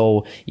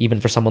also,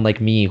 even for someone like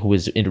me who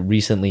was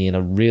recently in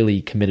a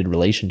really committed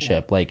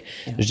relationship,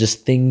 there's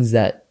just things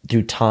that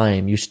through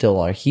time you still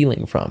are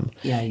healing from.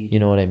 Yeah. You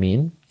know what I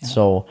mean? Yeah.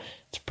 So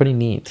it's pretty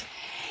neat.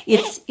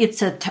 It's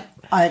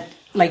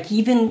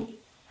even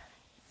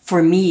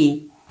for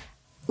me,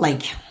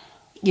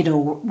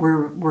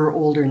 we're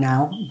older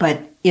now,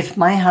 but if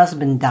my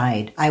husband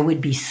died, I would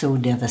be so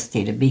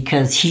devastated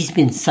because he's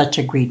been such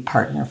a great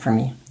partner for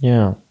me.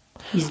 Yeah.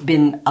 He's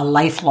been a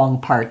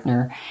lifelong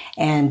partner,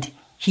 and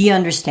he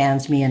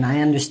understands me and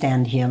I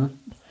understand him.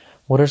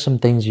 What are some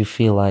things you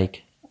feel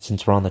like,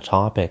 since we're on the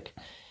topic,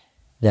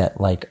 that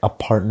a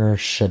partner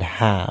should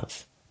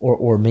have?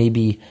 Or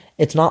maybe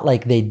it's not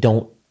like they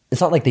don't it's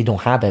not like they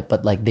don't have it,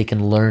 but like they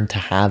can learn to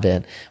have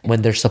it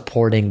when they're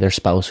supporting their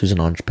spouse who's an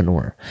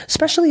entrepreneur,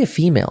 especially a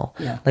female.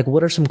 Yeah. Like,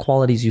 what are some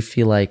qualities you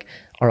feel like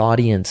our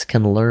audience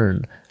can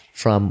learn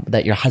from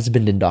that your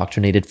husband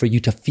indoctrinated for you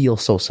to feel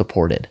so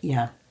supported?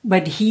 Yeah.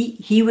 But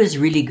he was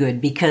really good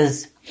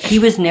because he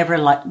was never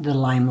the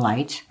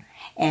limelight.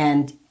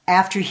 And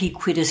after he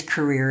quit his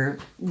career,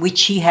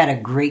 which he had a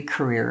great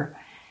career,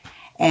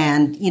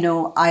 and, you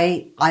know,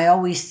 I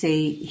always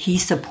say he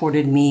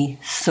supported me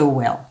so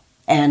well.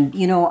 And,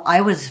 you know, I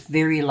was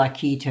very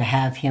lucky to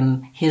have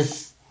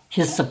his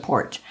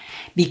support,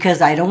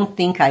 because I don't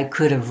think I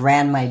could have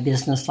ran my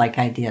business like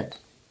I did.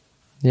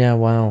 Yeah,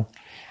 wow.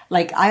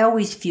 Like, I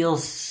always feel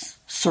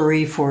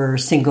sorry for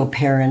single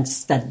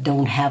parents that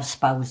don't have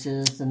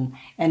spouses. And,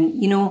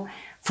 you know,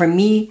 for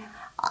me,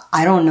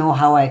 I don't know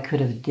how I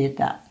could have did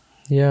that.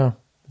 Yeah.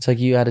 It's like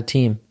you had a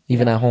team,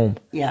 even at home.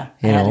 Yeah,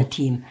 I had a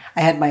team.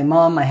 I had my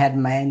mom, I had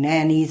my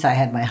nannies, I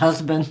had my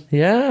husband.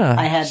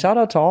 Yeah. Shout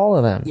out to all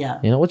of them. Yeah.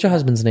 You know, what's your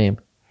husband's name?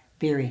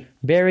 Barry.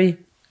 Barry,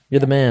 you're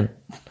the man.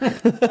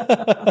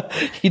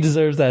 He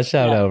deserves that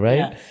shout out,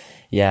 right?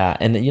 Yeah.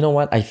 And you know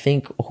what? I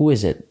think, who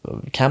is it?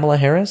 Kamala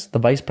Harris, the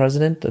vice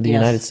president of the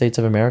United States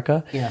of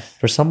America? Yes.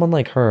 For someone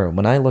like her,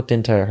 when I looked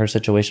into her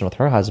situation with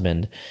her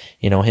husband,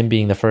 you know, him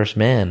being the first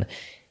man,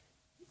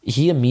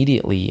 he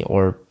immediately,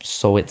 or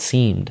so it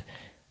seemed,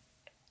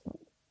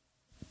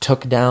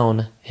 took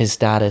down his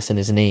status and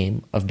his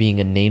name of being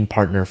a name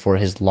partner for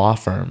his law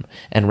firm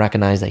and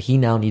recognized that he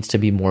now needs to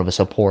be more of a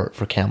support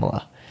for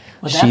Kamala.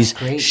 Well, that's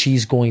great.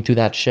 She's going through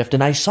that shift.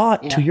 And I saw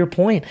it, to your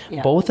point,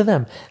 both of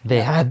them, they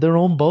had their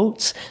own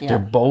boats. They're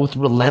both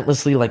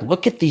relentlessly like,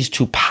 look at these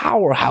two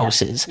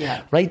powerhouses,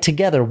 right?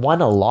 Together, one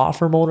a law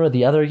firm owner,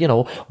 the other, you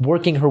know,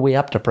 working her way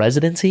up to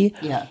presidency.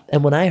 Yeah.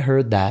 And when I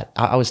heard that,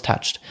 I was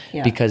touched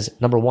because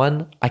number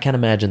one, I can't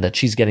imagine that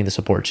she's getting the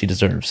support she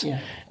deserves.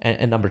 Yeah.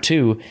 And number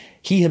two,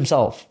 he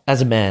himself,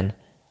 as a man,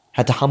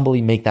 had to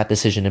humbly make that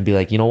decision and be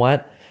like, you know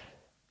what?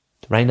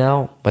 Right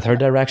now, with her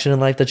direction in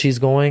life that she's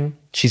going,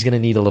 she's going to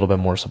need a little bit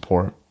more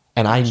support.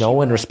 And I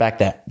know and respect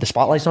that the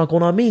spotlight's not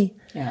going on me.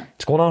 Yeah.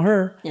 It's going on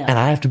her. Yeah. And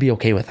I have to be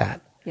okay with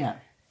that. Yeah.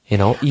 You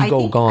know,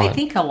 ego gone. I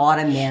think a lot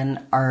of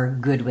men are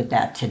good with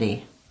that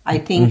today. I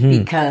think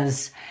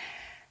because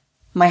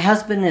my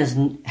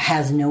husband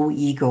has no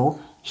ego.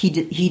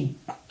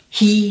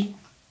 He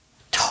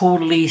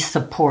totally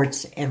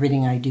supports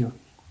everything I do.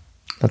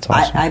 That's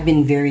awesome. I've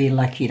been very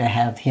lucky to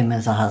have him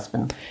as a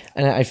husband.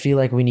 And I feel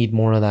like we need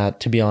more of that,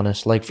 to be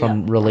honest, like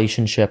from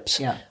relationships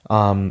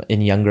in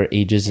younger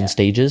ages and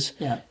stages.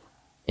 Yeah.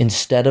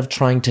 Instead of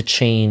trying to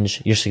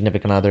change your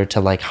significant other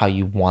to like how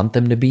you want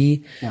them to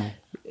be,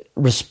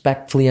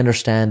 respectfully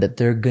understand that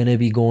they're going to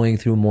be going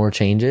through more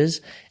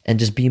changes and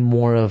just be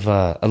more of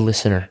a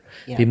listener.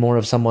 Yeah. Be more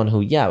of someone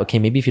who, okay,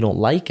 maybe if you don't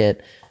like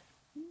it,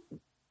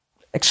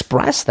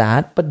 express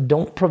that, but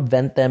don't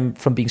prevent them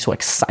from being so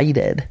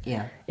excited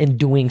in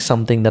doing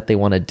something that they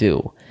want to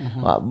do.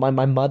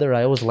 My mother,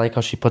 I always like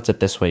how she puts it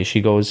this way. She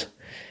goes,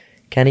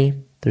 Kenny,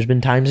 there's been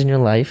times in your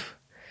life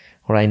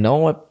where I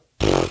know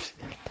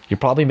you're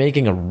probably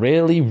making a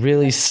really,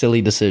 really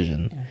silly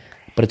decision,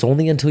 but it's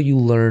only until you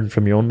learn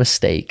from your own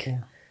mistake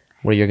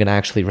where you're going to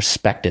actually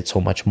respect it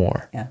so much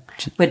more. Yeah.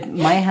 But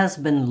my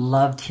husband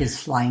loved his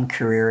flying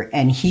career,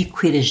 and he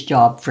quit his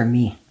job for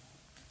me.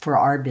 For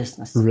our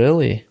business.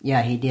 Really?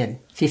 Yeah, he did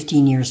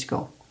 15 years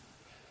ago.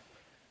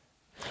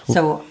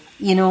 So,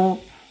 you know,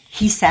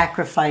 he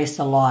sacrificed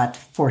a lot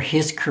for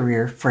his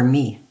career for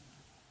me.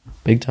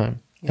 Big time.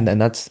 Yeah.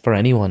 And that's for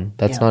anyone.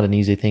 That's not an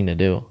easy thing to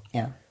do.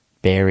 Yeah.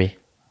 Barry.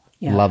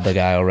 Yeah. Love the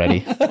guy already.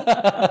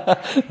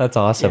 That's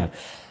awesome. Yeah.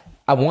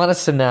 I want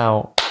us to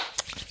now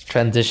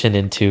transition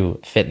into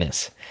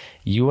fitness.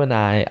 You and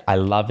I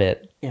love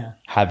it. Yeah.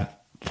 Have,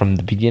 from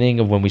the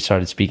beginning of when we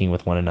started speaking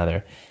with one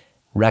another,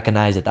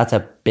 recognize that that's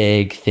a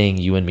big thing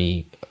you and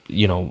me,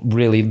 you know,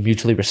 really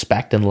mutually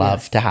respect and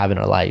love to have in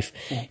our life.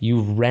 Yeah.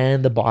 You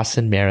ran the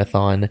Boston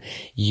Marathon.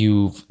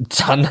 You've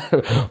done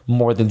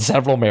more than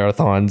several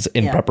marathons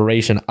in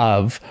preparation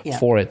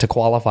for it to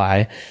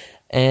qualify.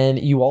 And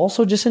you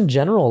also just in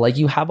general, like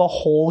you have a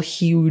whole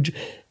huge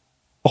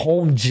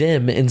home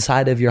gym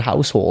inside of your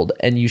household.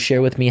 And you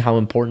share with me how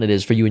important it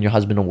is for you and your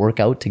husband to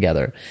work out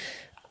together.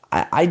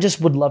 I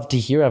just would love to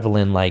hear,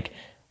 Eveline, like,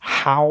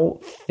 how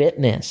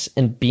fitness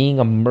and being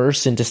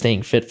immersed into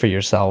staying fit for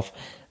yourself,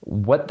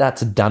 what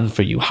that's done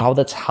for you, how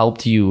that's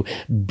helped you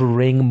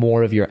bring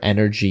more of your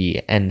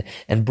energy and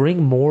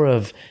bring more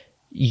of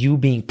you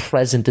being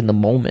present in the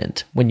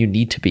moment when you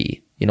need to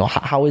be. You know,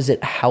 how has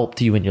it helped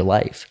you in your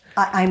life?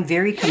 I'm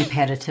very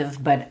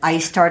competitive, but I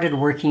started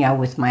working out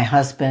with my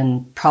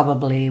husband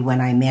probably when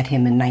I met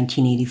him in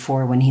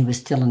 1984 when he was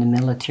still in the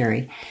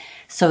military.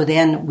 So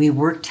then we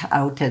worked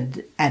out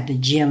at the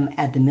gym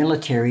at the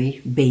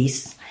military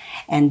base.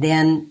 And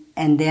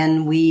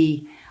then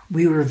we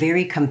were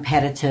very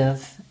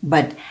competitive,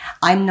 but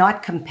I'm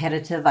not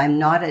competitive. I'm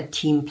not a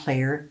team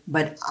player,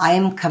 but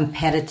I'm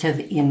competitive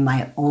in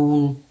my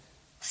own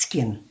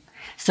skin.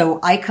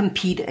 So I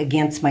compete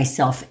against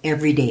myself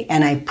every day,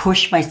 and I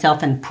push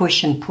myself and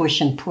push and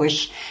push and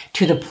push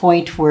to the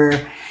point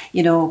where,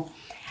 you know,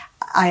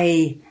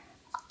 I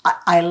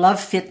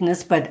love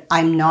fitness, but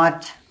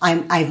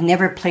I've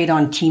never played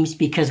on teams,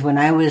 because when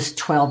I was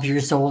 12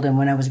 years old and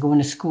when I was going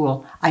to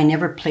school, I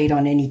never played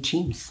on any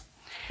teams.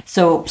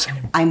 So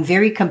I'm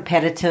very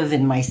competitive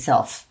in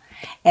myself.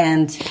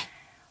 And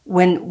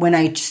when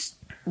I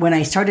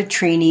started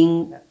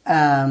training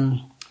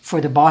for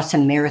the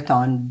Boston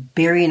Marathon,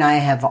 Barry and I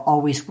have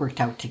always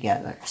worked out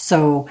together.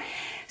 So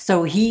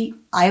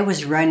I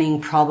was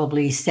running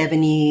probably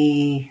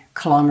 70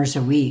 kilometers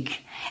a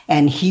week,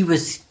 and he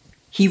was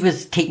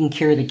taking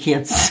care of the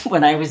kids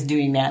when I was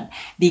doing that,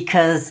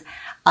 because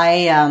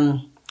I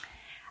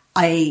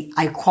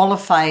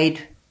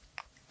qualified.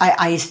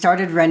 I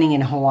started running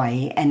in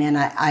Hawaii, and then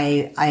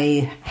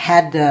I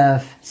had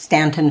the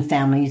Stanton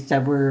families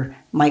that were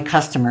my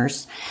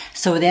customers.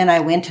 So then I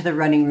went to the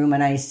running room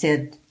and I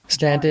said,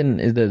 Stanton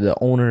is the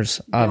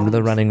owners of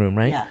the running room,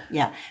 right?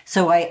 Yeah.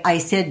 So I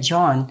said,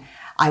 John,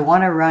 I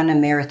want to run a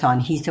marathon.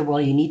 He said,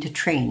 well, you need to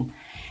train.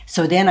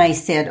 So then I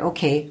said,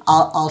 okay,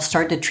 I'll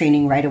start the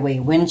training right away.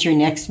 When's your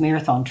next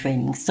marathon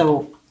training?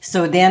 So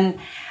then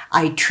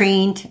I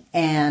trained,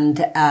 and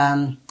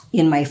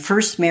in my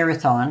first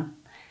marathon,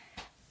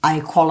 I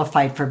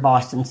qualified for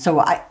Boston. So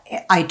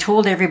I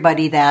told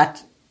everybody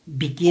that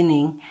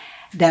beginning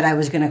that I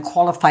was going to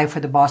qualify for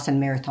the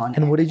Boston Marathon.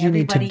 And what did you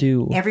need to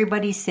do?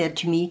 Everybody said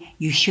to me,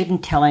 you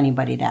shouldn't tell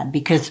anybody that,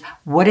 because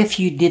what if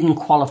you didn't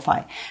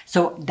qualify?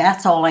 So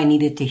that's all I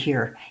needed to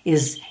hear,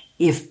 is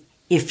if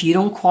you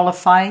don't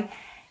qualify,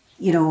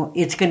 you know,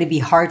 it's going to be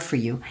hard for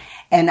you.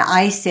 And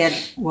I said,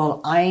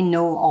 well, I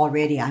know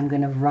already I'm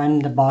going to run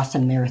the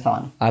Boston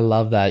Marathon. I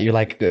love that. You're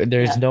like,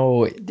 there's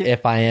no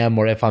if I am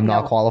or if I'm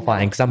not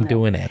qualifying, because I'm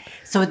doing it.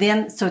 So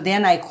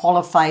then I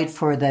qualified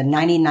for the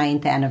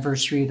 99th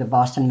anniversary of the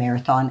Boston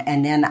Marathon.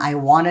 And then I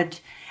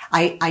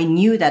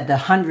knew that the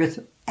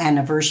 100th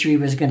anniversary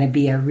was going to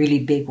be a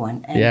really big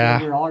one.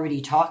 And we were already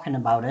talking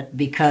about it,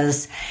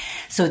 because,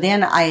 so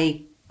then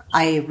I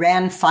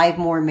ran 5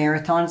 more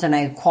marathons, and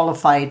I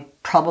qualified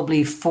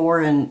probably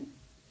four in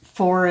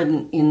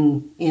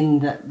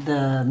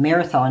the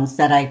marathons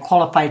that I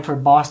qualified for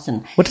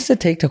Boston. What does it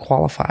take to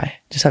qualify?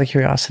 Just out of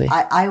curiosity.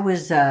 I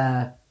was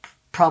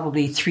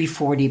probably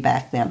 340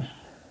 back then,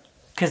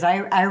 because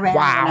I ran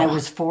when I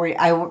was 40.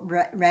 I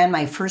ran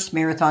my first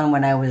marathon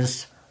when I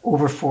was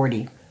over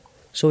 40.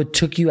 So it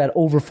took you at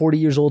over 40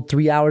 years old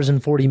 3 hours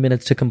and 40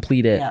 minutes to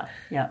complete it.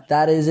 Yeah.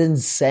 That is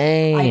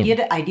insane.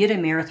 I did a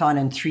marathon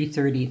in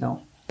 3:30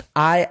 though.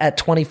 I, at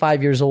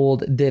 25 years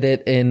old, did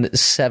it in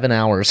 7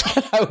 hours.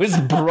 I was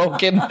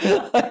broken.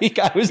 Like,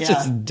 I was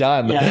just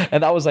done. Yeah.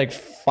 And that was like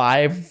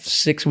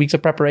 5-6 weeks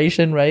of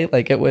preparation, right?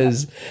 Like, it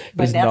was,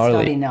 but was that's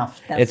gnarly. Not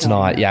enough. It's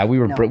not. Yeah, we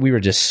were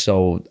just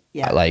so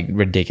like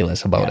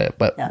ridiculous about it.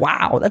 But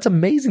wow, that's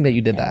amazing that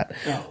you did that.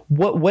 Yeah.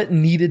 What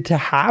needed to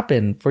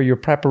happen for your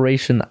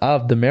preparation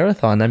of the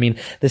marathon? I mean,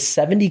 the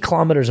 70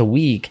 kilometers a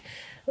week,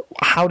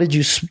 how did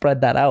you spread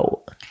that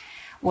out?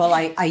 Well,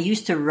 I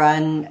used to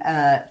run,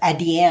 at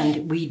the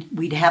end,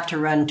 we'd have to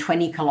run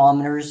 20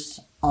 kilometers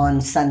on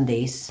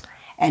Sundays.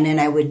 And then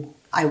I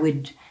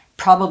would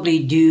probably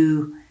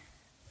do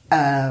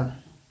 8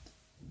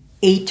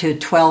 to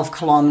 12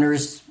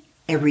 kilometers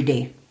every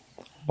day.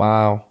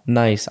 Wow.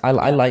 Nice. I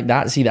like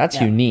that. See, that's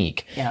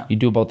unique. Yeah. You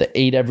do about the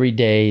 8 every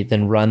day,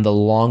 then run the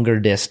longer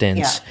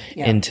distance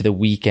into the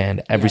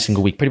weekend every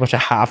single week. Pretty much a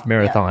half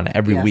marathon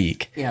every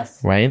week.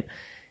 Yes. Right?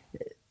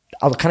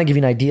 I'll kind of give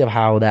you an idea of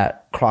how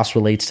that cross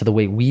relates to the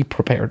way we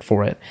prepared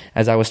for it.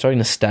 As I was starting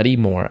to study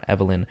more,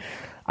 Eveline,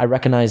 I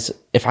recognize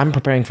if I'm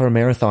preparing for a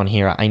marathon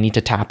here, I need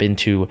to tap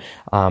into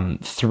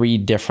 3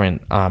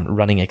 different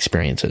running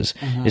experiences.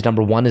 Mm-hmm.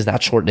 Number 1 is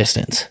that short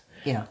distance.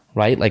 Yeah.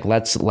 Right? Like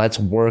let's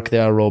work the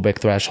aerobic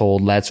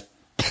threshold. Let's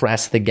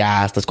press the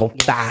gas. Let's go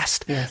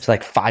fast. Yes. So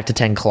like 5 to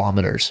 10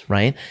 kilometers,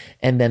 right?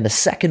 And then the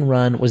second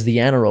run was the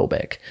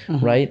anaerobic,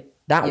 right?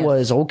 That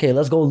was, okay,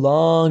 let's go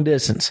long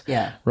distance.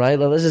 Yeah. Right?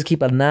 Let's just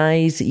keep a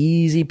nice,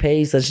 easy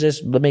pace.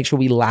 Let's make sure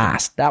we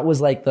last. That was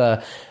like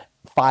the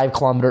 5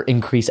 kilometer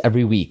increase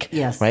every week.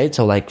 Yes. Right?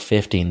 So like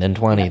 15, then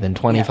 20, then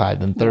 25,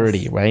 then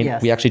 30, right?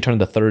 Yes. We actually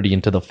turned the 30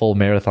 into the full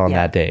marathon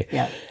that day.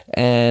 Yeah.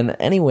 And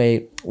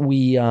anyway,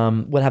 we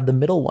would have the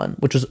middle one,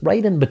 which was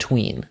right in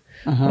between.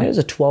 Right? It was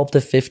a 12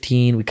 to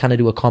 15. We kind of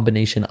do a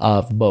combination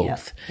of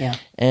both. Yeah.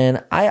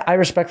 And I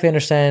respectfully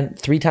understand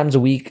 3 times a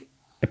week,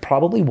 it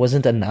probably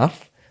wasn't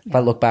enough. If I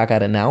look back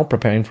at it now,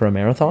 preparing for a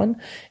marathon,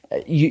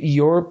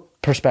 your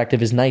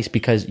perspective is nice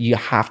because you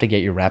have to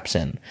get your reps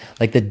in.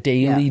 Like the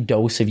daily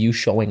dose of you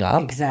showing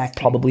up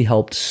probably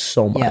helped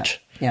so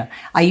much. Yeah.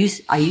 I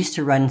used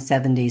to run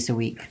 7 days a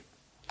week.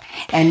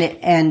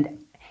 And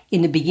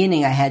in the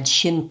beginning I had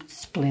shin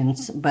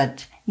splints,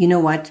 but you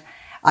know what?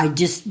 I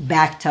just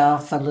backed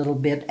off a little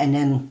bit and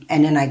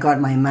then I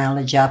got my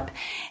mileage up.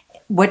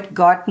 What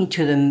got me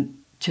to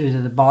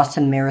the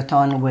Boston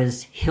Marathon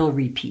was hill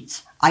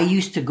repeats. I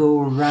used to go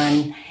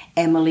run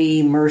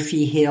Emily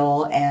Murphy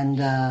Hill and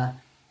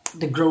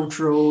the Grote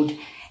Road,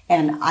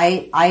 And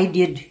I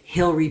did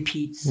hill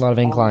repeats. A lot of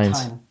inclines.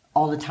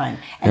 All the time.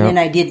 And then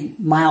I did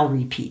mile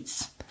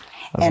repeats.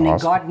 That's and awesome.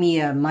 It got me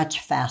a much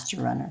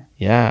faster runner.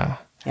 Yeah.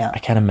 Yeah. I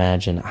can't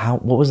imagine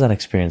what was that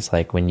experience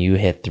like when you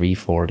hit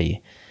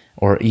 340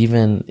 or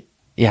even,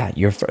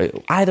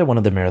 either one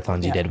of the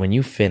marathons you did, when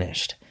you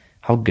finished,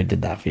 how good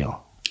did that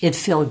feel? It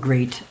felt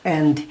great.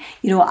 And,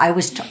 I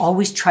was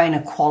always trying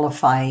to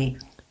qualify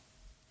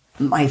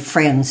my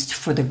friends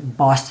for the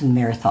Boston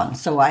Marathon.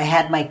 So I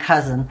had my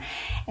cousin,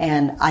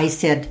 and I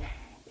said,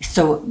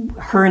 so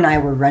her and I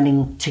were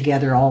running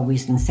together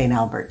always in St.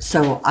 Albert.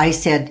 So I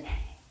said,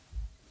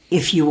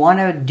 if you want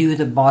to do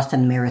the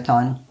Boston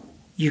Marathon,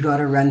 you got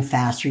to run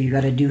faster. You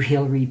got to do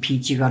hill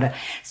repeats. You got to.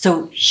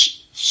 So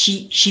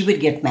she would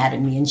get mad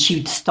at me, and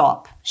she'd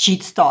stop.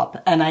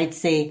 And I'd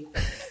say,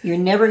 you're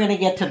never going to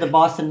get to the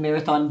Boston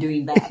Marathon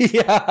doing that.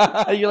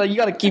 Yeah. You're like, you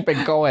got to keep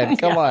it going.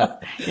 Come on.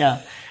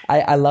 Yeah.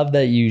 I love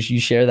that you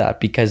share that,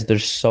 because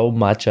there's so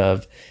much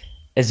of,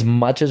 as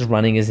much as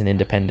running is an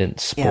independent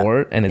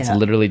sport and it's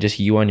literally just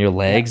you on your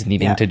legs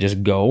needing to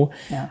just go.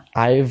 Yeah.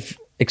 I've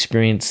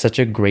experienced such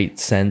a great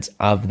sense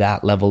of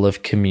that level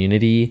of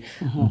community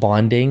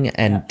bonding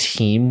and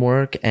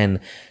teamwork and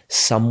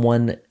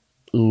someone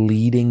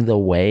leading the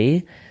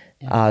way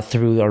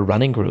through our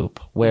running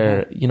group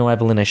where,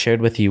 Eveline, I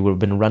shared with you, we've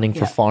been running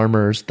for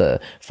farmers, the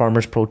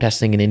farmers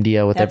protesting in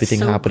India with everything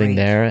so happening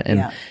there.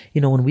 And,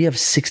 when we have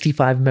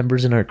 65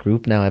 members in our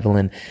group now,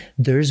 Eveline,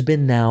 there's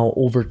been now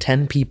over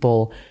 10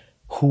 people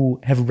who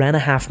have ran a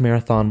half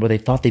marathon where they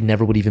thought they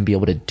never would even be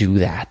able to do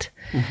that.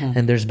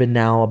 And there's been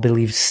now, I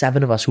believe,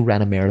 7 of us who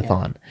ran a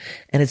marathon.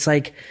 And it's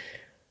like,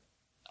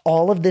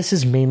 all of this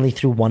is mainly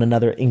through one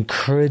another,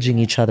 encouraging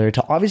each other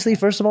to obviously,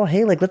 first of all,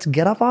 hey, let's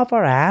get up off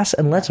our ass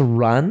and let's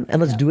run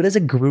and let's do it as a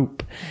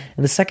group.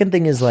 And the second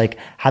thing is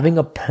having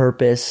a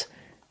purpose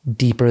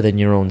deeper than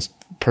your own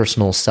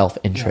personal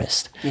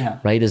self-interest,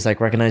 right? Is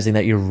recognizing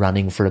that you're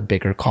running for a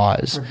bigger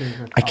cause.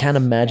 I can't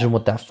imagine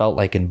what that felt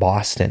like in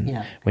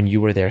Boston when you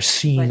were there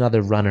seeing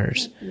other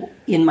runners.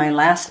 In my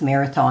last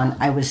marathon,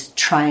 I was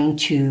trying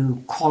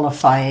to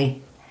qualify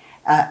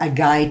a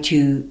guy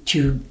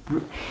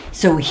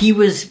so he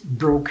was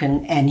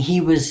broken and he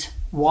was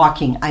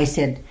walking. I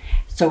said,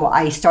 so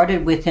I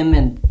started with him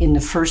in the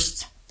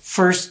first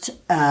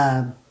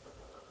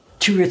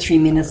 2 or 3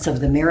 minutes of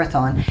the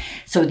marathon.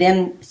 So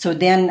then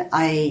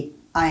I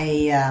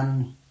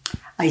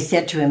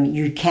said to him,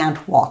 you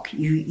can't walk.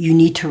 You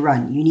need to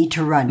run. You need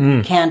to run.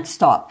 You can't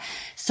stop.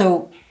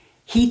 So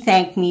he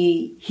thanked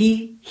me.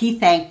 He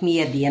thanked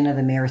me at the end of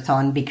the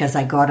marathon because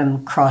I got him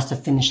across the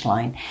finish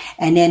line.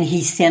 And then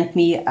he sent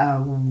me a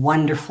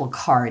wonderful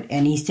card.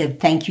 And he said,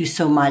 thank you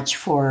so much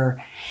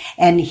for...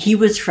 And he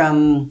was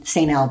from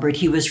St. Albert.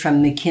 He was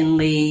from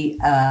McKinley,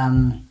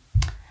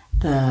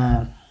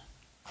 the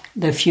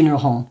funeral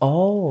home.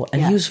 Oh,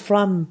 and he was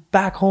from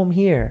back home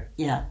here.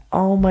 Yeah.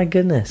 Oh, my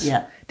goodness.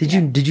 Yeah.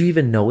 Did you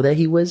even know that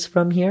he was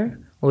from here?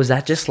 Or was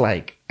that just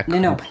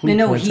No,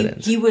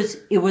 coincidence?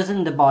 It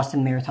wasn't the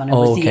Boston Marathon. It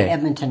was the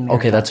Edmonton Marathon.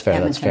 Okay, that's fair.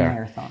 Edmonton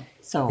Marathon.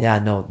 So yeah,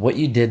 no, what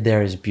you did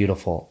there is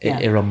beautiful.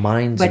 It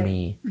reminds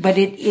me. But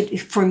it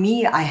for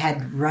me, I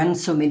had run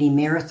so many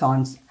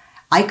marathons.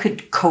 I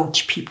could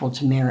coach people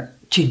to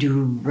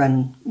do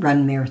run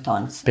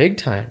marathons. Big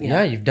time.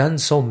 Yeah, you've done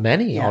so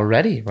many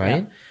already,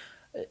 right?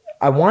 Yeah.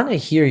 I want to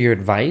hear your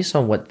advice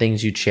on what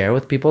things you'd share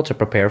with people to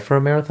prepare for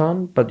a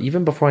marathon. But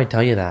even before I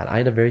tell you that, I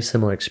had a very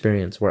similar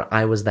experience where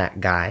I was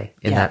that guy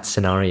in that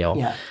scenario.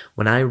 Yeah.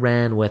 When I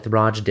ran with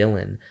Raj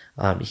Dillon,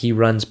 he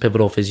runs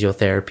Pivotal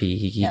Physiotherapy.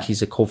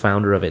 He's a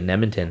co-founder of it in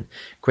Edmonton.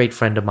 Great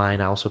friend of mine.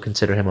 I also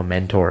consider him a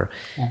mentor.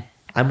 Yeah.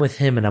 I'm with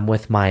him and I'm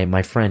with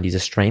my friend. He's a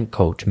strength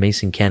coach,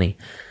 Mason Kenny.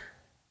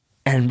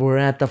 And we're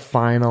at the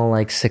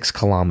final 6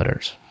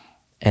 kilometers.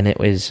 And it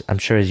was, I'm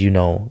sure as you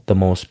know, the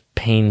most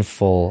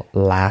painful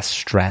last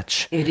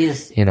stretch. It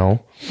is.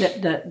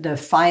 The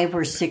 5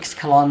 or 6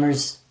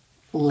 kilometers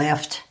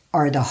left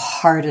are the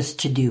hardest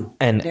to do.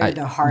 And they're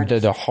the hardest. They're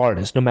the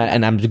hardest. No matter,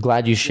 and I'm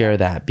glad you share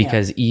that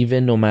because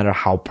even no matter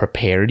how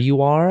prepared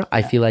you are,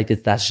 I feel like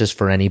that's just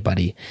for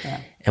anybody.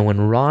 Yeah. And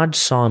when Raj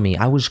saw me,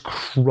 I was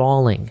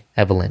crawling,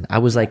 Eveline. I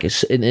was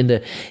in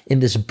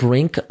this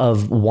brink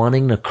of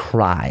wanting to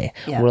cry.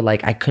 Yeah. Where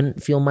I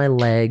couldn't feel my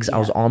legs. I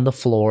was on the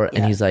floor,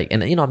 and he's like,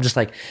 and I'm just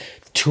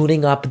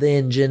tuning up the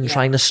engine,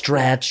 trying to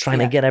stretch, trying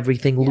to get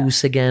everything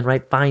loose again,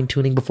 right? Fine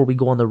tuning before we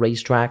go on the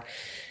racetrack.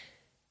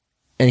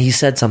 And he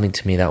said something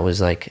to me that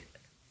was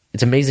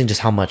it's amazing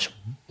just how much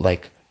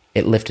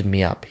it lifted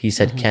me up. He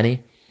said,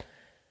 Kenny,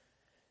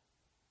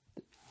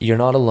 you're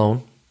not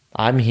alone.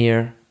 I'm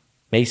here.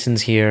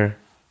 Mason's here.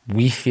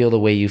 We feel the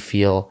way you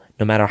feel,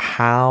 no matter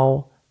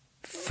how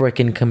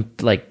freaking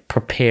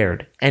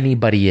prepared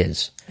anybody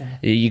is. Yeah.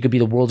 You could be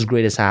the world's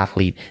greatest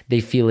athlete.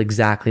 They feel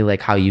exactly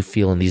like how you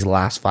feel in these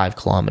last 5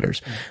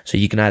 kilometers. Yeah. So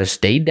you can either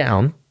stay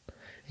down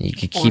and you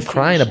can keep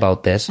crying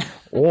about this,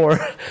 or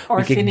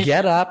we can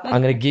get up.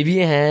 I'm going to give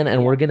you a hand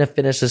and we're going to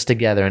finish this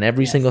together. And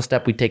every single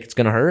step we take, it's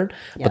going to hurt,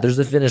 but there's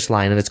the finish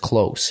line and it's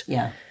close.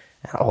 Yeah.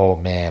 Oh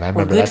man, I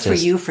remember good that. For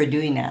you for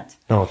doing that.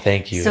 No,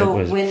 thank you.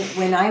 So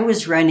when I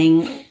was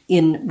running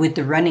with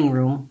the running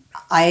room,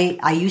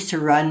 I used to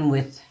run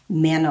with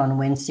men on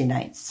Wednesday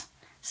nights.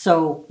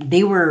 So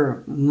they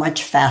were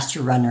much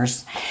faster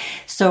runners.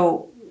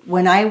 So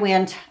when I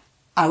went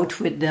out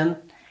with them,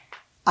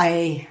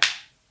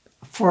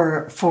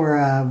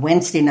 for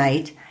Wednesday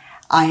night,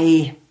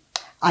 I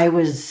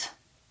was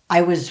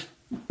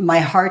my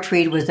heart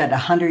rate was at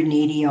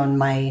 180 on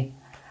my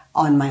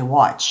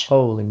watch.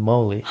 Holy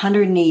moly.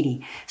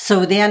 180.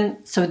 So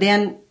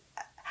then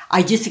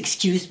I just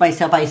excused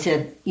myself. I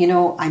said,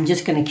 I'm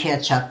just going to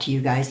catch up to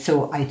you guys.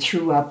 So I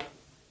threw up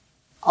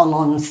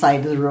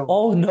alongside the road.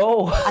 Oh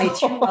no. I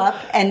threw up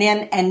and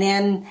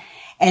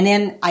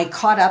then I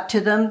caught up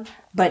to them,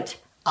 but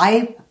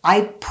I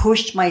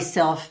pushed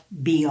myself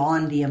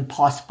beyond the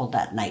impossible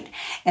that night.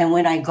 And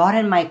when I got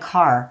in my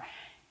car,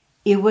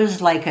 it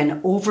was like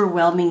an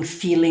overwhelming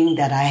feeling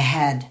that I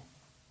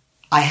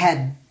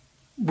had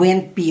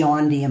went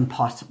beyond the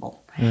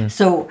impossible.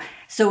 So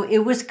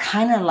it was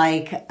kind of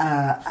like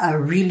a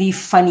really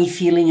funny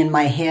feeling in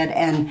my head.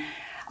 And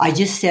I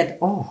just said,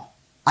 oh,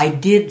 I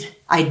did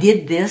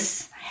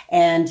this.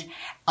 And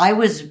I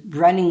was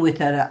running with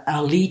an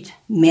elite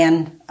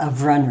men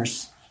of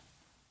runners.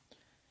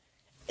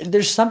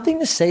 There's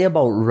something to say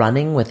about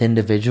running with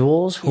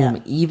individuals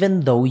whom,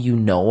 even though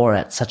are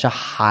at such a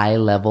high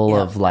level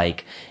of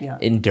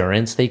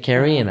endurance they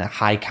carry and a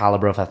high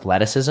caliber of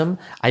athleticism,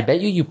 I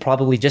bet you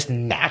probably just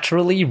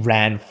naturally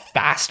ran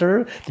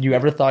faster than you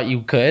ever thought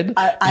you could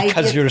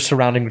because you're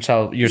surrounding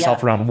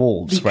yourself around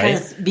wolves,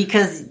 right?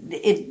 Because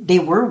they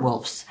were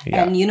wolves.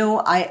 Yeah. And,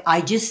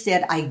 I just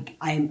said,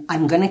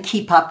 I'm going to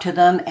keep up to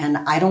them, and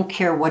I don't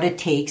care what it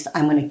takes.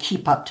 I'm going to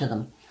keep up to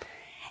them.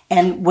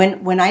 And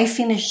when I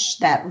finished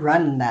that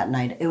run that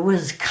night, it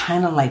was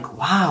kind of like,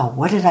 wow,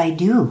 what did I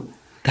do?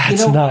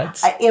 That's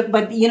nuts.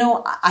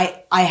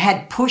 I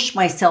had pushed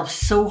myself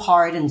so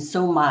hard and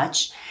so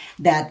much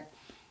that,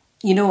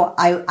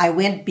 I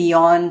went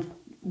beyond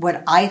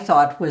what I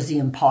thought was the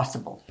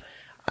impossible.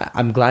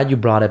 I'm glad you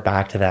brought it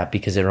back to that,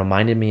 because it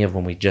reminded me of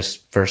when we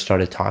just first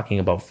started talking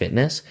about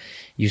fitness.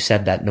 You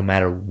said that no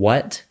matter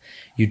what,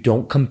 you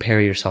don't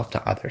compare yourself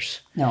to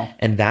others. No.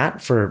 And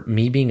that, for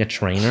me being a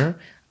trainer,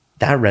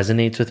 that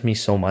resonates with me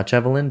so much,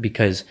 Eveline,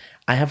 because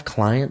I have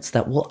clients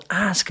that will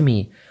ask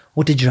me,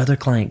 "What did your other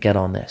client get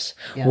on this?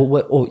 Yeah.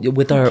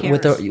 With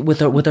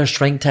our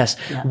strength test,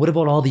 what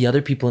about all the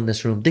other people in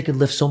this room? They could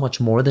lift so much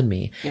more than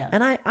me." Yeah.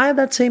 And I have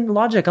that same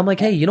logic. I'm like,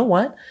 hey, you know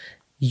what?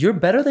 You're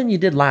better than you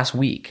did last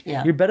week.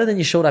 Yeah. You're better than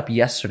you showed up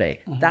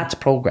yesterday. Mm-hmm. That's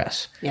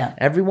progress. Yeah.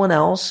 Everyone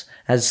else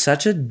has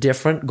such a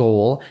different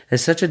goal,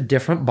 has such a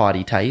different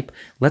body type.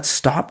 Let's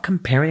stop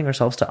comparing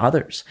ourselves to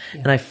others.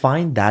 Yeah. And I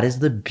find that is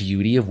the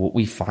beauty of what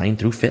we find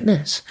through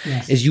fitness.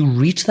 Yes. Is you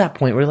reach that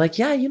point where you're like,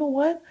 yeah, you know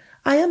what?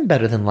 I am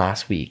better than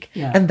last week.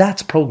 Yeah. And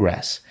that's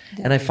progress.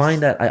 And I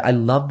find that I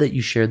love that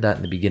you shared that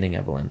in the beginning,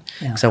 Eveline,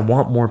 because I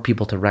want more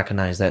people to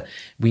recognize that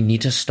we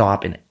need to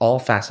stop in all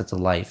facets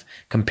of life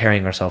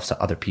comparing ourselves to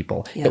other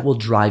people. Yeah. It will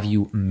drive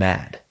you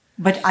mad.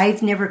 But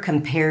I've never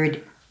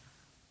compared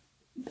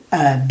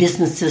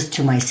businesses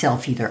to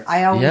myself either.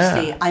 I always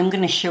say I'm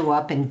going to show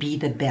up and be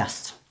the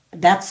best.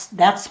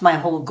 That's my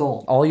whole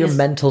goal. All your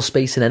mental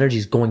space and energy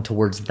is going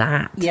towards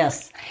that.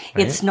 Yes.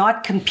 Right? It's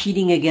not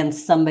competing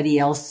against somebody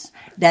else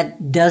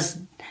that does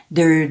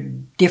their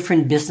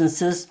different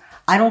businesses.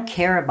 I don't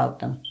care about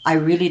them. I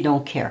really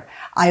don't care.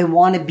 I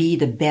want to be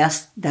the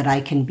best that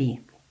I can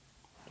be.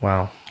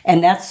 Wow.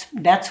 And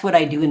that's what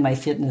I do in my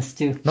fitness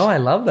too. No, I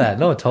love that.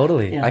 No,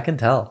 totally. I can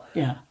tell.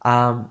 Yeah.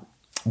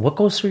 What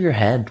goes through your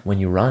head when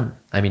you run?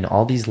 I mean,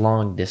 all these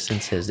long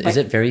distances. Is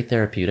it very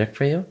therapeutic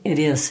for you? It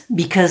is,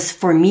 because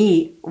for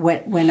me,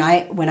 when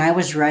I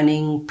was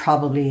running,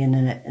 probably in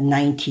the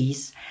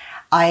 90s,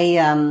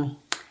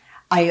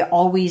 I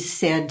always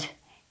said,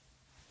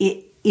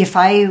 if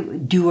I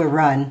do a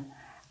run,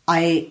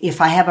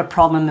 if I have a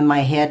problem in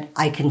my head,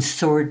 I can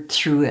sort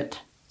through it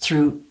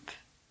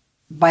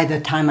by the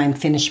time I'm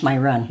finished my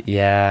run.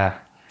 Yeah.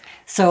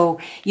 So,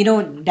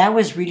 that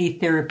was really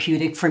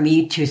therapeutic for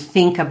me to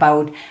think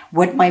about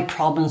what my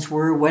problems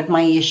were, what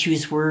my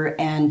issues were,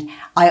 and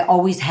I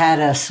always had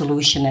a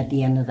solution at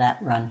the end of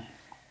that run.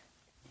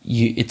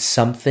 It's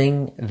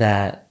something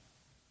that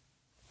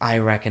I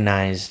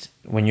recognized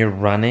when you're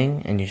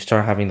running and you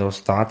start having those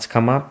thoughts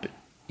come up,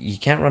 you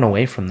can't run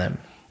away from them.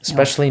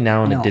 Especially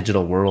now in a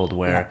digital world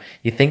where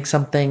you think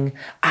something,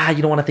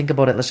 you don't want to think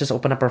about it. Let's just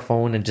open up our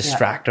phone and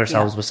distract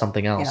ourselves with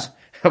something else.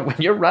 Yeah. When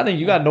you're running,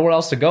 you got nowhere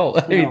else to go.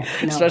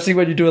 Especially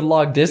when you're doing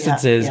long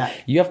distances,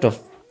 you have to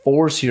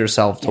force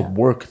yourself to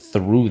work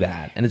through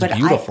that. And it's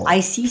beautiful. I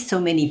see so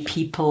many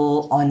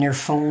people on their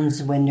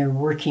phones when they're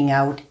working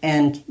out.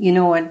 And you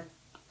know what?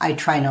 I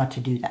try not to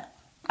do that.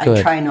 Good.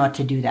 I try not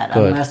to do that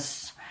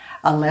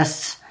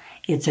unless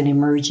it's an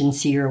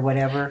emergency or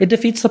whatever. It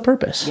defeats the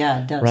purpose.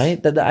 Yeah, it does.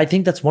 Right? I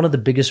think that's one of the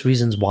biggest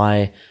reasons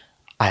why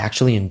I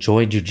actually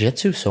enjoy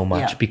jiu-jitsu so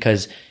much,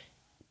 because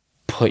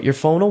put your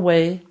phone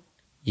away,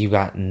 You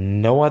got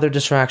no other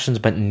distractions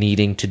but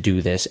needing to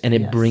do this, and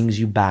it brings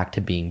you back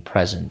to being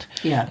present.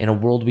 Yeah. In a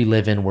world we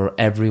live in where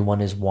everyone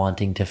is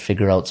wanting to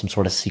figure out some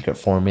sort of secret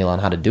formula on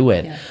how to do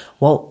it. Yeah.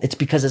 Well, it's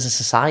because as a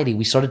society,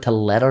 we started to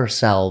let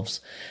ourselves,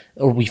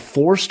 or we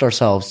forced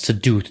ourselves to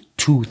do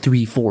 2,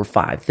 3, 4,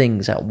 5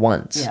 things at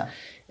once. Yeah.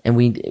 And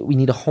we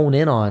need to hone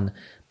in on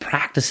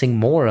practicing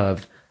more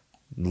of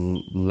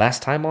less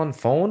time on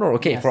phone, or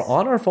if we're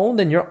on our phone,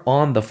 then you're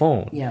on the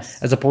phone.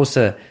 Yes. As opposed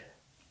to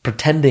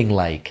pretending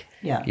like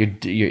Yeah.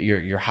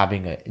 you're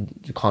having a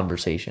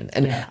conversation.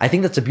 And I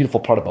think that's a beautiful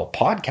part about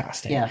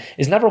podcasting. Yeah.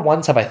 Is never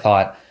once have I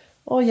thought,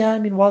 oh yeah, I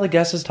mean, while the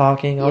guest is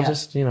talking, I'll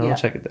just,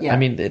 check it. Yeah. I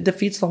mean, it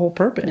defeats the whole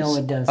purpose. No,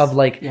 it does. Of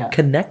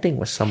connecting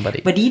with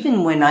somebody. But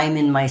even when I'm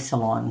in my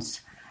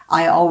salons,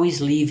 I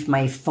always leave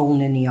my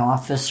phone in the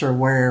office or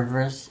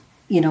wherever,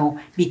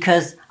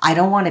 because I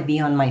don't want to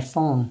be on my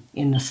phone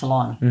in the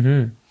salon.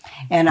 Mm-hmm.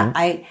 And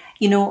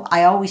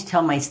I always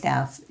tell my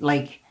staff,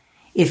 like,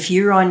 if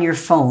you're on your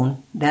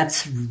phone,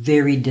 that's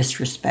very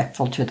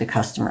disrespectful to the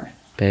customer.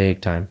 Big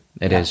time.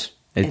 It is.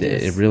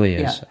 It really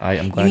is. Yeah.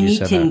 I'm glad you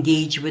said that. You need to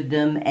engage with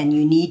them, and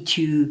you need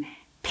to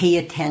pay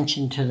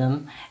attention to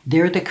them.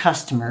 They're the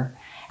customer,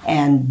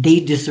 and they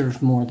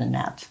deserve more than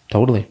that.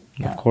 Totally.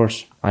 Yeah. Of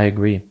course. I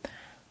agree.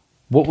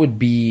 What would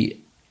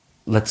be,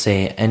 let's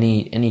say,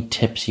 any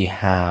tips you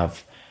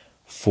have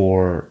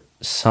for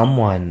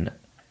someone?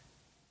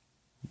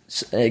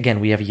 Again,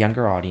 we have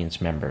younger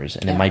audience members,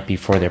 and it might be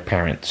for their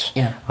parents.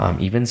 Yeah.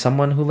 Even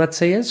someone who, let's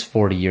say, is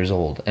 40 years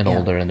old and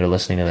older, and they're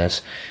listening to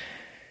this.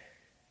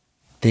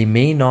 They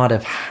may not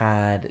have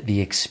had the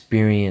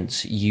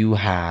experience you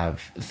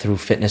have through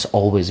fitness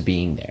always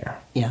being there.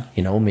 Yeah.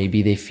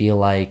 Maybe they feel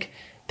like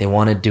they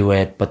want to do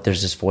it, but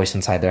there's this voice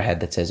inside their head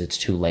that says it's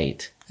too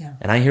late. Yeah.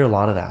 And I hear a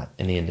lot of that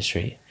in the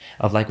industry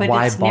of but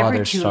why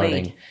bother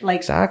starting?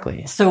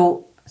 Exactly.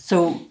 So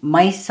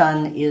my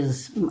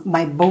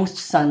both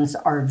sons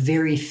are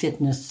very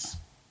fitness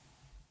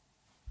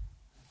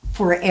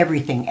for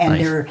everything, and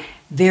they're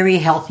very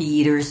healthy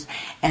eaters,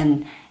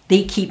 and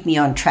they keep me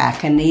on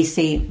track, and they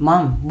say,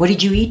 "Mom, what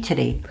did you eat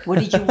today? What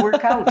did you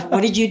work out?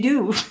 What did you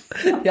do?"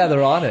 Yeah,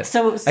 they're on it.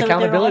 So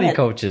accountability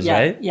coaches,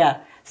 right? Yeah.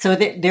 So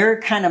they're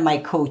kind of my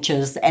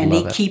coaches, and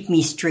they keep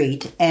me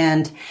straight.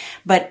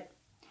 But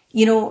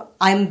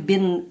I've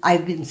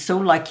been so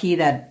lucky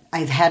that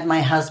I've had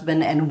my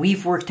husband, and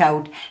we've worked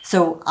out.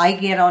 So I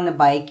get on the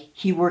bike,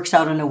 he works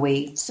out on the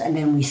weights, and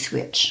then we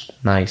switch.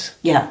 Nice.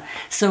 Yeah.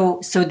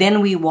 So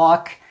then we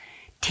walk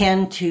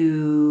 10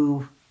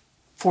 to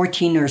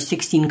 14 or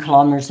 16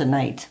 kilometers a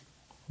night.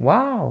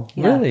 Wow.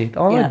 Yeah. Really?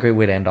 Oh, a great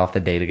way to end off the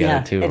day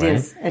together too,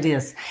 right? It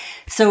is.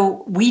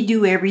 So we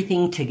do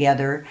everything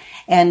together.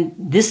 And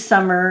this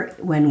summer,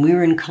 when we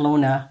were in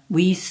Kelowna,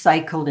 we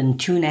cycled in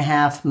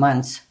 2.5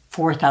 months,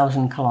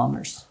 4,000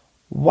 kilometers.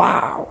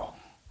 Wow.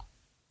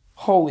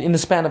 Holy, in the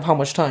span of how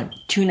much time?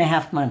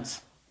 2.5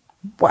 months.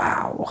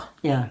 Wow.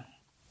 Yeah.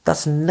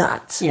 That's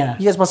nuts. Yeah.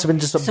 You guys must have been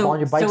just on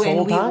your bikes the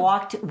whole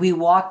time? We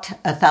walked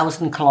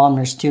 1,000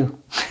 kilometers too.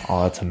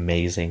 Oh, that's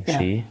amazing. Yeah.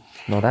 See?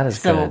 No, that is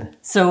good.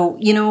 So,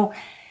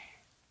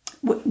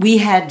 we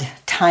had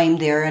time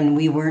there and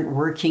we weren't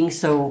working,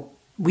 so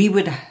we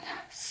would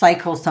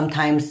cycle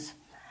sometimes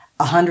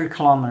 100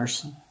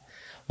 kilometers.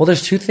 Well,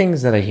 there's two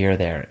things that I hear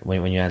there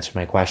when you answer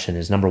my question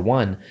is, number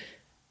one,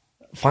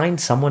 find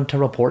someone to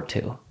report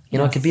to.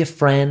 It could be a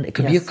friend, it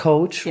could be a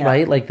coach,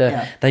 right? Like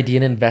the idea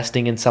of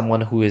investing in someone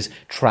who is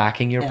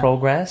tracking your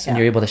progress and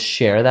you're able to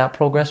share that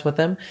progress with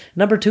them.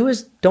 Number two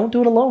is don't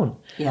do it alone,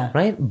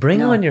 right?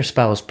 Bring on your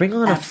spouse, bring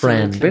on a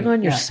friend, bring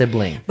on your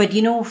sibling. But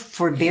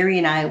for Barry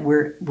and I,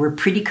 we're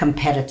pretty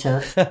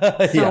competitive.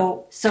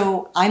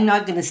 So I'm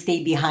not going to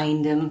stay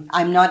behind him.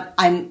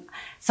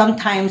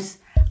 Sometimes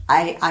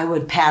I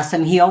would pass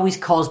him. He always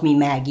calls me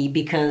Maggie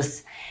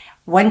because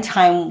one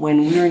time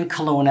when we were in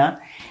Kelowna,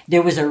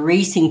 there was a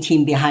racing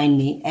team behind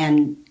me,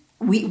 and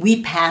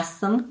we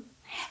passed them,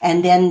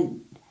 and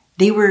then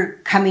they were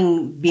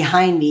coming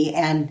behind me,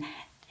 and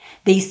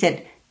they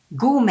said,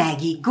 go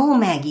Maggie,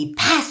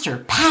 pass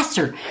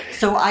her.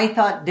 So I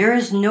thought, there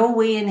is no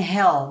way in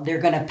hell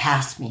they're going to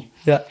pass me.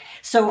 Yeah.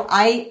 So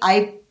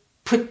I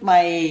put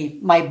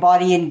my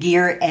body in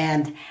gear,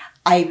 and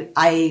I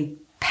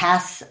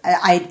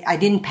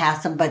didn't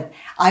pass them, but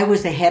I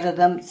was ahead of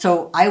them.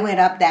 So I went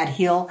up that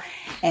hill,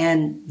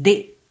 and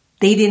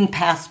they didn't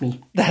pass me.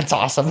 That's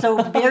awesome. So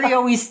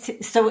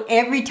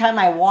every time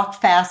I walk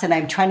fast and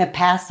I'm trying to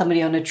pass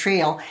somebody on a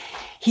trail,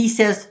 he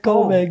says,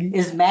 "Go, Maggie.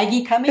 Is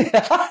Maggie coming?"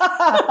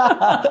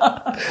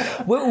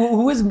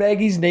 Who is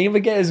Maggie's name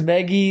again? Is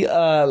Maggie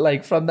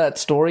from that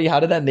story?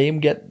 How did that name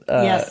get?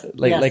 Yes.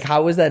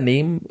 How was that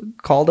name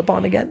called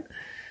upon again?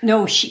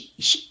 No,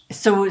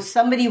 so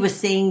somebody was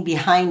saying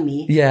behind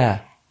me,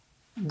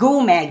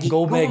 "Go Maggie,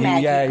 go Maggie,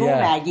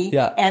 Maggie."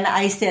 Yeah. And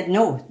I said,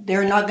 "No,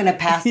 they're not going to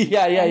pass me."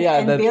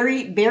 And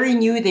Barry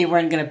knew they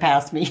weren't going to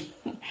pass me.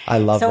 I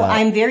love that. So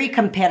I'm very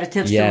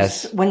competitive.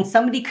 Yes. So when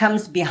somebody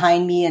comes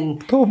behind me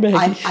and go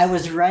Maggie, I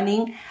was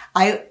running,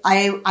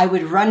 I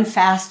would run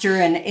faster,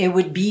 and it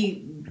would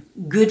be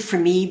good for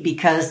me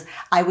because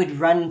I would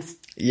run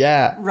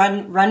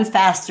run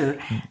faster.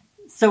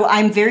 So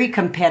I'm very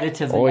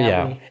competitive. Oh in that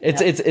yeah, way.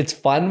 It's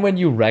fun when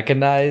you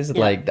recognize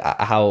like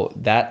how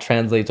that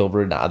translates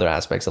over into other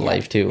aspects of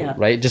life too,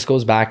 right? It just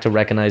goes back to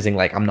recognizing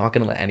like I'm not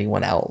going to let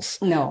anyone else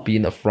be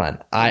in the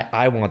front.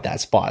 I want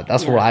that spot.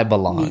 That's where I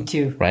belong. Me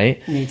too.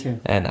 Right? Me too.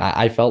 And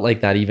I felt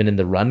like that even in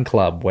the run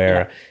club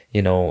where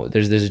you know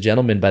there's a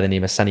gentleman by the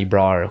name of Sonny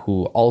Brar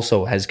who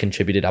also has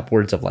contributed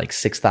upwards of like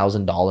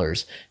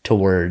 $6,000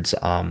 towards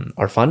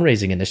our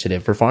fundraising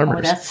initiative for farmers.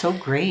 Oh, that's so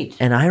great.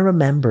 And I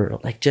remember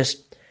like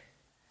just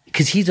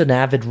because he's an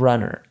avid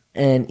runner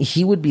and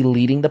he would be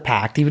leading the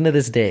pack even to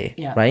this day,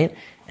 right?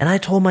 And I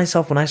told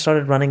myself when I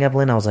started running,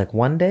 Eveline, I was like,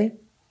 one day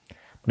I'm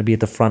going to be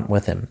at the front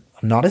with him.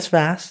 I'm not as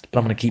fast, but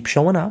I'm going to keep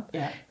showing up.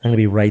 I'm going to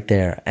be right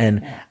there.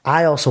 And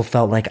I also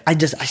felt like I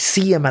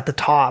see him at the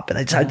top and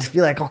I just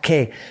feel like,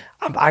 okay,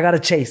 I got to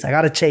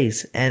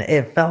chase. And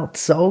it felt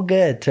so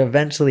good to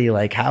eventually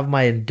like have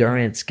my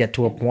endurance get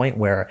to a point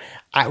where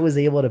I was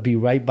able to be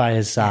right by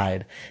his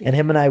side. And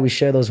him and I, we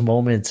share those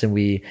moments and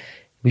we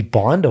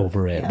bond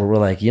over it where we're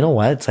like, you know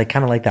what? It's like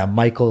kind of like that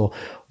Michael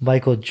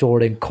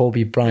Jordan,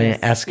 Kobe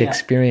Bryant-esque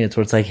experience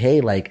where it's like,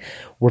 hey, like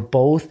we're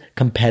both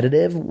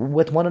competitive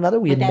with one another.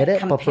 We admit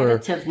it, but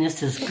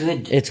competitiveness is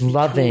good. It's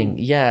loving.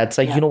 Yeah. It's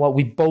like, you know what?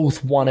 We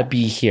both want to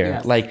be here.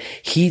 Like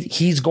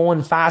he's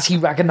going fast. He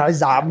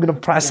recognizes I'm going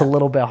to press a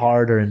little bit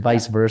harder and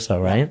vice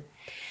versa. Right.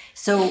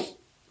 So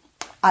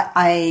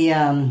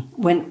I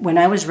when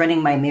I was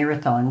running my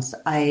marathons,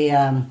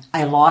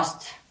 I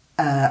lost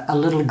a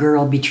little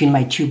girl between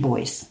my two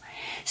boys.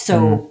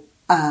 So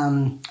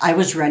I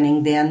was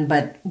running then,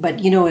 but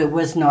you know, it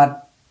was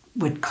not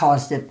what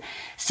caused it.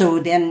 So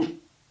then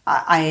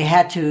I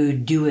had to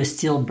do a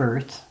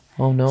stillbirth.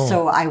 Oh no.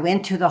 So I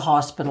went to the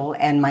hospital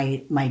and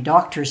my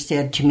doctor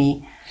said to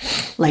me,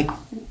 like,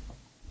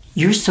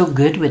 you're so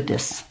good with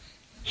this.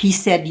 He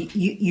said,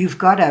 you've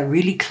got a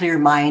really clear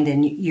mind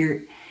and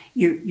you're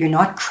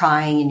not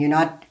crying and you're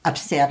not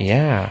upset.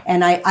 Yeah.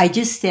 And I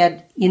just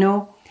said, you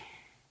know,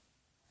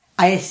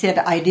 if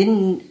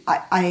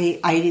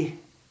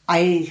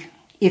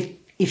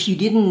you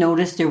didn't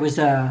notice, there was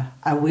a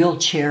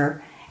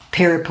wheelchair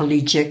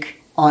paraplegic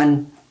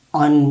on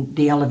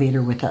the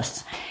elevator with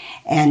us,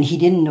 and he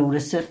didn't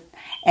notice it.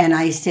 And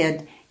I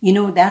said, you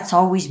know, that's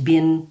always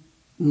been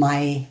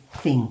my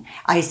thing.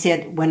 I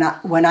said, when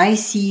I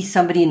see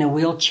somebody in a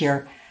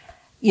wheelchair,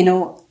 you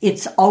know,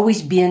 it's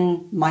always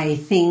been my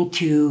thing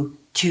to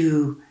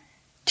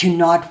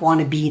not want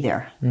to be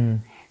there.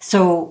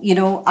 So, you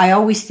know, I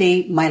always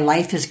say my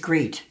life is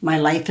great. My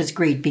life is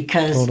great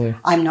because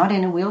I'm not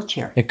in a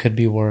wheelchair. It could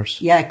be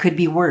worse. Yeah, it could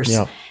be worse.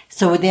 Yeah.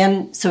 So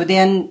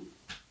then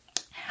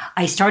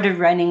I started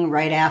running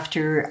right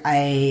after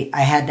I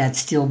had that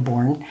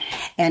stillborn.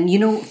 And, you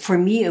know, for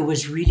me, it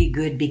was really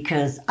good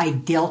because I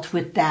dealt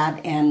with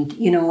that. And,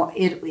 you know,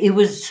 it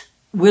was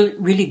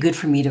really good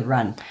for me to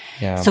run.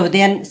 Yeah. So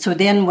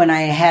then when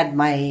I had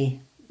my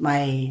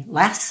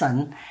last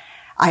son,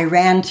 I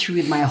ran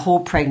through my whole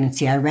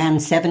pregnancy. I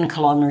ran 7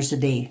 kilometers a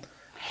day.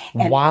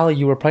 And, while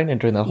you were pregnant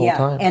during that whole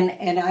time?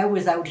 And I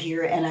was out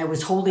here and I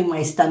was holding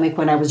my stomach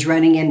when I was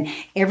running and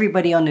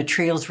everybody on the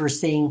trails were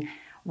saying,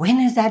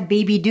 when is that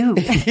baby due?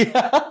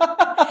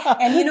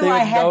 And you know,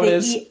 I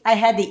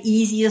had the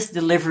easiest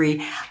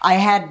delivery. I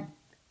had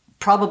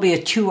probably a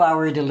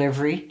 2-hour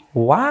delivery.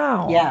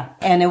 Wow. Yeah.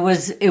 And it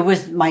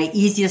was my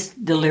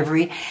easiest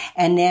delivery.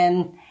 And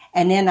then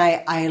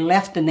I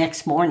left the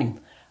next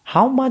morning.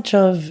 How much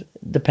of,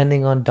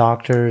 depending on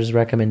doctors'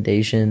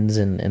 recommendations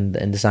and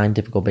the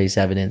scientific based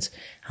evidence,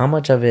 how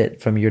much of it,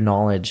 from your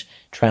knowledge,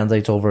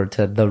 translates over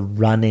to the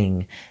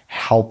running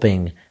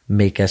helping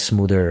make a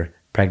smoother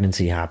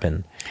pregnancy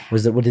happen?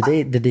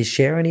 Did they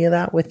share any of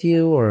that with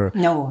you, or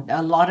no?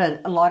 A lot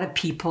of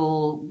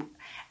people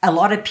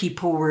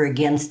were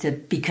against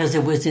it because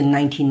it was in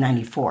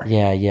 1994.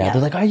 Yeah.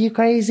 They're like, "Are you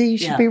crazy? You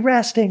should be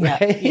resting."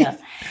 Right? Yeah.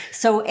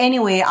 So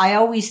anyway, I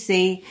always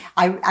say,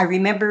 I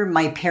remember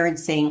my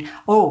parents saying,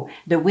 "Oh,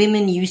 the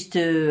women used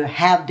to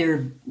have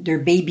their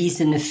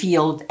babies in the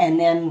field and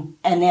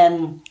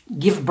then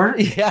give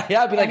birth." Yeah.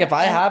 I'd be like, if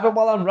I have it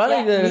while I'm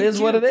running, then it is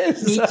what it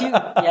is. Me too.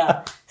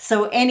 Yeah.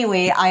 So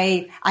anyway,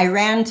 I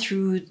ran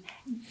through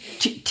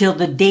till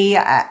the day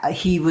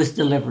he was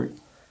delivered.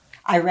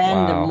 I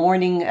ran the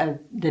morning of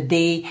the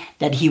day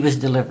that he was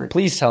delivered.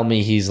 Please tell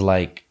me he's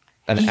like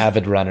an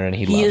avid runner and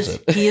he loves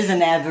it. He is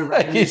an avid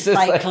runner. He's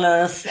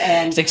cyclist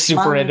and like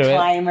super into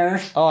climber.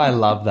 It. Oh, I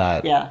love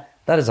that. Yeah.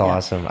 That is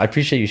awesome. I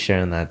appreciate you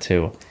sharing that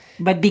too.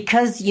 But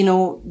because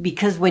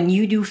when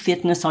you do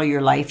fitness all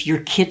your life, your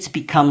kids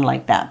become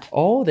like that.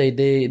 Oh,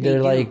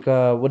 they're like,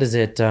 what is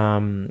it?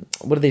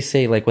 What do they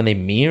say? Like when they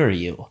mirror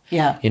you.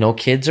 Yeah. You know,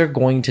 kids are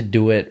going to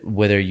do it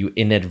whether you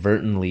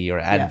inadvertently or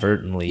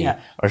advertently are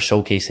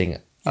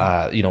showcasing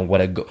you know,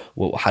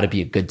 how to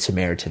be a good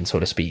Samaritan, so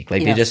to speak.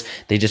 Like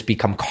they just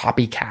become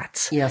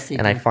copycats. Yes,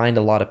 and I find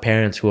a lot of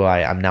parents who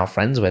I'm now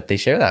friends with, they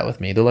share that with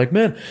me. They're like,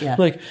 man,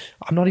 like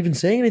I'm not even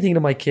saying anything to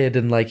my kid,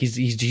 and like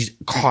he's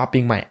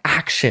copying my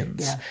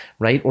actions,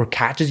 right? Or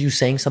catches you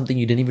saying something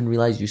you didn't even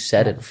realize you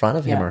said in front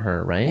of him or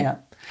her, right? Yeah.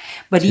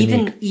 But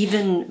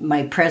even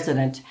my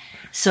president,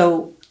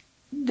 so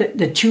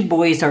the two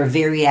boys are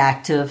very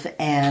active,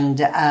 and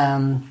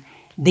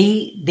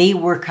they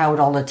work out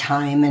all the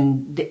time,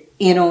 and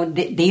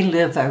they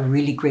live a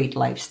really great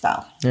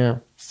lifestyle. Yeah.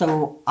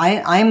 So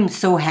I'm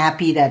so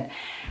happy that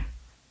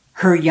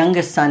her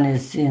youngest son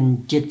is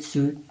in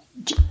jiu-jitsu.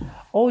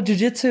 Oh,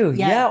 jiu-jitsu.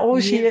 Yeah. Oh,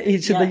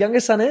 the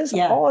youngest son is?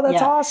 Yeah. Oh,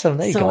 that's awesome.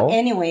 There you go. So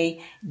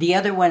anyway, the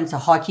other one's a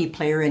hockey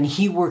player, and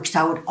he works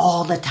out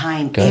all the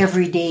time,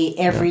 every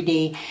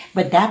day.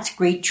 But that's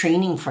great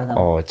training for them.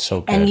 Oh, it's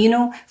so good.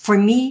 And for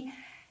me,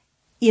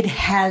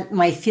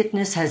 my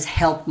fitness has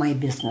helped my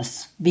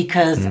business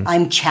because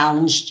I'm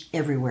challenged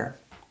everywhere.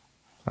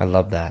 I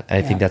love that.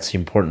 I think that's the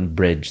important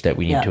bridge that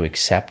we need to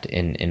accept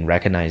in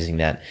recognizing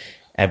that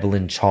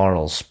Eveline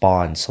Charles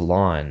Spa and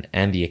Salon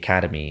and the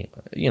Academy,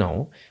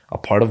 a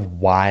part of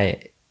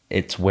why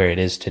it's where it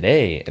is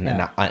today,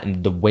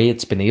 and the way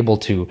it's been able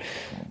to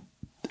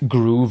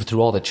groove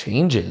through all the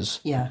changes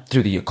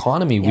through the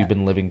economy we've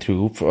been living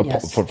through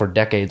for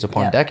decades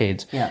upon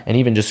decades, and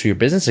even just through your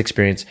business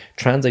experience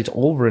translates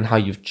over in how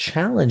you've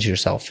challenged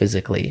yourself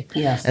physically,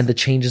 and the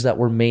changes that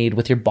were made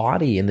with your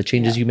body and the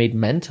changes you made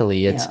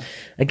mentally. It's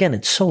again,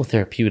 it's so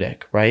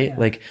therapeutic, right?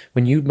 Like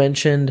when you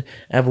mentioned,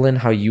 Eveline,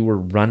 how you were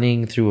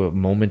running through a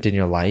moment in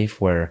your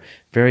life where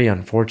very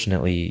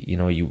unfortunately,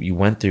 you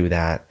went through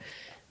that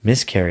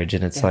miscarriage,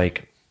 and it's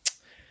like,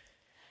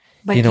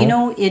 but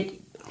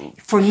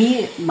for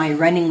me, my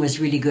running was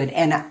really good.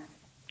 And,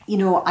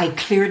 I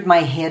cleared my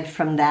head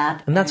from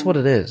that. And that's what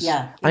it is.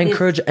 Yeah. I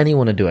encourage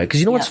anyone to do it.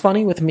 Because what's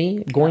funny with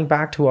me? Going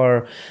back to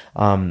our,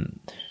 but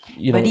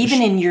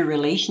even in your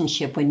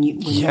relationship, when you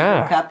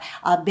broke up,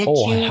 I bet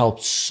you... it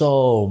helped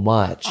so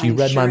much. You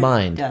read my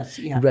mind. It does,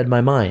 You read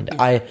my mind.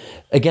 Yes.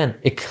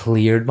 It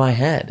cleared my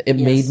head. It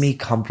made me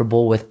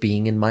comfortable with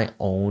being in my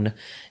own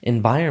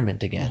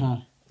environment again.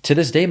 Mm-hmm. To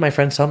this day, my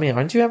friends tell me,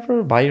 aren't you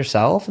ever by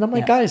yourself? And I'm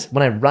like, guys,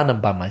 when I run, I'm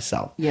by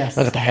myself. Yes.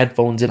 I got the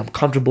headphones in. I'm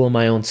comfortable in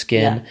my own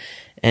skin. Yeah.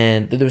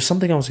 And there's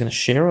something I was going to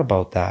share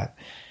about that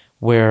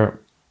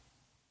where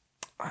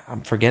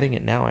I'm forgetting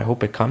it now. I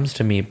hope it comes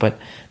to me. But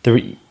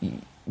the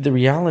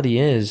reality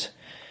is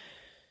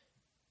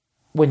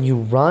when you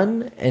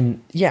run,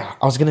 and I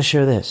was going to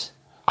share this.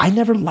 I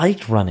never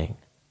liked running.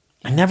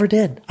 I never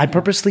did. I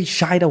purposely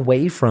shied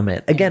away from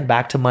it. Again,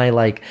 back to my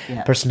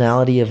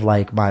personality of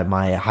my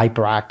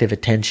hyperactive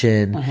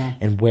attention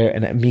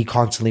and me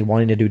constantly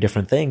wanting to do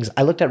different things.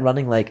 I looked at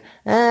running like,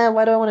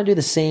 why do I want to do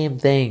the same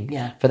thing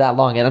for that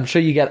long? And I'm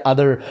sure you get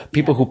other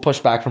people who push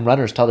back from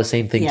runners tell the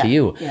same thing to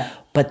you. Yeah.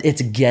 But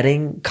it's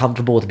getting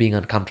comfortable with being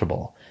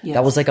uncomfortable. Yes.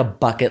 That was like a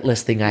bucket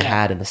list thing I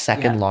had in the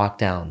second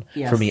lockdown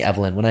for me,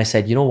 Eveline, when I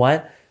said, you know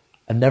what?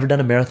 I've never done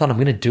a marathon. I'm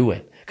going to do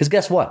it. Because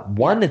guess what?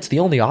 One, it's the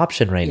only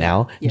option right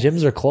now. Yes.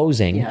 Gyms are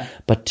closing. Yeah.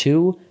 But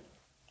two,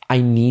 I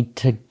need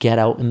to get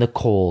out in the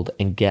cold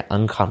and get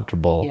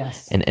uncomfortable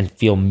and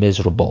feel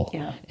miserable.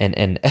 Yeah. And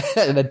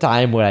at the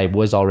time where I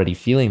was already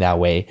feeling that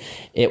way,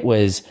 it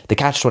was the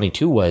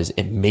catch-22 was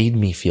it made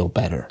me feel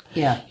better.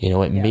 Yeah.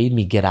 It made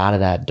me get out of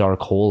that dark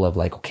hole of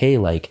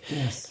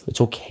it's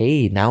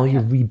okay. Now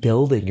you're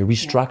rebuilding, you're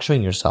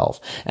restructuring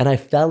yourself. And I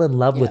fell in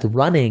love with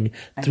running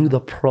through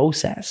the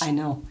process. I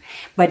know.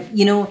 But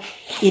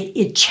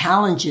it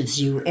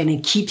challenges you, and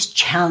it keeps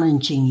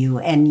challenging you,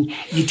 and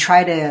you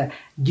try to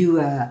do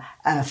a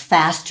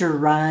faster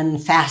run,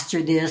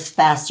 faster this,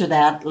 faster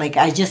that.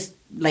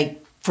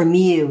 For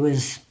me, it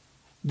was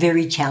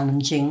very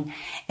challenging,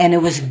 and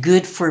it was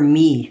good for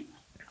me.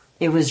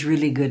 It was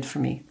really good for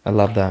me. I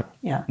love that.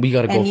 Yeah. We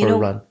got to go for a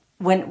run.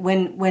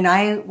 When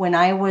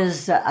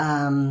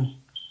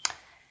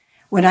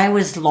I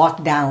was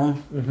locked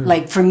down,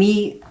 for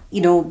me,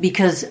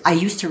 because I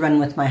used to run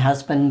with my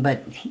husband,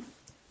 but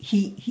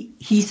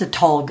he's a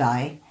tall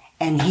guy,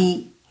 and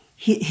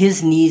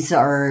his knees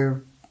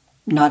are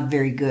not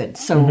very good.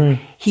 So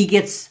he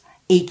gets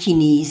achy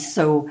knees.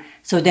 So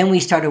then we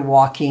started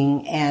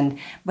walking,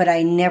 but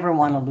I never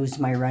want to lose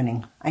my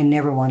running. I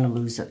never want to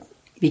lose it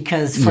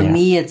because for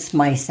me, it's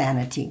my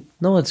sanity.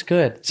 No, it's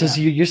good. So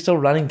you're still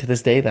running to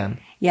this day then?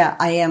 Yeah,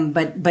 I am,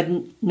 but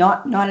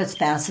not as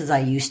fast as I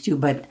used to,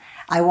 but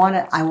I want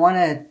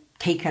to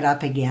take it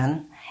up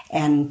again.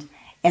 And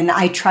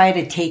I try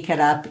to take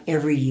it up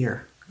every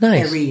year.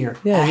 Nice. Every year.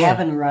 Yeah, I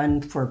haven't run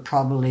for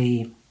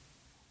probably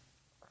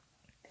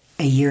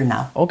a year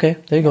now. Okay,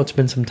 there you go. It's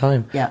been some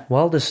time. Yeah.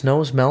 Well, the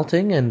snow's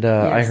melting, and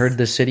I heard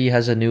the city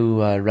has a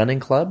new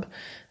running club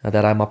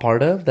that I'm a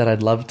part of. That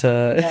I'd love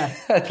to. Yeah.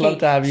 I'd love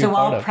to have you. So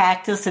I'll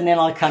practice, and then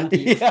I'll come to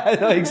you. Yeah,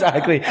 no,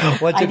 exactly.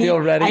 Once you feel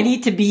ready, I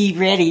need to be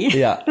ready.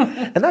 Yeah,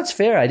 and that's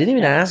fair. I didn't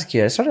even ask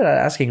you. I started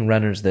asking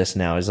runners this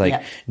now. Is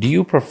do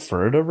you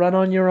prefer to run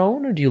on your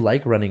own, or do you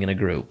like running in a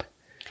group?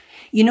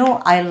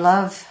 I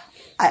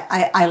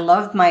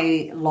love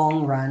my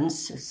long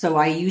runs. So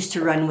I used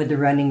to run with the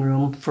running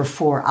room for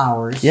 4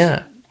 hours.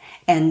 Yeah.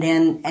 And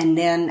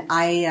then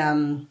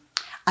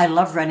I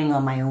love running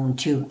on my own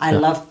too. I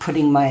love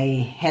putting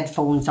my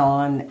headphones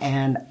on,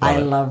 and I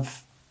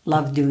love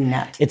Love doing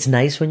that. It's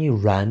nice when you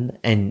run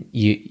and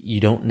you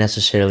don't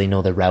necessarily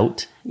know the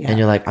route and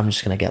you're like, I'm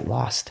just going to get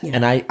lost.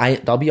 Yeah.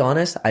 And I'll be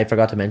honest, I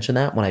forgot to mention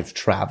that when I've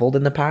traveled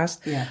in the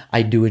past,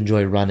 I do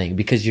enjoy running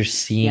because you're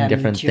seeing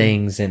different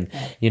things and,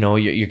 you know,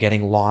 you're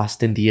getting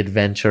lost in the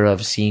adventure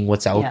of seeing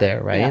what's out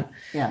there, right?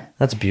 Yeah.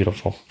 That's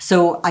beautiful.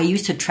 So I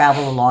used to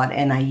travel a lot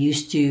and I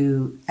used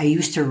to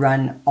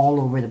run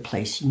all over the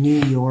place.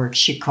 New York,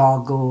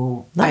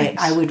 Chicago. Nice.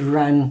 I would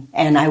run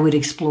and I would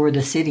explore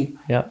the city.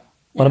 Yeah.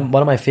 One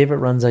of my favorite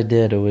runs I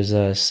did, it was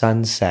a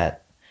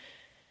sunset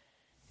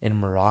in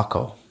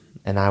Morocco.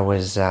 And I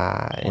was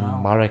in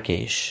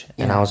Marrakesh.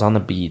 And I was on the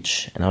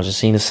beach. And I was just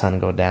seeing the sun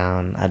go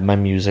down. I had my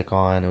music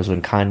on. It was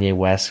when Kanye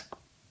West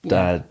put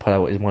out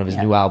one of his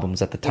new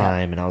albums at the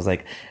time. And I was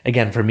like,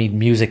 again, for me,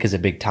 music is a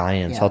big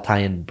tie-in. So I'll tie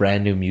in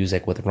brand new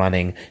music with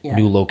running,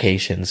 new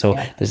locations. So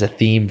there's a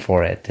theme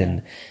for it.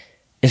 And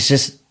it's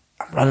just,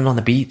 I'm running on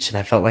the beach. And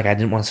I felt like I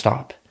didn't want to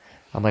stop.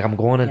 I'm like, I'm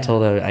going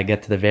until I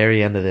get to the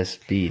very end of this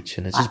beach,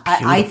 and it's just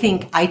beautiful. I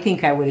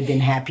think I would have been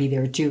happy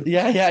there too.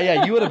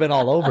 Yeah. You would have been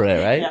all over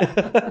it,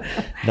 right?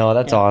 No,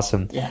 that's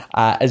awesome. Yeah.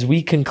 As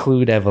we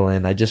conclude,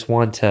 Eveline, I just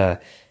want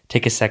to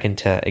take a second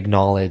to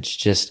acknowledge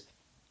just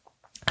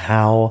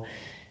how,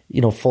 you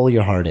know, full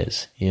your heart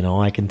is. You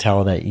know, I can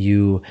tell that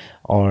you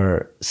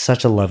are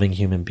such a loving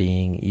human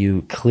being.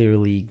 You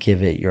clearly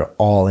give it your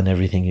all in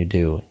everything you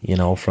do, you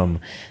know,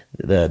 from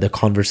the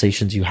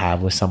conversations you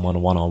have with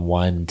someone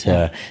one-on-one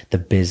to the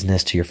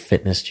business, to your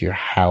fitness, to your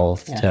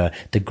health, to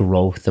the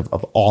growth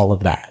of all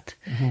of that,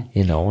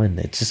 you know, and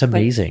it's just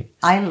amazing.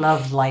 But I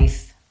love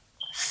life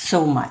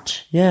so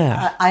much.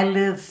 Yeah. I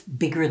live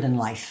bigger than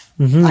life.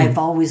 I've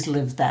always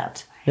lived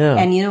that. Yeah.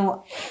 And, you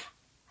know,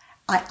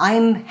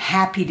 I'm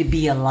happy to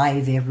be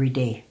alive every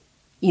day,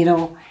 you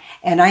know,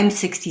 and I'm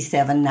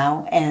 67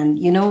 now. And,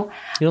 you know,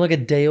 you're like a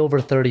day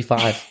over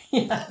 35.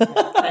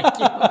 Thank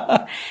you.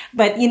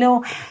 But, you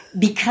know,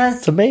 because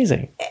it's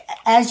amazing.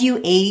 As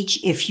you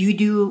age, if you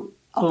do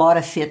a lot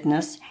of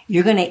fitness,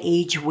 you're going to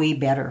age way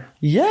better.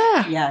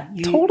 Yeah. Yeah.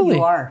 Totally.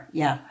 You are.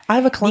 Yeah. I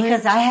have a client.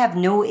 Because I have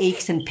no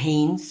aches and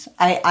pains.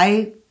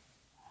 I,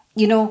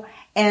 you know,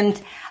 and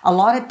a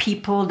lot of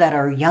people that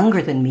are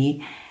younger than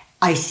me,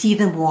 I see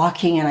them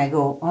walking and I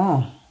go,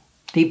 oh,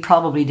 they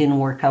probably didn't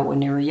work out when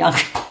they were young.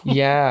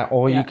 Yeah,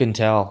 or you can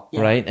tell,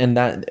 right? And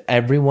that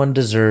everyone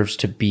deserves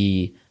to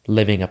be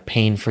living a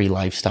pain-free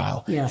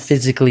lifestyle,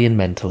 physically and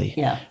mentally,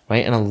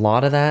 right? And a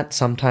lot of that,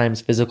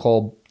 sometimes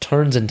physical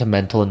turns into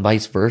mental and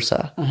vice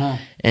versa.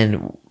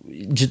 And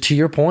to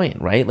your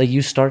point, right? Like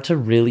you start to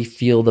really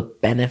feel the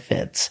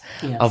benefits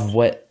of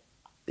what,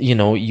 you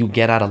know, you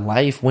get out of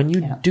life when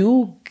you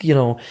do, you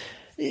know,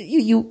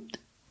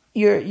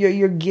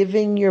 you're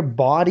giving your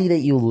body that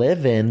you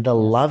live in the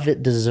love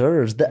it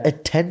deserves, the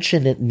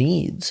attention it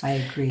needs. I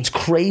agree. It's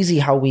crazy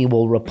how we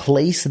will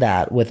replace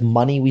that with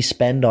money we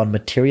spend on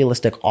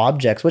materialistic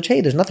objects, which,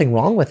 hey, there's nothing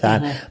wrong with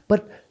that,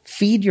 but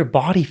feed your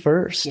body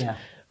first. Yeah.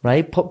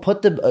 Right?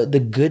 Put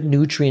the good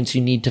nutrients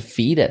you need to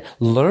feed it.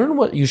 Learn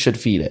what you should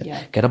feed it.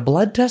 Yeah. Get a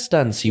blood test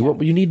done. See what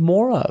you need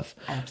more of.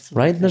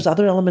 Absolutely. Right? And there's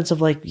other elements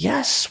of like,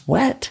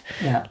 sweat.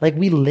 Yeah. Like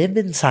we live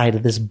inside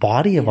of this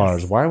body of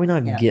ours. Why are we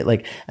not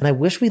and I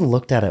wish we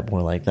looked at it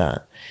more like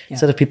that. Yeah.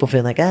 Instead of people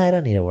feeling like, I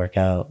don't need to work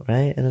out.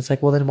 Right? And it's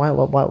like, well then why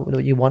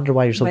you wonder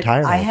why you're so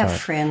tired all the time. I have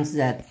friends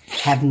that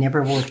have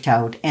never worked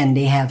out and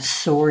they have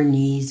sore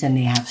knees and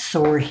they have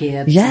sore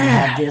hips. Yeah. And they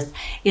have this.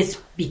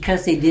 It's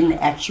because they didn't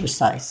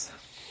exercise.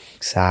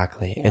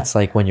 Exactly. Yeah. It's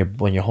like when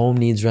your home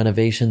needs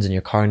renovations and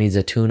your car needs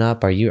a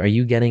tune-up, are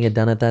you getting it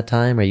done at that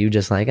time? Or are you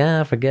just like,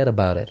 forget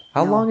about it?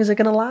 How long is it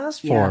going to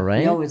last for,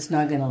 right? No, it's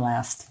not going to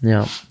last.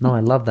 Yeah. No,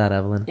 I love that,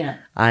 Eveline. Yeah.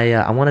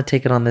 I want to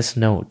take it on this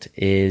note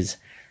is,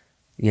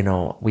 you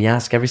know, we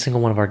ask every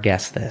single one of our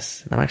guests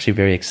this, and I'm actually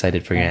very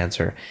excited for your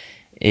answer,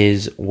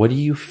 is what do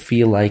you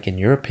feel like, in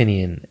your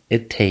opinion,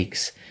 it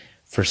takes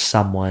for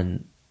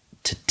someone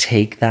to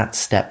take that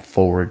step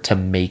forward to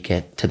make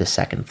it to the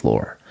second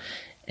floor?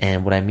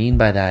 And what I mean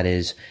by that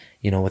is,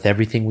 you know, with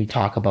everything we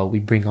talk about, we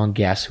bring on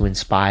guests who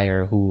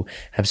inspire, who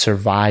have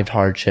survived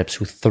hardships,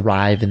 who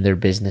thrive in their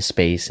business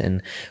space,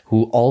 and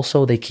who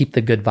also, they keep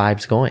the good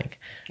vibes going,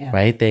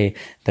 right?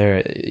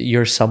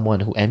 You're someone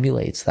who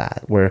emulates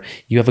that, where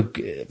you have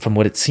from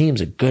what it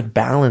seems, a good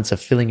balance of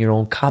filling your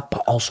own cup,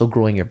 but also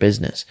growing your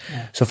business.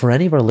 Yeah. So for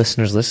any of our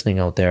listeners listening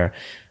out there,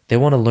 they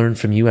want to learn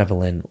from you,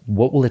 Eveline.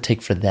 What will it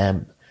take for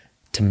them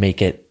to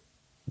make it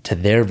to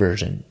their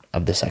version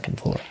of the second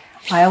floor?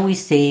 I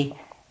always say,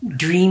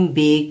 dream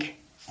big,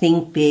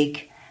 think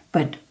big,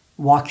 but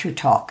walk your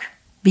talk.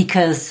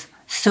 Because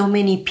so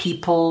many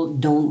people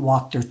don't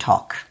walk their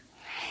talk.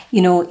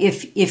 You know,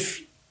 if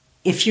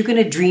you're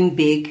going to dream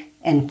big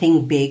and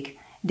think big,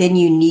 then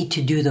you need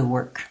to do the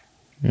work.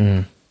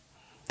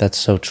 That's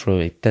so true.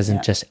 It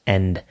doesn't just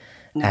end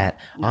at,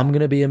 I'm going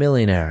to be a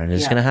millionaire and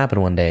it's going to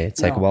happen one day.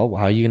 It's like, well,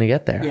 how are you going to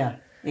get there? Yeah,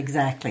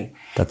 exactly.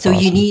 That's so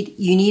awesome.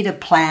 you need a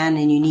plan,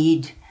 and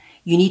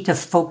you need to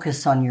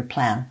focus on your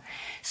plan.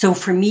 So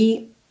for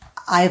me,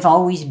 I've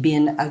always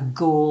been a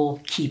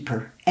goal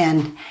keeper,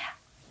 and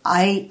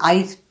I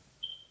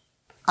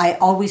I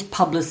always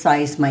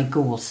publicize my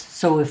goals.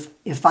 So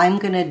if I'm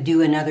going to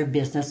do another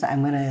business,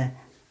 I'm going to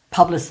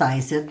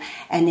publicize it,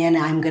 and then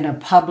I'm going to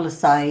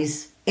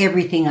publicize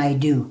everything I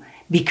do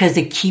because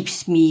it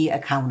keeps me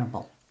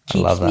accountable.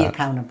 Keeps me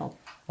accountable.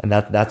 And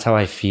that's how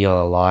I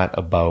feel a lot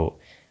about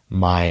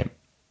my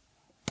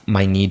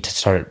need to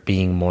start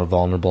being more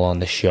vulnerable on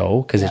the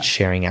show, because it's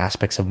sharing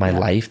aspects of my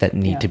life that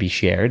need to be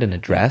shared and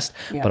addressed,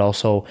 but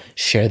also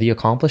share the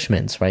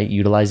accomplishments, right?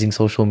 Utilizing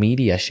social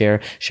media, share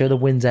the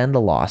wins and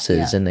the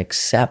losses, and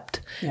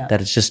accept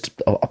that it's just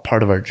a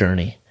part of our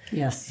journey.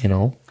 Yes. You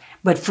know?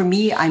 But for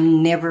me,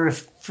 I'm never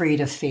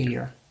afraid of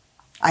failure.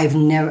 I've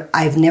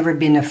never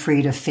been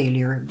afraid of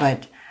failure,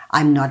 but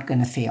I'm not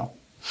going to fail.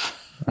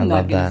 I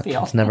love that.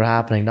 It's never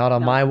happening. Not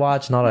on my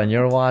watch, not on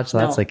your watch.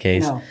 That's the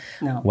case.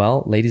 No.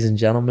 Well, ladies and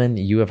gentlemen,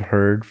 you have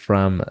heard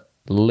from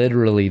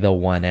literally the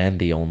one and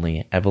the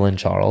only Eveline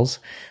Charles.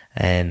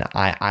 And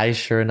I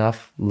sure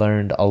enough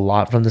learned a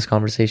lot from this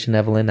conversation,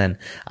 Eveline, and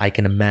I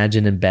can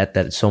imagine and bet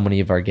that so many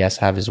of our guests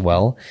have as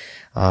well.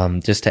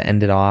 Just to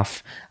end it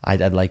off,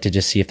 I'd like to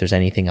just see if there's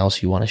anything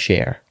else you want to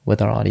share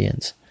with our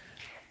audience.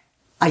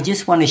 I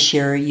just want to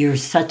share, you're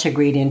such a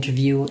great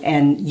interview,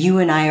 and you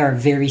and I are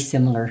very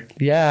similar.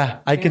 Yeah,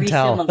 I can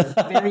tell.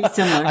 Very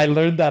similar. I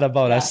learned that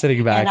about us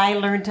sitting back. And I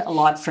learned a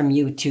lot from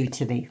you too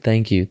today.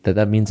 Thank you.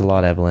 That means a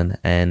lot, Eveline.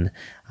 And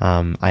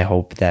I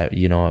hope that,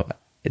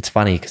 it's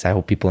funny because I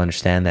hope people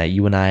understand that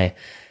you and I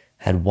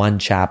had one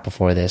chat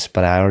before this,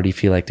 but I already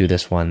feel like through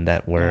this one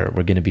that we're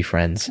going to be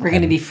friends. We're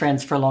going to be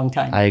friends for a long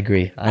time. I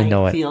agree. I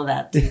know it. I feel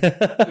that too.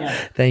 Yeah.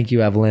 Thank you,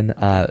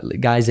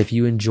 Eveline. Guys, if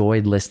you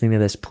enjoyed listening to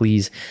this,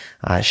 please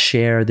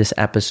share this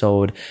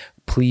episode.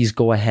 Please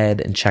go ahead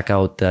and check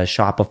out the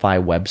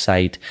Shopify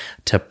website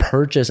to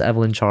purchase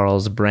Eveline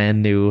Charles'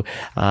 brand new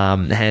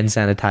hand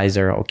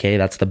sanitizer. Okay,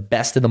 that's the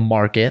best in the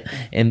market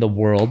in the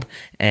world.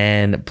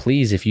 And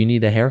please, if you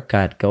need a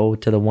haircut, go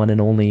to the one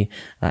and only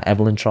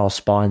Eveline Charles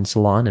Spa and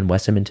Salon in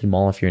West Edmonton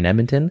Mall if you're in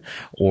Edmonton,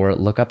 or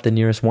look up the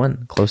nearest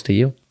one close to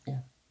you. Yeah.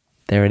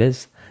 There it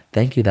is.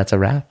 Thank you. That's a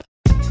wrap.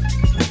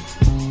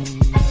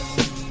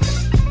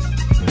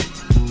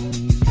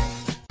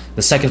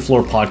 The Second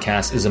Floor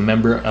Podcast is a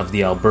member of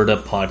the Alberta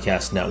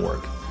Podcast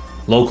Network,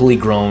 locally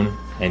grown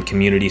and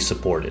community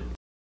supported.